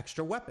 equip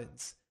extra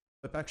weapons,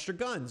 equip extra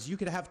guns. You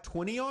could have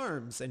 20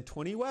 arms and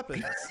 20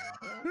 weapons,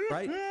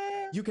 right?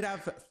 You could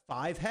have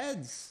 5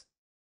 heads,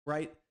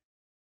 right?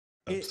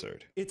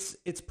 Absurd.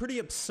 It's pretty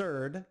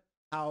absurd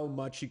how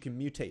much you can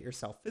mutate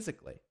yourself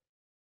physically.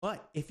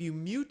 But if you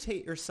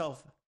mutate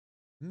yourself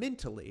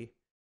mentally,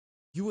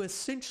 you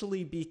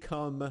essentially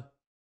become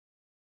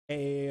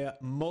a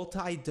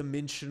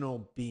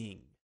multi-dimensional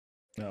being.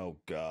 Oh,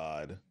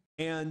 God.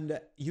 And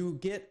you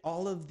get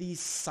all of these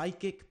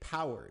psychic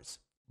powers.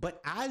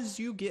 But as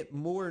you get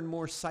more and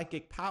more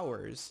psychic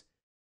powers,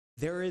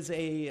 there is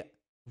a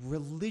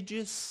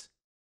religious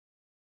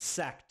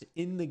sect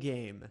in the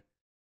game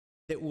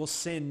that will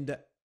send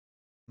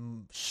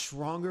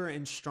stronger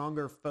and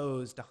stronger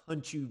foes to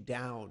hunt you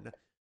down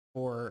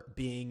for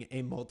being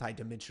a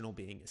multi-dimensional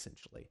being,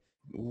 essentially.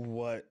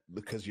 What?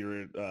 Because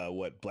you're,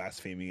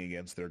 blaspheming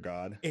against their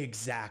god?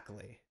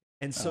 Exactly.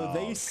 And so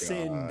they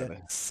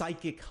send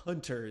psychic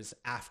hunters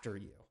after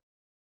you.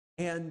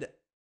 And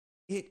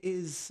it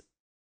is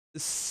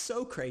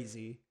so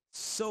crazy,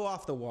 so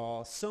off the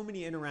wall, so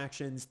many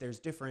interactions. There's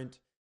different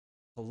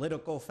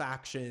political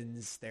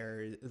factions.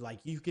 There,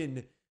 like, you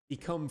can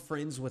become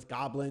friends with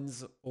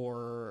goblins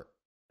or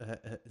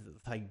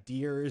like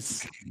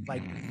deers.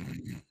 Like,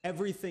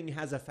 everything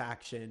has a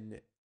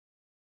faction.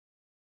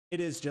 It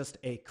is just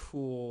a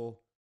cool,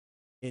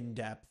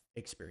 in-depth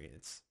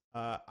experience.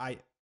 I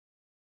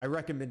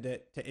recommend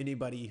it to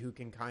anybody who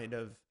can kind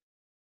of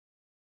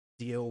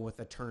deal with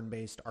a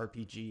turn-based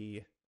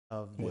RPG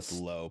of this.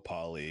 With low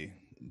poly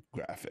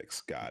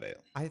graphics. Got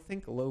it. I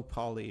think low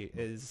poly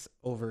is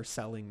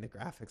overselling the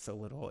graphics a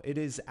little. It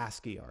is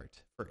ASCII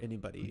art for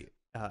anybody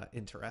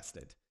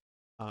interested.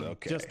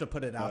 Just to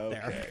put it out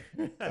there.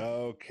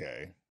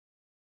 Okay.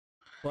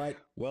 But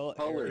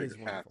colored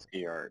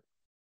ASCII art.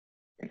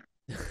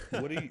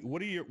 What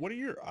are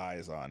your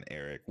eyes on,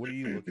 Eric? What are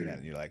you looking at?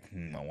 And you're like,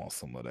 I want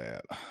some of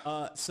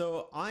that.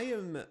 So I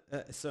am.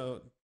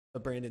 So the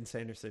Brandon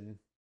Sanderson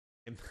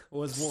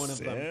was one of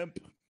them.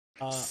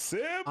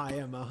 Simp. I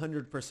am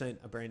 100%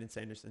 a Brandon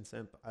Sanderson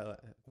simp.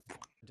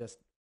 Just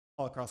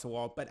all across the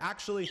wall. But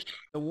actually,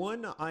 the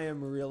one I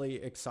am really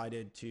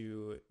excited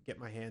to get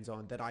my hands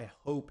on that I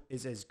hope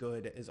is as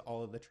good as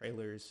all of the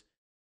trailers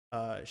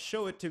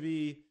show it to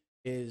be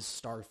is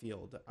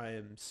Starfield. I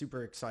am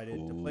super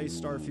excited to play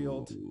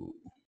Starfield.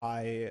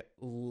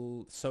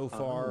 So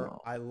far,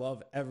 I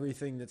love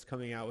everything that's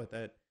coming out with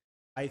it.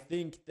 I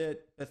think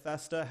that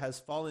Bethesda has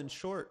fallen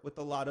short with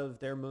a lot of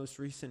their most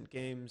recent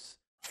games.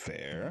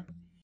 Fair.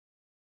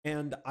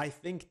 And I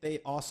think they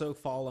also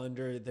fall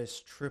under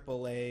this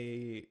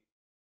AAA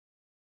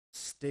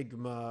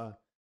stigma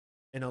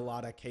in a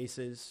lot of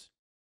cases.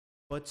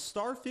 But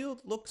Starfield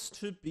looks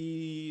to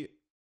be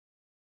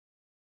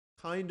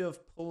kind of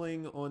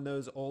pulling on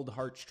those old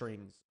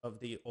heartstrings of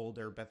the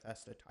older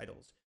Bethesda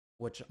titles,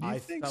 which I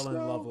fell in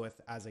love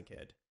with as a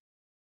kid.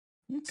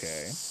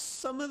 Okay.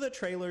 Some of the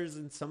trailers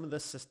and some of the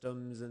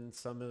systems and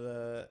some of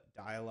the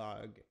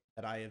dialogue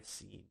that I have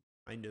seen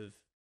kind of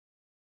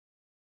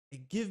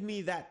give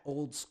me that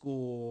old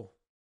school,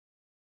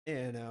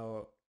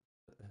 Morrowind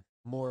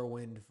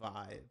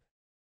vibe.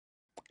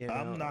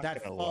 I'm not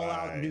that gonna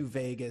Fallout lie. New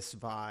Vegas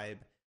vibe.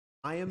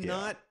 I am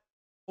not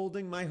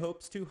holding my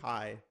hopes too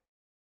high.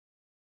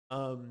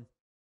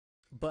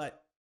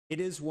 But it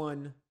is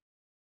one.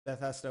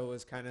 Bethesda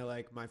was kind of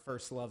like my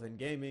first love in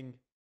gaming,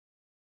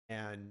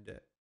 and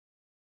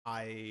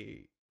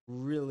I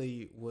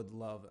really would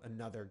love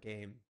another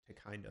game to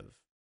kind of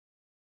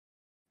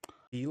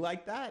be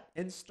like that.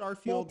 And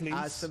Starfield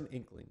has some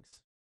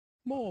inklings.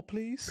 More,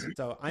 please.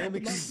 So I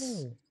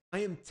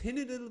am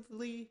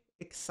tentatively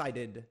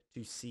excited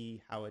to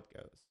see how it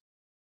goes.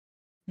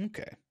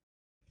 Okay.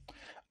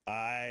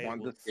 I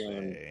want would this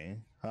game. say,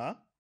 huh?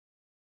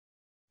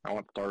 I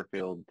want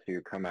Starfield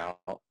to come out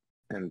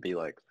and be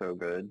like so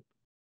good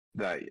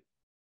that you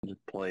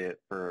just play it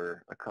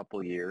for a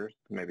couple years,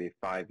 maybe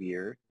 5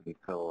 years,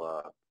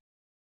 until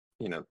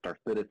Star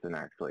Citizen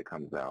actually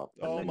comes out.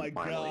 And Oh my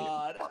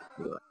god!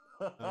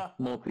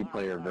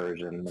 Multiplayer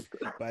version.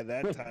 By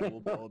that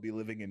time, we'll all be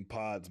living in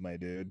pods, my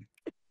dude.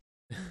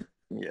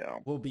 Yeah,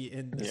 we'll be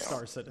in the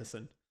Star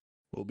Citizen.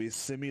 We'll be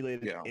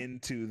simulated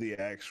into the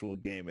actual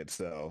game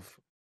itself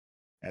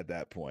at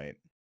that point.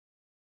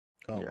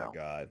 Oh my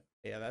god!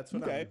 Yeah, that's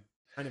what I'm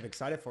kind of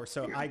excited for.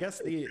 So I guess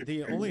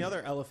the only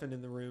other elephant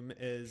in the room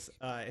is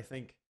I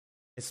think,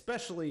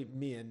 especially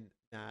me and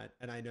Matt,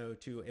 and I know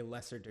to a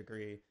lesser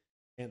degree,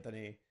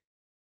 Anthony.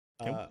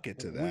 Can we get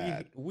to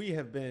that? We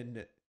have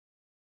been.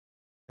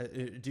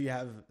 Do you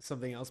have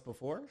something else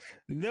before?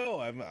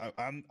 No,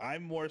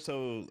 I'm more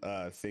so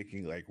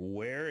thinking like,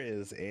 where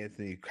is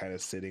Anthony kind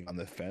of sitting on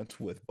the fence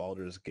with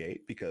Baldur's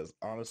Gate? Because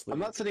honestly, I'm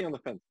not sitting on the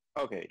fence.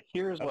 Okay,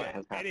 here's what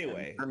has happened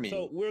anyway, for me.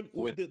 So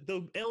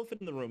the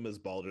elephant in the room is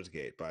Baldur's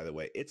Gate, by the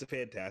way. It's a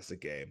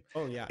fantastic game.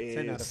 Oh yeah,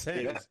 10 out of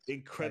 10. It's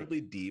incredibly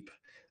deep.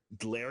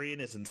 Larian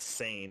is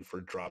insane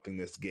for dropping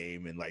this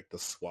game in like the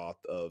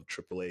swath of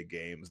AAA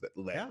games that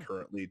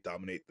currently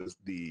dominate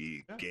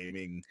the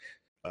gaming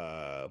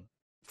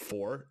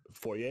foyer.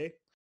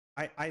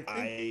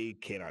 I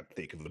cannot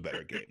think of a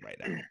better game right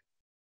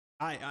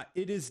now.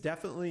 It is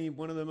definitely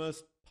one of the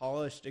most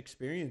polished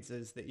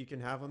experiences that you can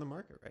have on the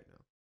market right now.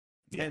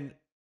 Yeah. And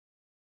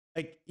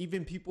like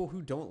even people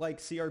who don't like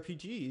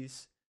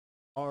CRPGs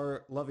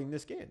are loving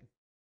this game.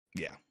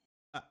 Yeah.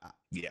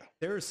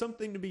 There is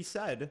something to be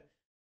said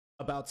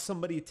about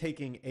somebody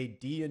taking a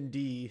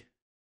D&D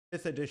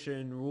 5th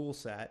edition rule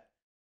set,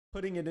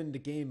 putting it into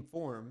game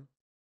form,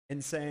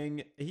 and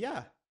saying,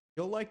 yeah,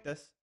 you'll like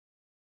this.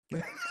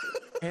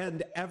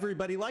 And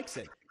everybody likes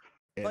it.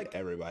 And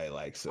everybody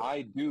likes it.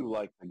 I do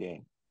like the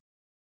game.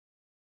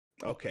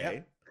 Okay.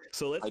 Yeah.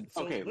 So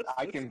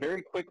I can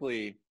very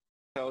quickly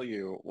tell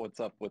you what's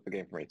up with the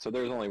game for me. So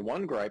there's only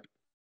one gripe,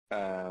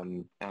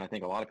 and I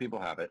think a lot of people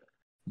have it.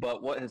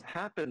 But what has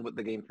happened with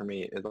the game for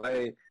me is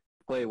I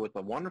play with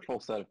a wonderful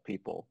set of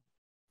people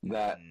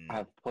that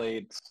have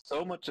played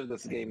so much of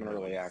this game in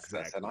early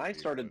access, and I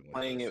started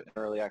playing it in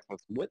early access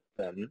with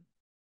them,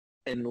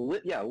 and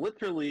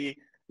literally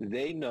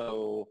they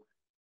know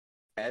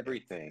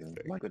everything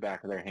like the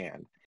back of their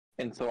hand.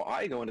 And so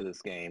I go into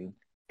this game,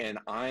 and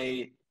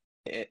I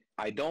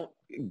don't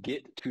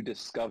get to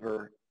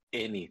discover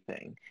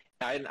anything.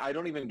 I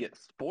don't even get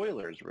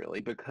spoilers,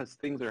 really, because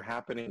things are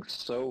happening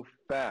so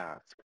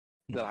fast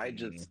that I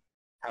just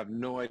have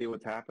no idea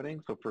what's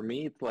happening. So for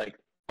me, it's like,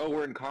 oh,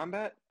 we're in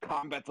combat?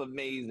 Combat's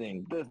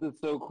amazing. This is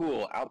so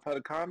cool. Outside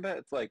of combat,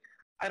 it's like,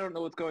 I don't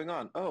know what's going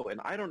on. Oh, and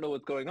I don't know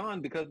what's going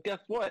on because guess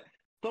what?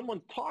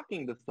 Someone's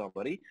talking to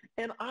somebody,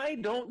 and I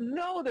don't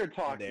know they're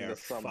talking to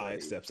somebody.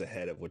 5 steps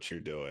ahead of what you're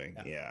doing.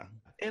 Yeah.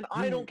 And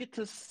I don't get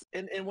to,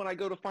 and when I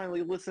go to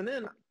finally listen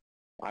in,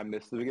 I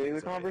miss the beginning of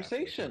the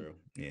conversation.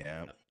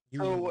 Yeah.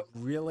 You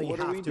really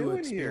have to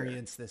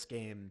experience this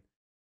game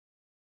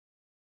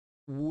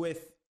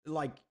with,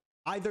 like,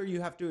 either you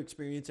have to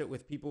experience it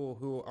with people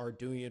who are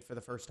doing it for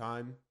the first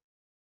time,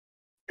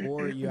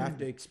 or you have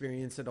to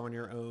experience it on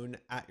your own,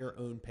 at your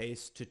own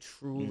pace, to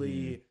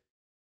truly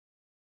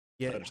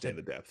understand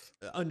the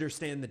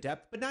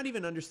depth, but not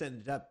even understand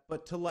the depth,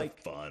 but to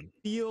like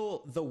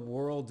feel the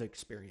world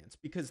experience,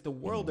 because the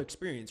world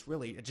experience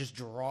really, it just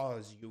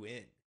draws you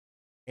in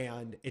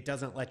and it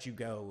doesn't let you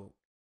go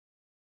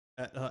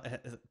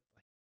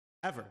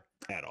ever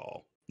at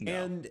all. No.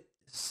 And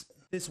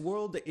this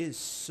world is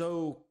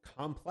so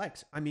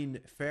complex. I mean,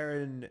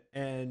 Farron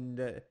and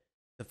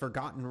the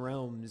Forgotten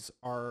Realms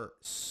are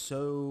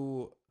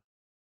so...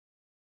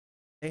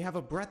 They have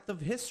a breadth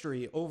of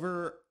history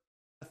over,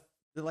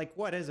 like,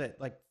 what is it?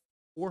 Like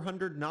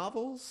 400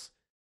 novels?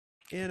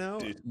 You know?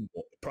 Dude,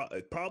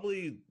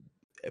 probably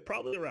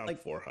around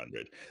like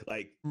 400.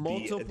 Like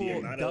multiple the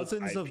amount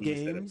dozens of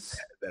games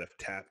that have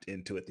tapped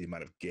into it, the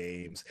amount of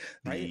games,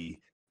 right?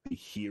 the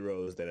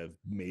heroes that have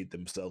made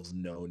themselves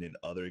known in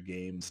other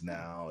games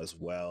now as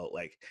well.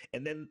 Like,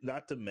 and then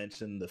not to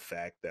mention the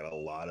fact that a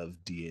lot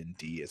of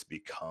D&D has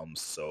become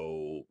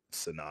so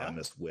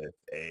synonymous with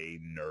a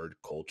nerd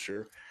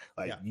culture.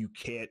 Like you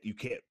can't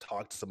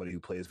talk to somebody who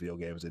plays video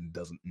games and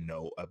doesn't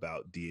know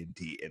about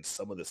D&D and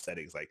some of the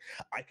settings. Like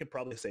I could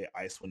probably say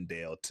Icewind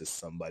Dale to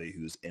somebody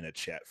who's in a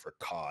chat for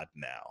COD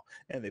now,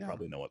 and they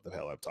probably know what the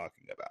hell I'm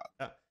talking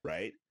about,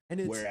 right?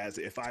 And whereas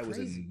if I was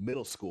in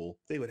middle school,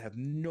 they would have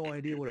no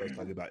idea what I was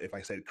talking about. If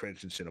I said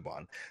Crunch and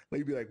Cinnabon,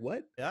 they'd be like,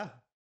 "What?" Yeah,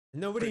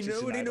 nobody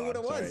knew what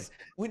it was.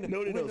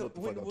 Nobody knows what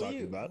the fuck I'm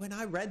talking about. When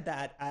I read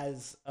that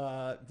as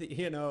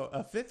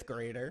a fifth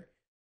grader,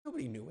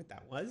 nobody knew what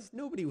that was.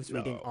 Nobody was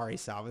reading Ari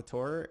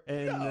Salvatore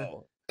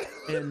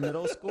in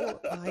middle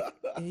school. Like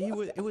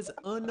it was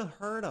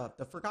unheard of.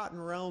 The Forgotten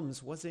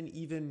Realms wasn't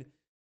even.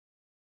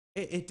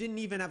 It didn't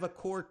even have a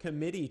core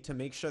committee to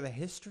make sure the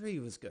history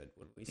was good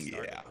when we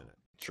started. Yeah.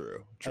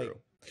 True.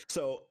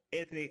 So,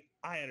 Anthony,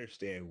 I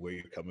understand where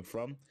you're coming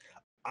from.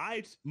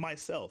 I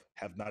myself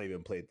have not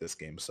even played this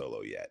game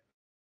solo yet.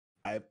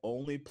 I've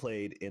only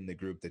played in the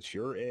group that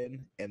you're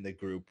in and the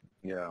group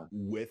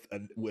with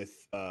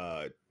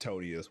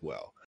Tony as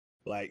well.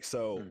 Like,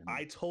 so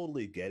I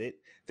totally get it.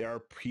 There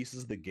are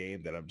pieces of the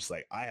game that I'm just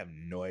like, I have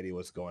no idea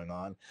what's going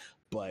on,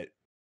 but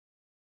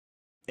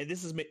and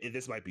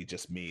this might be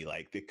just me,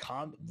 like the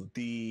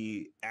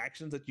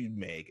actions that you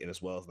make, and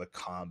as well as the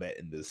combat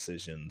and the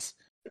decisions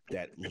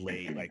that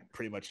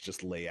pretty much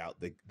just lay out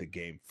the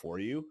game for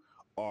you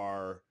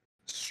are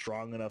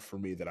strong enough for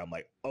me that I'm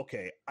like,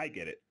 okay, I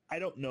get it. I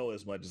don't know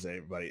as much as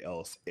everybody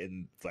else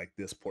in like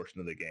this portion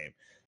of the game,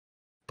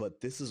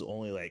 but this is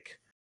only like,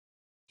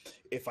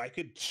 if I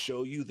could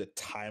show you the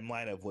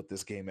timeline of what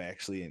this game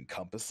actually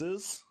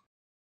encompasses,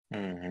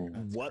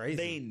 what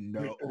they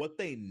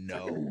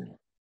know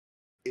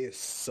is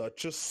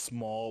such a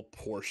small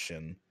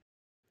portion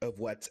of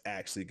what's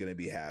actually going to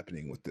be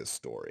happening with this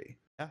story.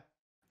 Yeah.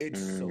 It's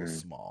so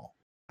small.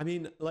 I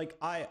mean, like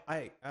I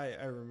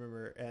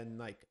remember, and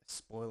like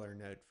spoiler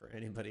note for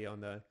anybody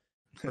on the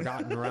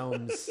Forgotten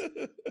Realms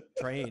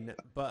train,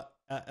 but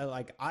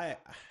like I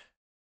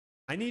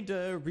need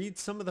to read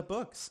some of the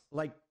books.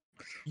 Like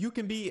you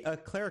can be a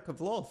cleric of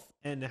Lolth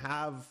and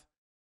have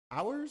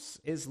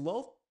powers. Is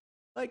Lolth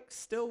like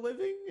still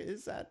living?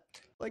 Is that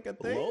like a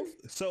thing?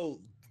 Lolth? So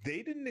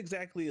they didn't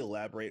exactly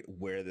elaborate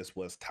where this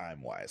was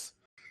time-wise.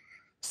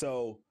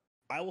 So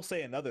I will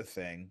say another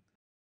thing.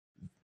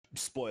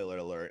 Spoiler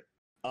alert.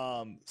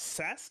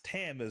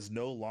 Sastam is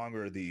no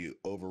longer the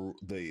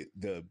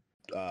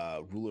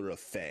ruler of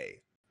Fae.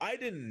 I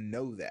didn't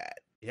know that.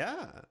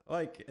 Yeah,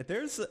 like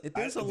there's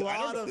a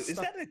lot of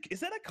stuff. Is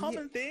that a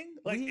common thing?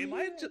 Like, am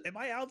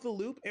I out of the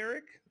loop,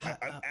 Eric?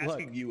 I'm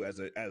asking you as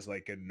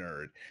like a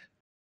nerd.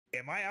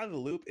 Am I out of the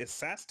loop? Is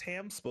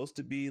Sastam supposed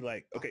to be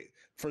like, okay,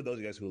 for those of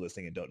you guys who are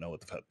listening and don't know what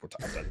the fuck we're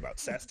talking about,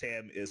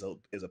 Sastam is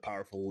a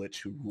powerful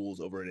lich who rules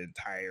over an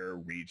entire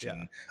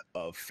region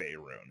of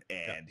Faerun,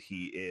 and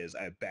he is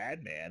a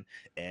bad man,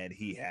 and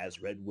he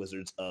has red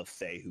wizards of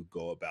Fae who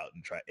go about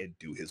and try and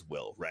do his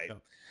will, right?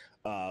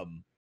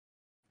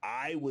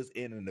 I was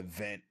in an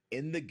event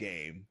in the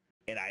game,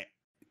 and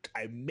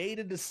I made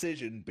a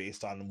decision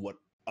based on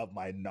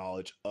my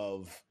knowledge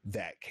of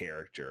that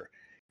character,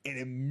 and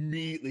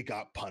immediately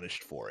got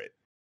punished for it.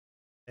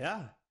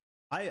 Yeah.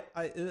 I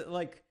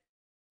like,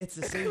 it's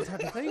the same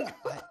type of thing.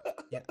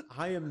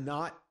 I am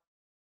not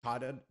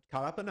caught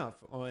up enough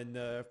on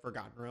the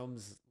Forgotten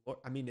Realms.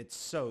 I mean, it's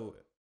so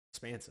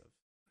expansive.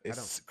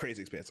 It's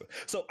crazy expansive.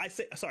 So I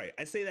say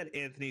that,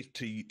 Anthony,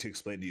 to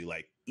explain to you,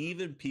 like,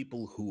 even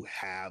people who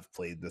have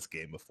played this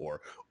game before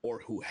or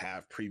who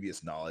have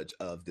previous knowledge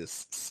of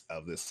this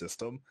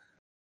system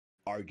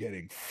are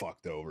getting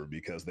fucked over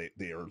because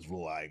they are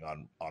relying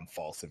on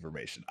false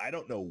information. I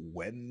don't know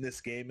when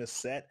this game is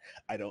set.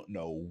 I don't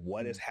know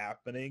what is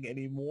happening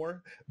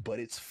anymore, but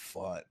it's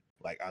fun.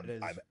 Like I'm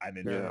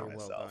enjoying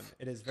myself. Well done.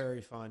 It is very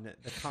fun.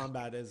 The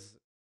combat is,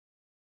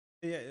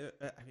 I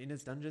mean,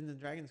 it's Dungeons and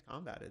Dragons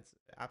combat. It's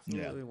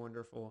absolutely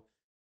wonderful.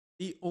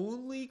 The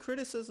only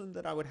criticism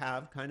that I would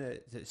have kind of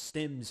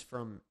stems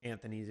from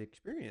Anthony's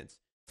experience.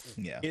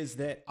 Is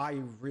that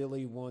I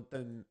really want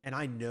them, and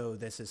I know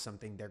this is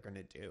something they're going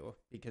to do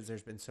because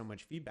there's been so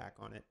much feedback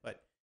on it,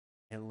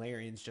 and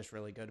Larian's just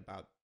really good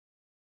about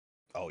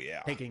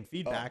taking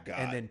feedback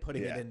and then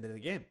putting it into the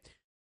game.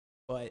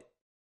 But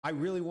I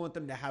really want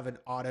them to have an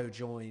auto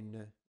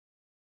join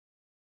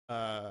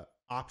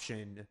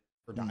option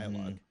for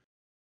dialogue.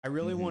 I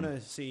really want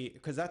to see,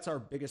 because that's our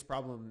biggest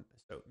problem.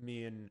 So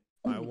me and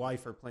my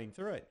wife are playing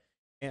through it,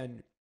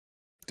 and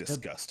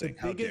Disgusting.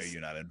 How dare you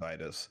not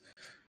invite us?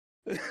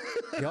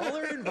 Y'all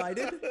are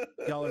invited.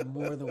 Y'all are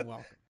more than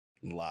welcome.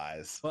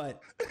 Lies.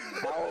 But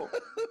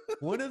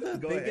one of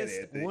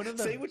the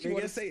say what you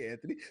want to say,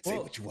 Anthony. Say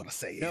what you want to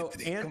say,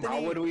 Anthony.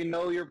 How would we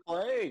know you're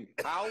playing?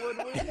 How would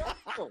we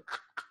know?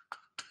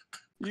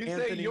 You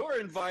Anthony, say you're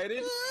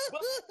invited.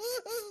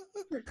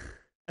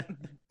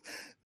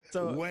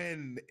 So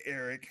when,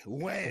 Eric?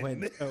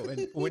 When?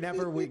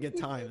 Whenever we get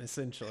time,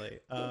 essentially.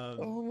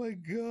 Oh my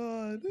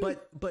god!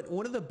 But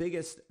one of the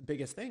biggest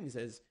things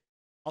is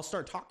I'll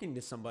start talking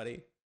to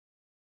somebody,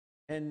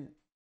 and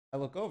I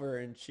look over,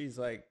 and she's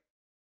like,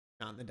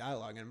 not in the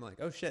dialogue, and I'm like,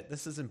 oh shit,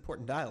 this is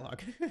important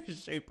dialogue.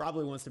 She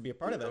probably wants to be a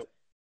part of this,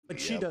 but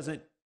she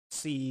doesn't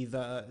see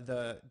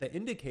the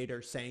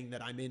indicator saying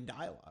that I'm in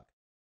dialogue,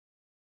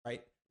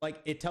 right?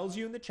 Like it tells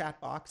you in the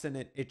chat box, and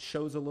it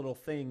shows a little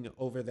thing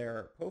over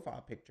their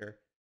profile picture.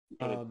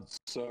 It's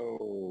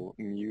so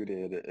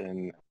muted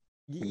and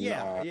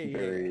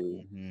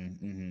very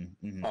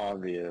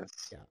obvious.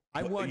 Yeah,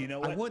 I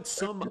want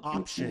some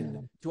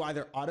option to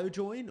either auto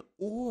join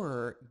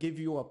or give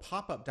you a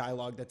pop-up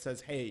dialogue that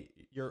says, "Hey,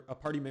 a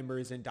party member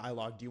is in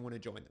dialogue. Do you want to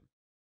join them?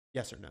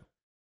 Yes or no?"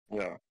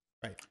 Yeah.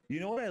 Right. You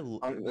know what I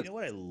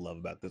love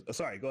about this?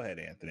 Sorry, go ahead,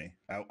 Anthony.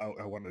 I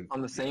want to.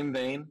 On the same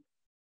vein,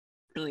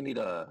 really need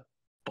a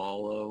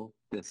follow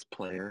this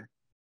player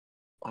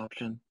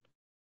option.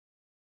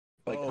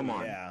 Like, come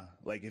on. Yeah.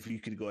 Like if you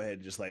could go ahead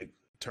and just like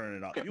turn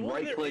it off.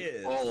 Right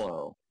click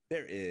follow.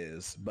 There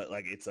is, but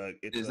like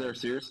there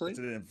seriously? It's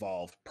an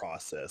involved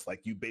process.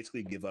 Like you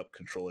basically give up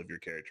control of your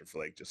character for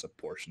like just a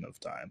portion of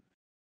time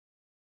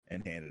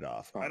and hand it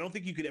off. I don't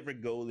think you could ever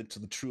go into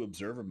the true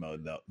observer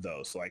mode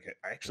though. So like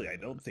I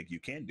don't think you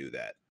can do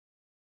that.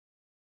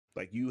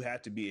 Like you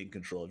have to be in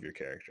control of your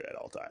character at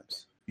all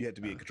times. You have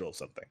to be in control of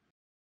something.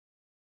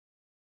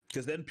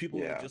 Because then people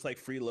would just like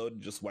freeload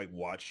and just like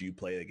watch you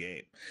play the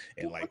game,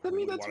 and like I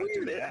mean, that's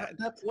weird.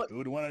 Who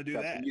would want to do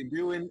that?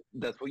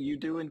 That's what you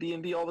do in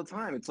D&D all the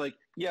time. It's like,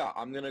 yeah,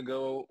 I'm gonna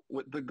go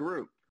with the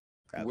group.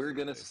 Absolutely. We're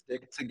gonna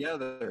stick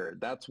together.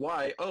 That's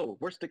why. Oh,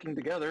 we're sticking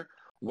together.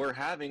 We're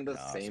having the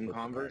same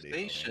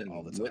conversation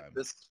all the time.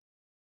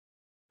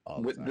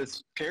 with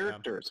this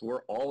characters. Yeah.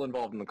 We're all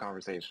involved in the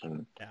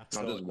conversation, not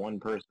just one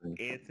person.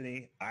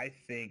 Anthony, I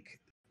think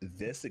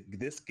this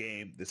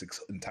game, this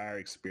entire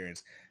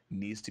experience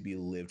needs to be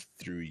lived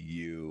through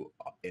you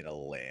in a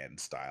LAN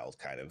style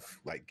kind of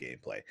like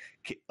gameplay.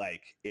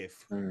 Like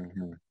if,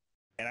 and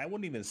I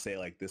wouldn't even say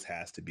like this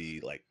has to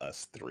be like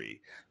us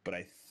three, but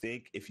I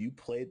think if you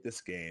played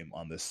this game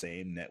on the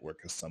same network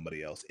as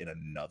somebody else in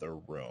another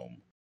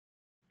room,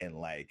 and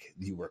like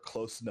you were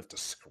close enough to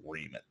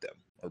scream at them,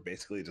 or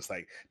basically just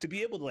like to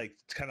be able to like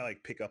kind of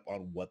like pick up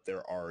on what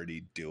they're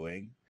already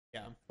doing.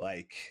 Yeah.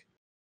 Like,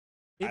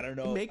 I don't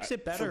know. It makes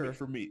it better.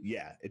 For me,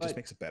 yeah, it just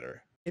makes it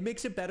better. It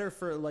makes it better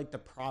for like the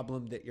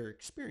problem that you're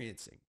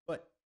experiencing.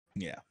 But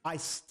yeah, I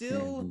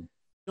still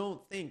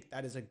don't think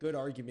that is a good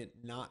argument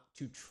not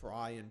to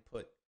try and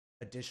put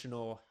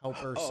additional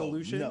helper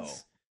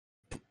solutions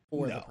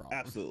for the problem.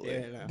 Absolutely.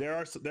 Yeah, there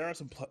are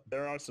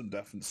some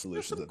definite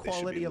solutions. There's some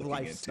quality of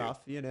life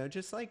stuff,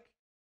 just like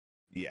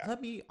let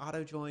me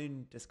auto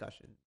join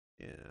discussion.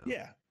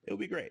 Yeah, it'll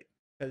be great.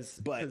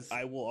 But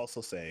I will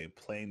also say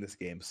playing this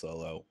game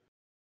solo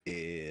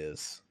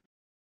is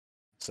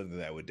something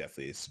that I would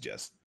definitely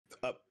suggest.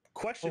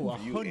 Question for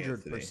you,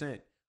 100%.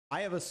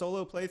 I have a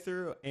solo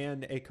playthrough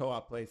and a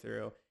co-op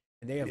playthrough,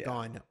 and they have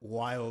gone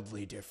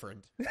wildly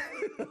different.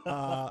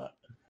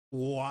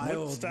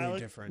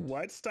 Different.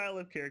 What style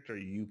of character are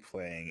you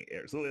playing?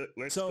 So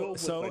let's go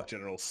with like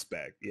general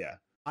spec. Yeah.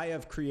 I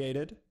have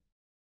created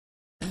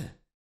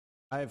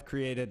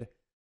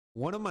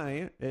one of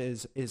my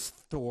is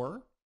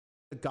Thor,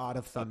 the god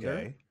of thunder.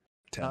 Okay.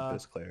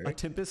 Tempest cleric. A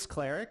Tempest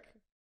cleric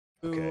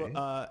who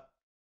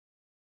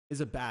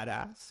is a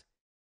badass,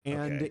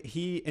 and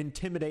he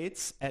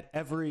intimidates at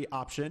every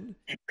option,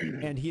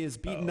 and he has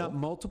beaten up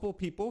multiple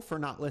people for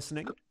not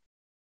listening.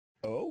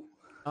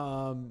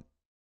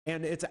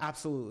 And it's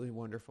absolutely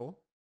wonderful.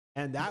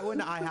 And that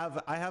one I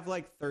have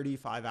like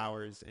 35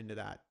 hours into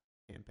that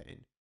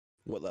campaign.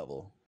 What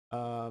level?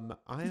 I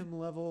am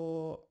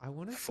level, I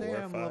want to say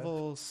I'm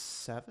level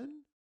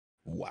 7.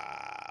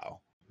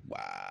 Wow.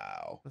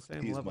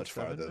 He's much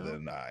farther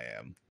than I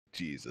am.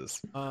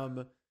 Jesus.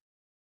 And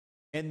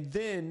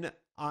then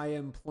I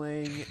am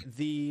playing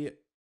the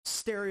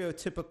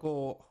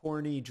stereotypical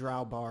horny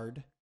drow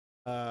bard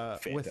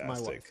with my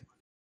wife.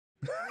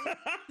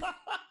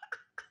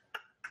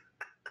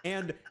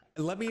 And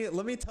let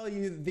me tell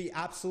you the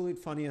absolute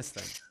funniest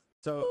thing.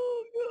 So,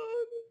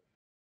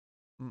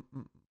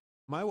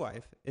 my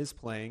wife is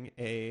playing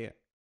a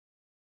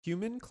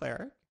human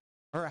cleric,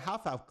 or a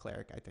half-elf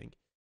cleric, I think.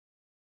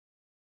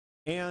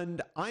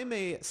 And I'm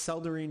a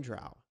Seldarine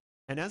drow.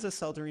 And as a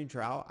Seldarine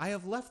drow, I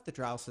have left the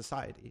drow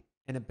society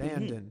and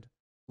abandoned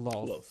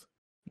Lolth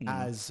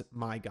as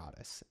my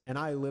goddess. And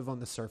I live on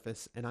the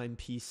surface, and I'm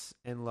peace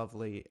and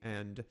lovely,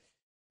 and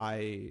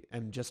I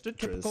am just a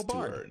typical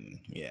bard.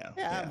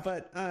 Yeah,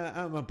 but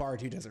I'm a bard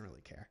who doesn't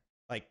really care.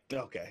 Like,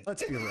 okay,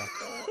 let's be real.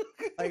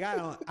 Like,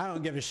 I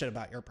don't give a shit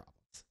about your problems.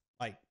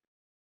 Like,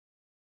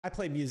 I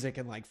play music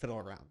and like fiddle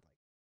around.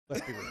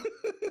 Like, let's be real.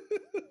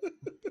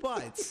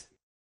 But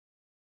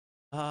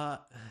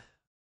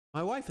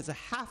my wife is a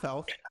half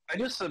elf.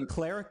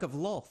 Cleric of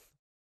Lulth.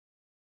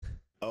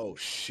 Oh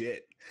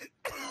shit.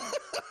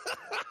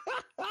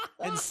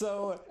 And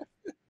so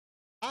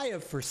I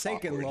have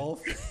forsaken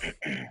Lulth.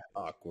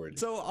 Awkward.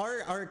 So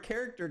our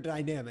character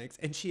dynamics,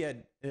 and she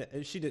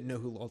didn't know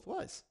who Lulth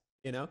was.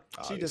 You know,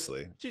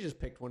 obviously. She just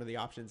picked one of the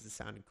options that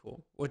sounded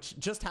cool, which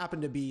just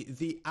happened to be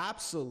the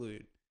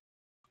absolute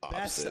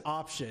best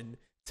option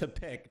to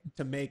pick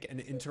to make an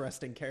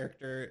interesting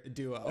character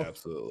duo.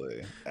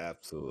 Absolutely.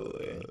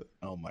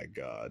 Oh my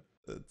God.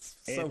 It's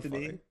so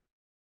funny.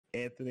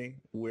 Anthony,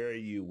 where are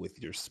you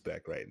with your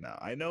spec right now?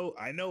 I know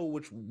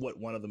what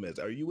one of them is.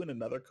 Are you in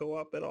another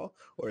co-op at all,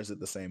 or is it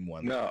the same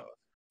one? No,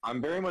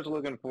 I'm very much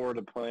looking forward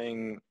to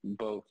playing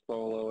both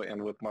solo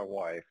and with my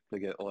wife to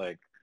get like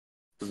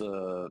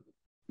the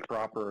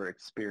proper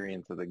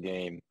experience of the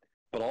game.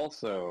 But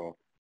also,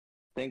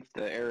 thanks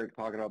to Eric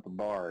talking about the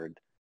Bard,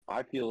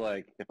 I feel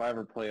like if I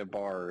ever play a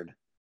Bard,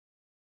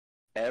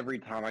 every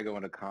time I go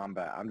into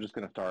combat, I'm just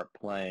going to start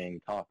playing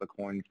Toss a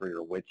Coin for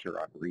Your Witcher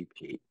on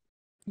repeat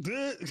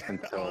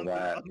until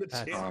that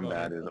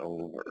combat is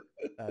over.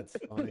 That's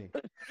funny.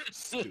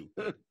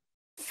 Stupid.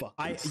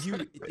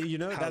 You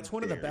know, that's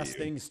one of the best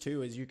things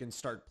too, is you can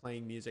start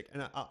playing music.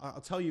 And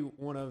I'll tell you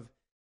one of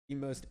the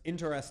most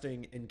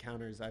interesting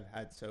encounters I've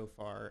had so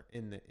far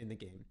in the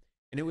game.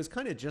 And it was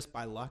kind of just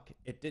by luck.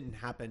 It didn't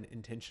happen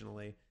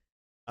intentionally.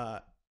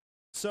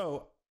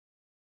 So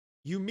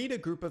you meet a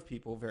group of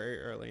people very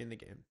early in the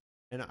game.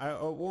 And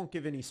I won't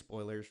give any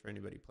spoilers for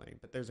anybody playing,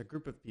 but there's a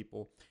group of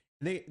people,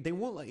 and they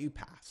won't let you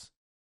pass.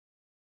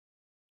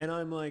 And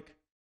I'm like,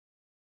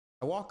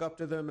 I walk up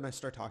to them and I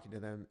start talking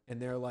to them,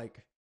 and they're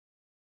like,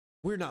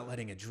 we're not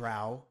letting a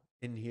drow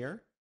in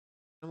here.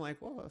 I'm like,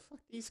 well, fuck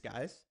these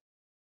guys.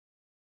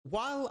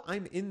 While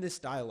I'm in this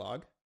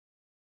dialogue,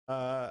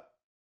 the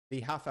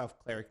half-elf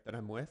cleric that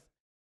I'm with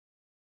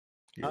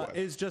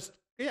is just,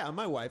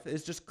 my wife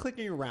is just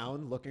clicking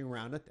around, looking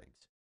around at things.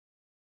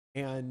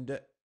 And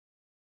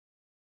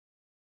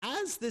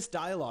as this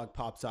dialogue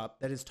pops up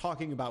that is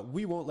talking about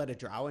we won't let a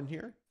drow in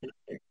here,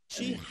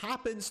 she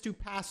happens to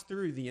pass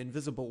through the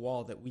invisible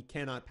wall that we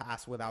cannot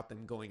pass without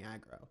them going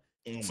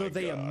aggro. So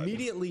they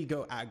immediately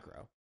go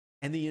aggro,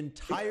 and the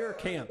entire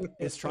camp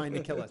is trying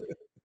to kill us.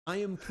 I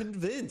am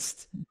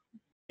convinced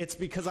it's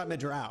because I'm a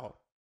drow.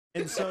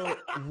 And so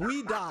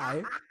we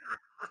die.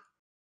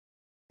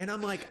 And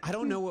I'm like, I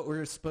don't know what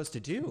we're supposed to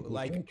do.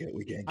 Like,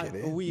 we can't get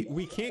in.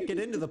 We can't get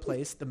into the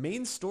place. The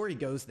main story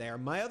goes there.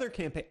 My other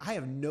campaign, I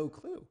have no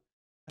clue.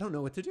 I don't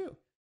know what to do.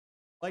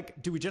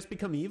 Like, do we just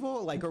become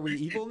evil? Like, are we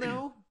evil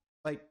now?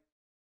 Like,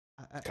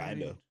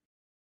 kind of.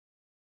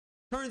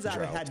 Turns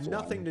out it had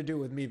nothing to do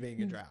with me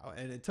being a drow,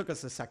 and it took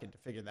us a second to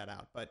figure that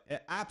out. But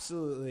it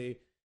absolutely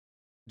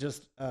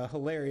just a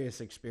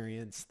hilarious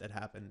experience that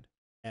happened.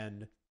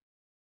 And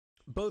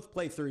both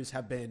playthroughs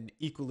have been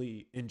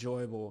equally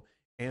enjoyable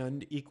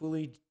and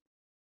equally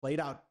played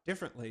out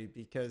differently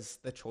because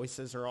the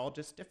choices are all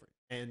just different.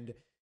 And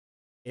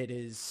it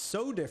is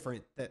so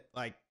different that,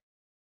 like,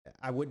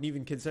 I wouldn't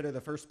even consider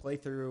the first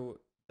playthrough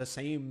the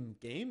same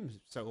game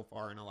so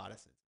far in a lot of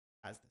sense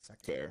as the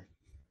second. Fair.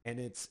 And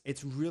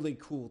it's really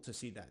cool to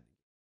see that.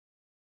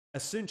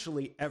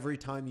 Essentially, every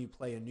time you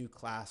play a new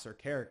class or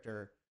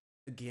character,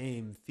 the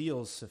game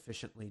feels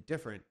sufficiently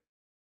different.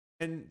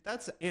 And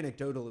that's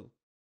anecdotal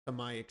to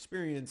my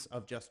experience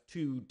of just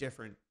two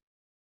different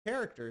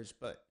characters,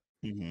 but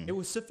it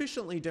was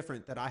sufficiently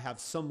different that I have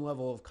some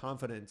level of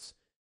confidence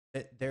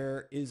that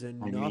there is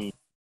enough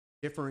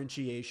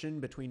differentiation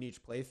between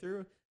each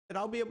playthrough that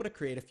I'll be able to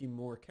create a few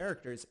more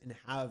characters and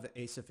have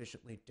a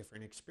sufficiently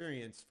different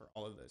experience for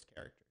all of those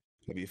characters.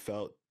 Have you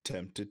felt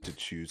tempted to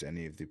choose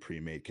any of the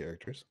pre-made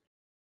characters?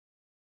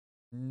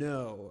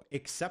 No,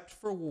 except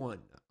for one.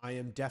 I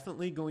am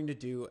definitely going to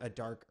do a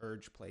Dark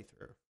Urge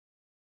playthrough.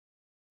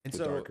 And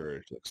so Dark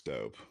Urge looks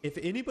dope. If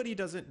anybody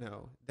doesn't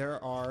know,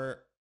 there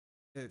are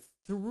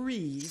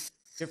 3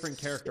 different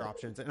character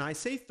options. And I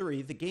say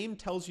 3, the game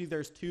tells you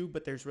there's 2,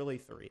 but there's really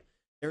 3.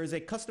 There is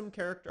a custom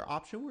character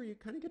option where you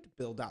kind of get to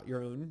build out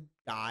your own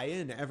guy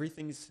and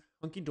everything's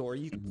hunky-dory.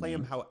 You can play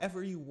them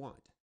however you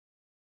want.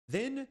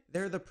 Then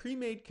there are the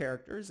pre-made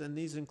characters, and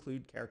these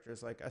include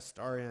characters like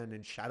Astarion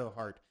and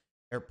Shadowheart.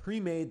 They're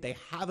pre-made, they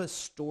have a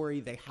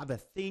story, they have a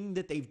thing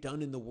that they've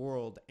done in the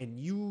world, and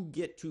you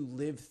get to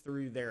live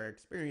through their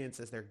experience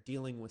as they're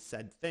dealing with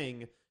said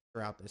thing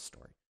throughout this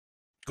story.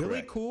 Correct.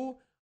 Really cool.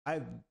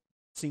 I've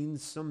seen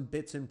some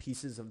bits and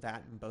pieces of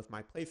that in both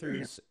my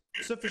playthroughs.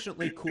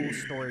 Sufficiently cool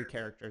story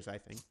characters, I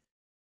think.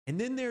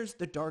 And then there's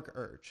the Dark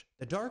Urge.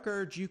 The Dark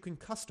Urge you can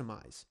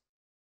customize.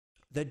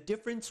 The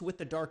difference with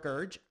the Dark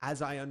Urge,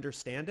 as I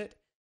understand it,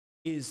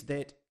 is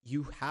that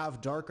you have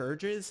Dark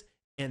Urges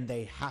and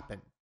they happen.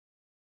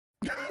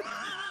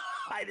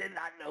 I did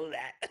not know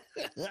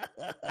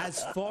that.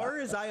 As far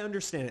as I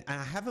understand it, and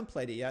I haven't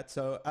played it yet,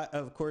 so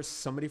of course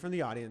somebody from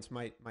the audience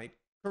might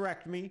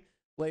correct me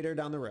later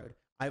down the road.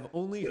 I've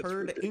only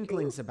heard ridiculous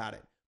inklings about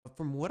it. But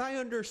from what I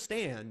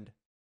understand,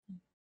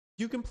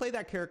 you can play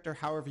that character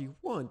however you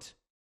want,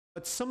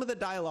 but some of the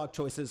dialogue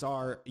choices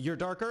are your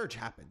dark urge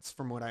happens,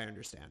 from what I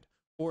understand.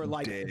 Or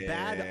like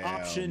bad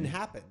option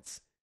happens.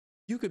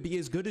 You could be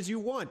as good as you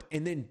want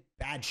and then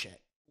bad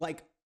shit.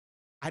 Like,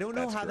 I don't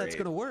know how that's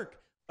going to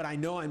work, but I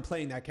know I'm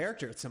playing that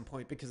character at some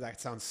point because that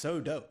sounds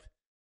so dope.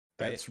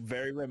 That's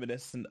very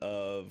reminiscent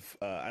of,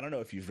 I don't know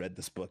if you've read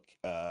this book,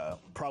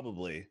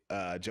 probably.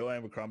 Joe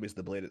Abercrombie's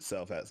The Blade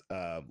Itself has,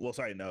 I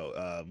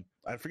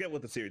forget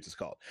what the series is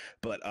called,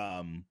 but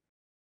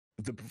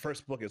the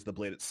first book is The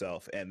Blade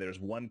Itself, and there's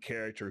one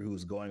character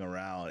who's going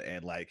around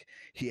and like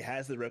he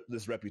has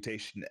this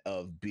reputation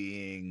of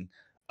being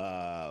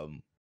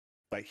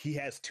like he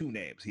has two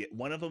names.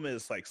 One of them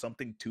is like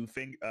something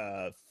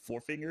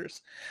four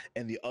fingers,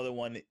 and the other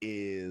one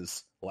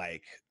is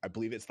like I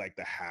believe it's like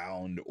the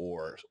Hound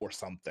or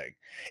something.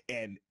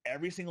 And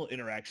every single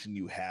interaction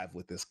you have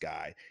with this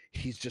guy,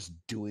 he's just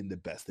doing the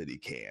best that he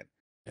can.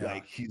 Yeah.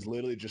 Like he's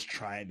literally just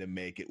trying to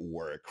make it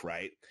work,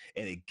 right?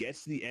 And it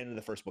gets to the end of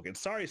the first book. And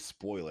sorry,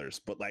 spoilers,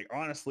 but like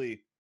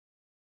honestly,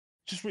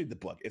 just read the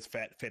book. It's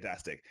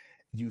fantastic.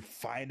 You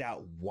find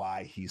out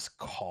why he's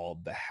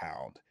called the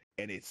Hound,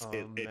 and it's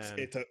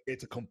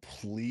a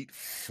complete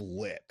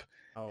flip.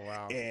 Oh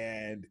wow!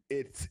 And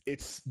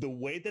it's the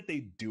way that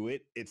they do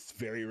it. It's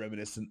very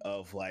reminiscent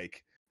of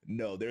like,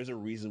 no, there's a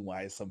reason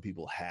why some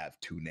people have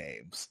two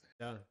names.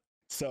 Yeah.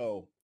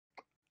 So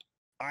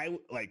I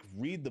like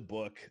read the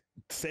book.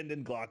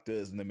 Senden Glokta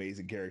is an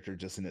amazing character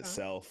just in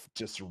itself.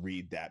 Just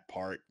read that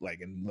part,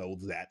 like, and know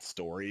that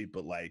story.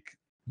 But like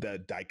the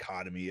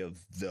dichotomy of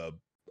the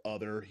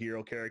other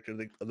hero character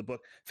of the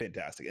book,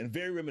 fantastic and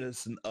very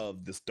reminiscent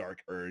of this dark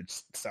urge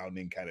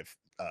sounding kind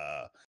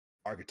of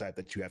archetype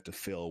that you have to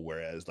fill.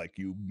 Whereas like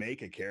you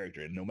make a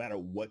character, and no matter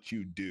what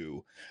you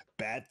do,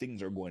 bad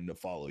things are going to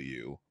follow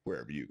you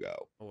wherever you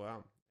go. Oh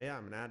wow! Yeah,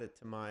 I'm gonna add it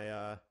to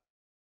my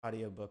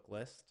audiobook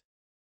list.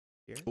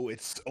 It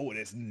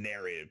is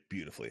narrated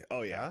beautifully.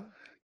 Oh yeah.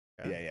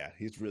 Yeah.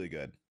 He's really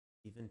good.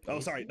 Even pacing? Oh,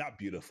 sorry, not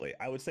beautifully.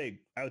 I would say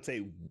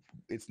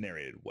it's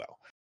narrated well.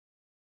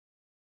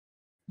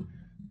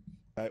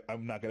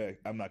 I'm not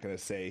gonna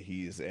say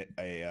he's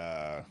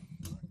a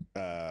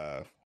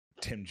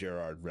Tim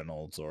Gerard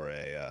Reynolds or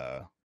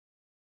a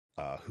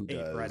who Kate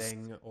does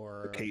Redding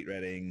or Kate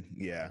Redding.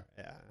 Yeah.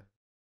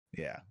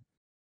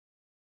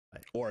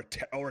 Or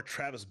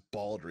Travis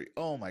Baldry.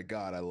 Oh my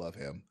God, I love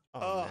him.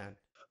 Oh man.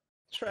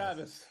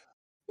 Travis.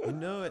 You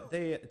know,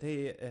 they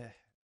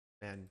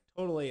man,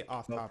 totally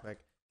off topic.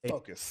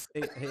 Focus.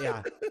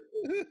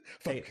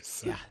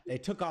 Focus. They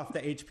took off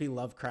the H.P.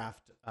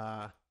 Lovecraft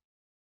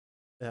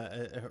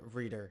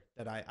reader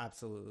that I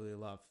absolutely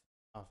love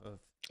off of.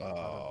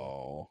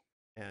 Oh.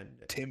 And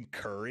Tim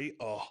Curry.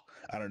 Oh,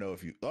 I don't know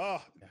if you.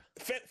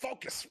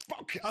 Focus.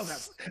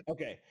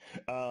 Okay.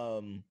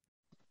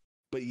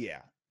 But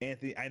yeah.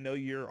 Anthony, I know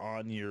you're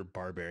on your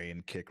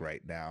barbarian kick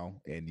right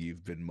now, and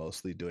you've been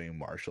mostly doing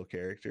martial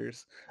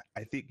characters.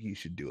 I think you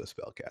should do a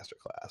spellcaster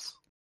class.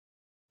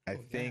 I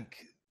think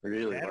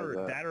really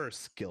that or a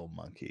skill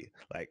monkey.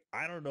 Like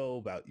I don't know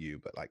about you,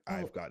 but like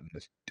I've gotten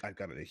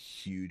a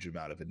huge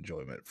amount of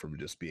enjoyment from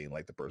just being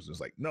like the person who's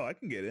like, no, I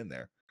can get in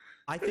there.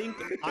 I think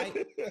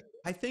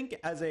I think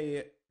as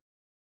a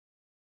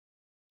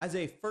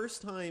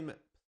first time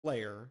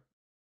player,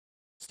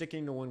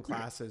 sticking to one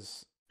class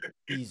is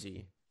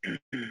easy.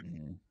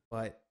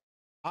 But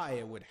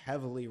I would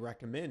heavily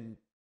recommend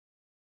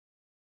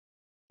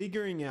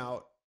figuring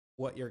out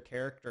what your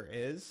character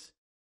is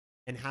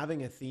and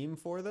having a theme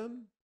for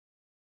them,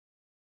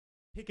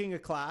 picking a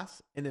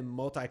class, and then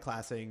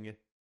multi-classing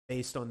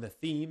based on the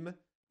theme,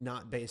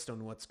 not based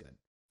on what's good.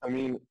 I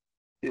mean,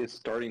 is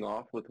starting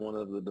off with one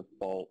of the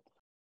default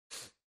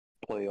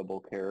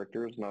playable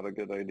characters not a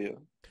good idea?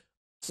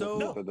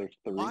 So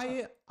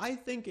I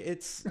think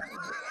it's...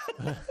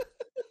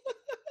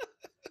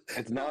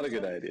 It's not a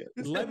good idea.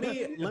 Let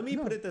me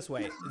put it this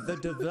way. The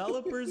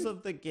developers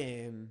of the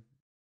game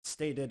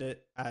stated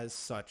it as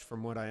such,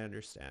 from what I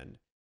understand.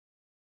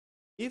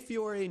 If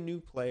you're a new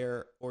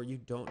player or you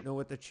don't know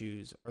what to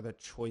choose or the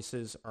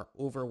choices are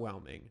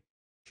overwhelming,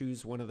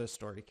 choose one of the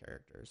story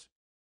characters.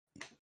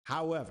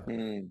 However,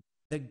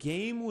 the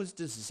game was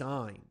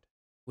designed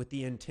with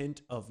the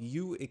intent of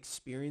you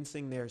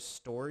experiencing their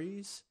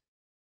stories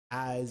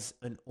as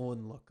an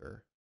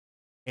onlooker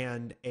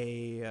and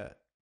a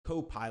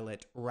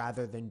co-pilot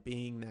rather than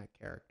being that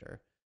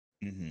character.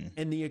 Mm-hmm.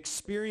 And the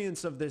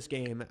experience of this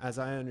game, as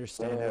I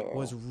understand it,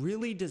 was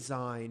really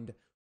designed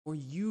for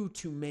you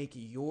to make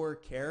your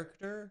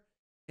character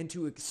and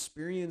to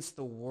experience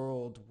the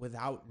world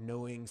without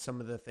knowing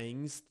some of the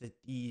things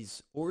that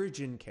these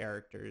origin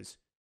characters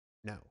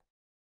know.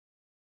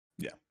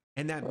 Yeah.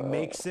 And that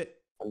makes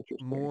it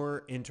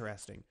more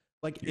interesting.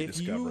 Like you're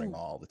discovering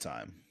all the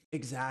time.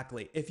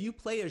 Exactly. If you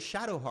play as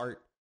Shadowheart,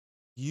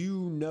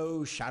 you know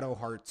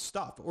Shadowheart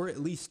stuff, or at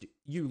least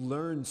you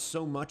learn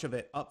so much of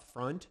it up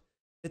front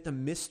that the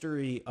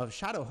mystery of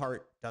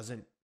Shadowheart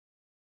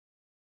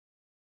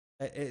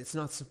it's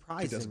not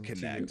surprising. It doesn't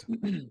connect.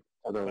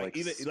 Are there like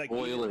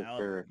spoiler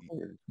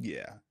characters?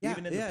 Yeah.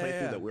 Even in the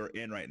playthrough that we're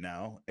in right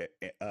now,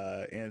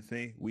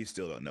 Anthony, we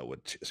still don't know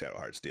what Shadow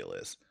Heartsteel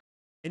is.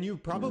 And you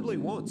probably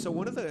won't. So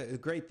one of the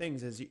great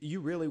things is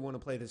you really want to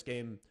play this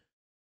game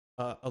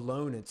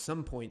alone at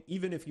some point,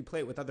 even if you play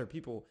it with other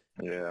people.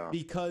 Yeah.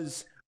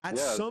 Because at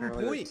some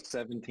point...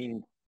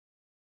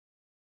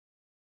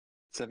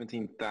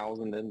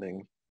 17,000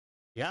 endings.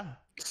 Yeah.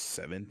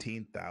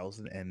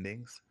 17,000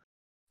 endings?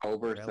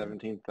 Over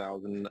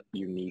 17,000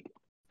 unique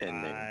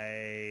endings.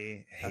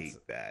 I hate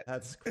that.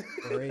 That's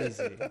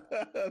crazy.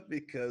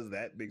 Because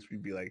that makes me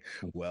be like,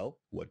 well,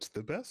 what's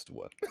the best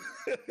one?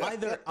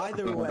 Either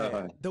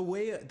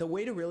way, the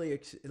way to really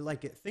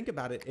think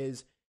about it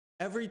is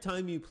every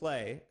time you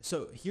play.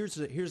 So here's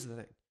the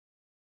thing.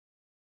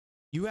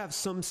 You have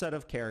some set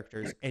of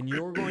characters, and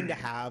you're going to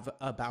have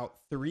about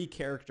 3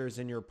 characters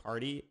in your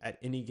party at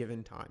any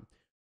given time.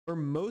 For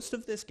most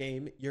of this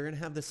game, you're going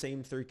to have the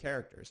same 3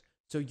 characters.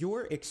 So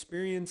your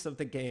experience of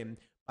the game,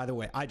 by the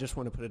way, I just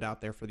want to put it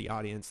out there for the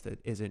audience that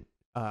isn't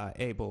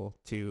able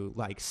to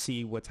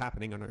see what's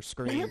happening on our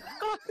screen.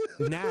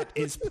 Nat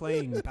is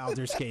playing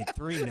Baldur's Gate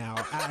 3 now,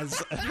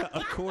 as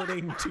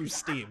according to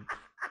Steam.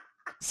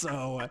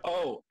 So.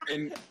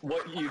 And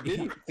what you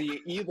didn't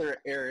see either,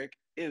 Eric,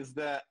 is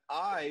that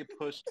I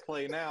pushed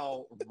play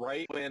now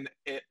right when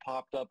it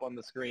popped up on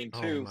the screen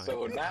too.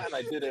 So Nat and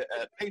I did it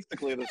at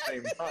basically the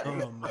same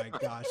time. Oh my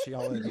gosh,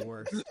 y'all are the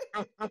worst.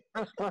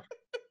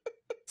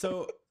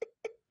 So,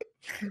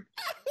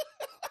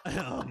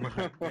 oh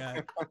my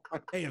god,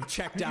 they have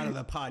checked out of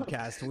the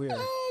podcast. Weird.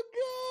 Oh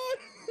god,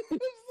 I'm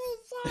so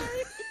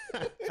sorry.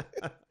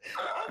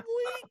 I'm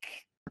weak.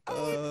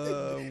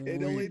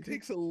 It only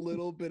takes a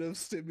little bit of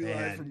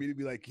stimuli for me to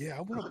be like, yeah,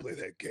 I want to play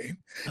that game.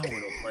 I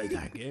want to play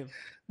that game.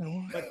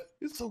 But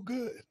it's so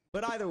good.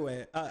 But either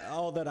way,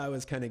 all that I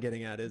was kind of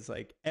getting at is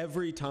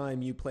every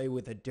time you play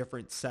with a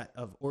different set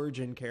of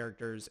origin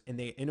characters and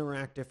they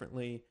interact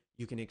differently,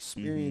 you can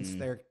experience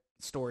their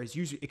stories.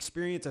 You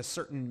experience a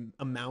certain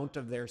amount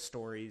of their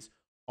stories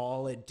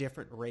all at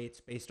different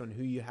rates based on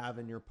who you have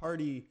in your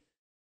party.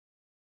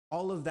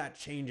 All of that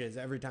changes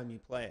every time you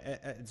play.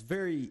 It's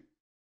very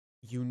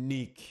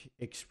unique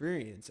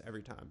experience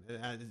every time.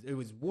 It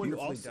was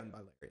wonderfully done by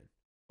Larian.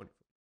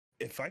 Wonderful.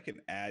 If I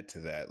can add to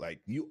that,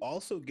 you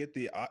also get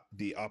the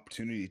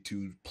opportunity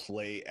to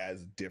play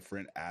as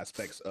different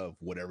aspects of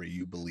whatever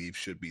you believe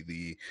should be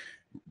the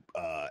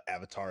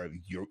avatar of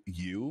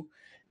you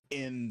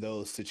in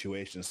those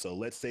situations. So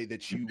let's say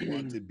that you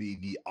want to be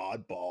the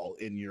oddball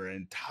in your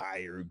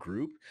entire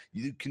group.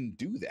 You can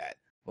do that.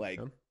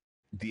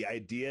 The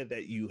idea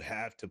that you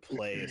have to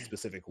play a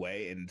specific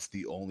way and it's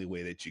the only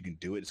way that you can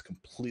do it is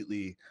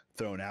completely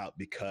thrown out,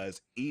 because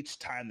each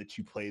time that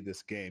you play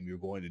this game, you're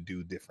going to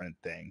do different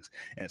things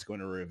and it's going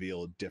to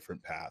reveal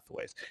different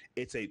pathways.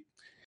 It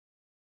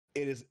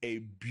is a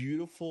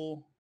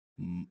beautiful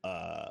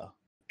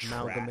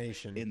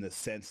amalgamation in the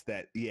sense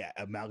that,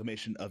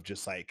 amalgamation of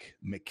just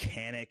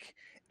mechanic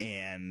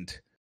and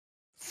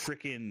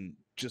freaking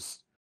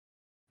just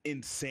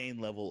insane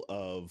level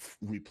of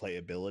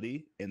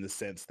replayability, in the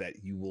sense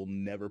that you will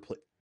never play.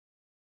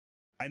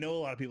 I know a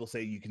lot of people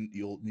say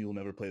you'll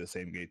never play the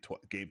same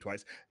game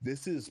twice.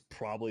 This is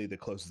probably the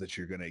closest that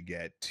you're going to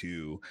get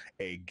to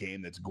a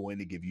game that's going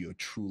to give you a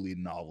truly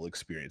novel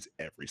experience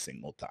every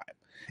single time,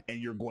 and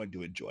you're going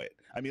to enjoy it.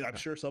 I mean, I'm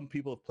sure some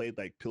people have played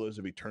Pillars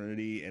of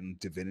Eternity and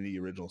Divinity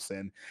Original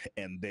Sin,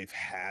 and they've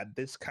had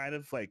this kind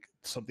of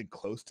something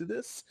close to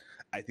this.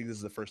 I think this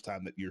is the first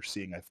time that you're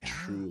seeing a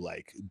true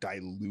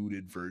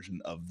diluted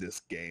version of this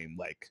game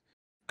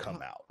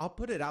come out. I'll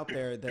put it out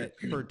there that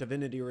for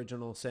Divinity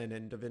Original Sin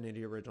and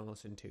Divinity Original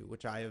Sin 2,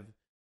 which I have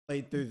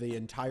played through the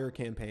entire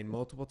campaign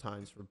multiple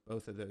times for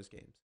both of those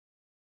games,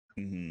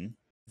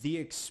 the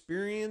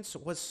experience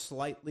was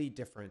slightly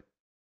different.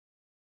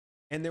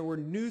 And there were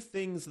new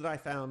things that I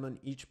found on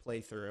each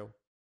playthrough.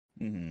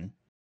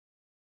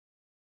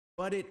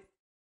 But it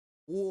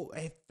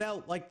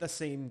felt like the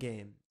same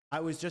game. I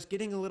was just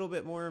getting a little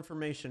bit more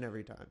information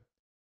every time.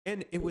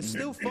 And it was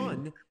still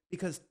fun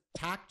because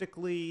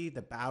tactically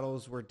the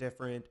battles were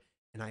different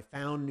and I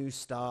found new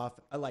stuff.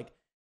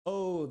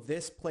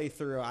 This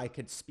playthrough I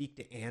could speak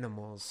to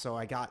animals. So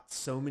I got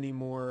so many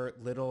more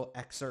little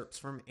excerpts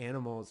from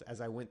animals as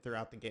I went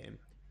throughout the game.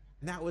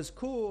 And that was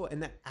cool,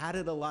 and that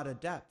added a lot of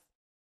depth.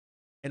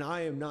 And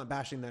I am not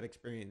bashing that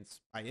experience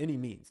by any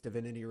means.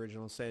 Divinity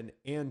Original Sin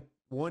and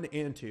 1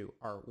 and 2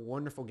 are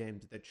wonderful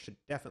games that should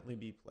definitely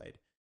be played.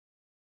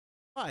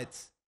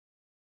 But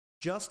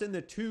just in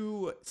the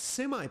 2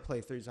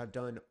 semi-playthroughs I've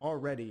done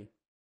already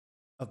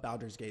of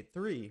Baldur's Gate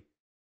 3,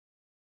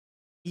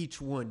 each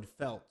one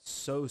felt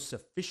so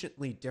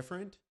sufficiently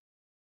different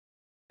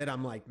that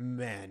I'm like,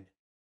 man,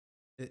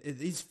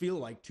 these feel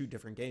like 2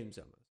 different games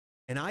almost.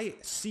 And I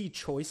see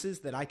choices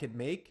that I could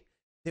make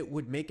that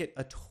would make it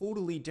a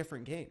totally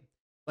different game.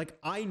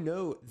 I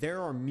know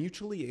there are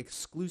mutually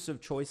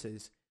exclusive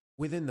choices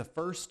within the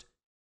first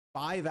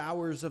 5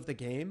 hours of the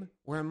game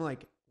where I'm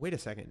like, wait a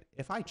second,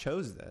 if I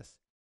chose this,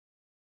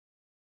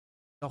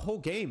 the whole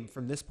game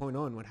from this point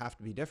on would have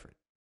to be different.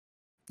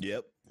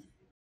 Yep.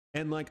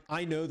 And like,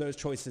 I know those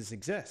choices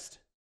exist.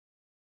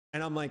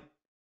 And I'm like,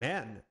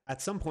 man,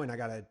 at some point I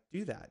got to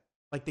do that.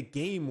 Like the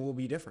game will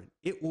be different.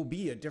 It will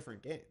be a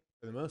different game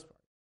for the most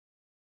part.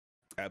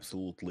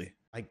 Absolutely.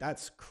 Like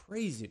that's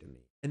crazy to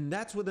me. And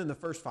that's within the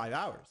first 5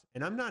 hours.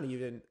 And I'm not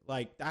even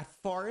like that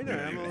far in it.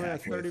 I'm only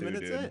like 30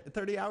 minutes in,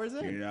 30 hours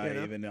in. You're not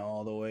even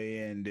all the way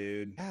in,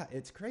 dude. Yeah,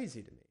 it's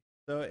crazy to me.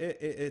 So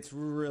it's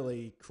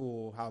really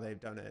cool how they've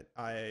done it.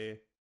 I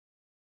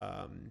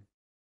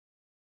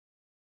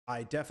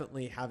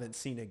definitely haven't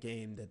seen a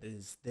game that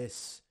is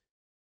this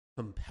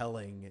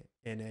compelling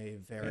in a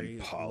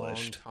very long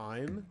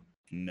time.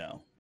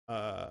 No.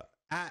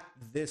 At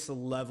this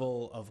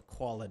level of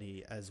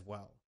quality as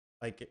well.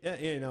 Like,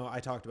 you know, I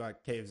talked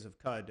about Caves of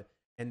Cud,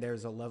 and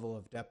there's a level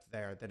of depth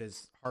there that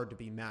is hard to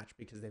be matched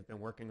because they've been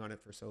working on it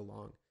for so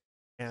long.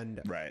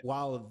 And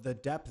while the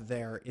depth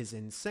there is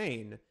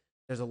insane,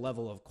 there's a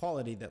level of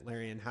quality that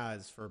Larian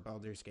has for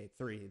Baldur's Gate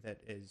 3 that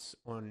is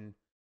on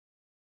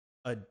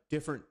a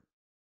different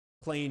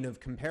plane of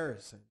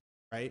comparison,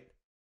 right?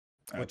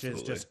 Absolutely.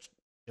 Which is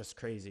just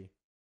crazy.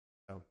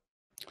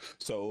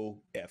 So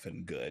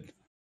effing good.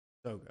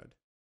 So good.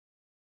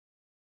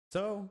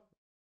 So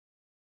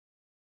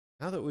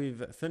now that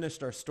we've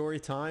finished our story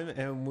time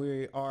and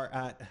we are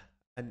at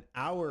an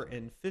hour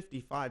and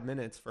 55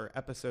 minutes for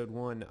episode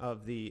 1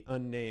 of the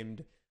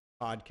Unnamed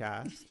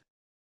podcast.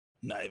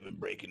 Not even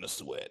breaking a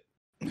sweat.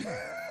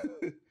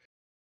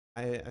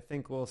 I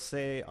think we'll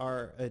say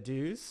our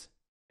adieus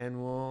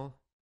and we'll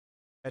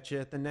catch you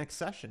at the next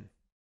session.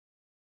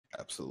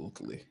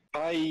 Absolutely.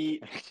 Bye.